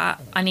like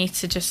that. I need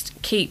to just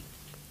keep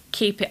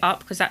it up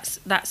because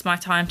that's my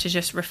time to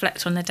just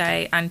reflect on the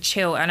day and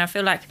chill. And I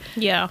feel like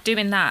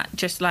doing that,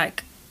 just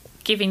like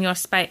giving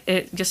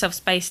yourself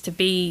space to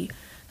be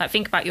like,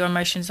 think about your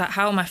emotions, like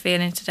how am I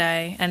feeling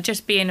today, and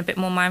just being a bit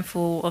more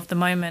mindful of the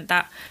moment,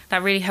 that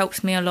really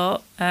helps me a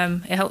lot.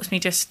 It helps me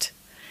just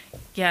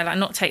like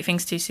not take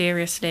things too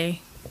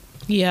seriously.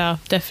 Yeah,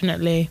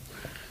 definitely.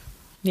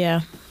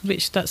 Yeah,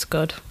 which that's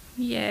good.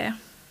 Yeah.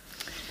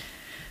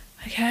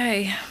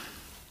 Okay.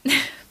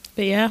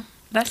 But yeah,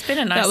 that's been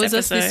a nice episode. That was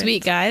us this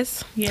week,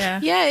 guys. Yeah,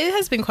 it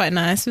has been quite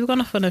nice. We've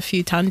gone off on a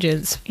few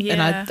tangents, and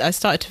I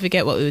started to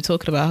forget what we were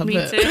talking about. Me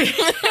too.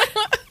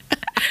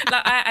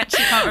 Like I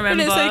actually can't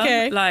remember. But it's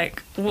okay.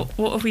 Like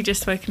what have we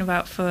just spoken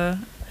about for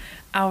an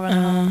hour and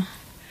a half?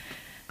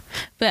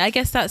 But I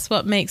guess that's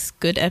what makes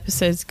good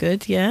episodes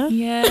good. Yeah.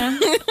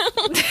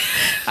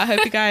 I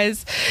hope you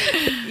guys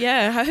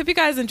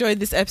enjoyed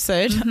this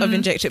episode of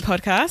Inject It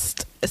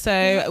podcast.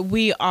 So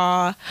we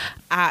are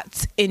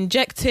at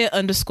Inject It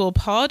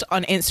 _pod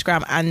on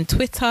Instagram and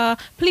Twitter.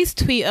 Please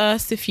tweet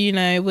us if you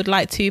would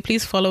like to.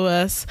 Please follow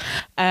us.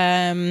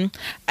 And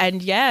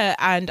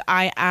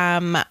I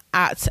am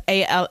at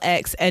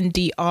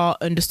ALXNDR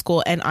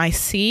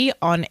 _NIC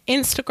on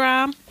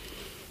Instagram.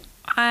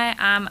 I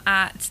am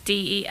at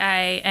DEANNABLAKE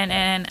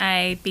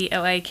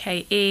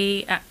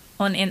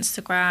on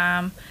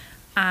Instagram.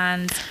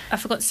 And I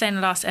forgot to say in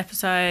the last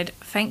episode,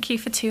 thank you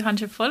for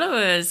 200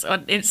 followers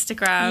on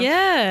Instagram.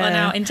 Yeah. On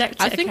our Inject It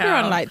account. I think we're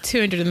on like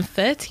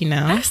 230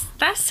 now.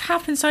 That's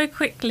happened so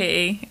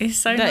quickly. It's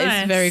so nice.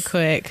 That is very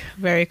quick.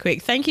 Very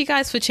quick. Thank you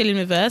guys for chilling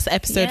with us.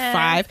 Episode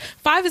 5.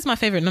 5 is my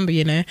favourite number,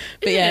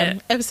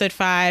 But episode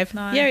 5.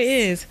 Nice. Yeah, it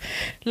is.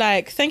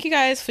 Like, thank you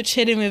guys for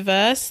chilling with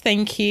us.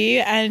 Thank you.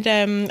 And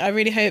I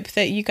really hope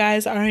that you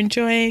guys are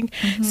enjoying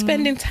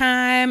spending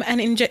time and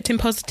injecting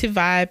positive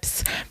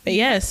vibes. But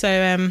yeah,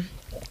 so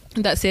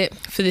that's it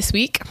for this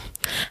week.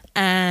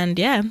 And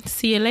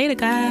see you later,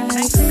 guys.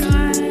 Thanks,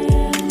 guys.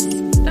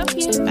 Love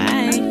you.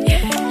 Bye.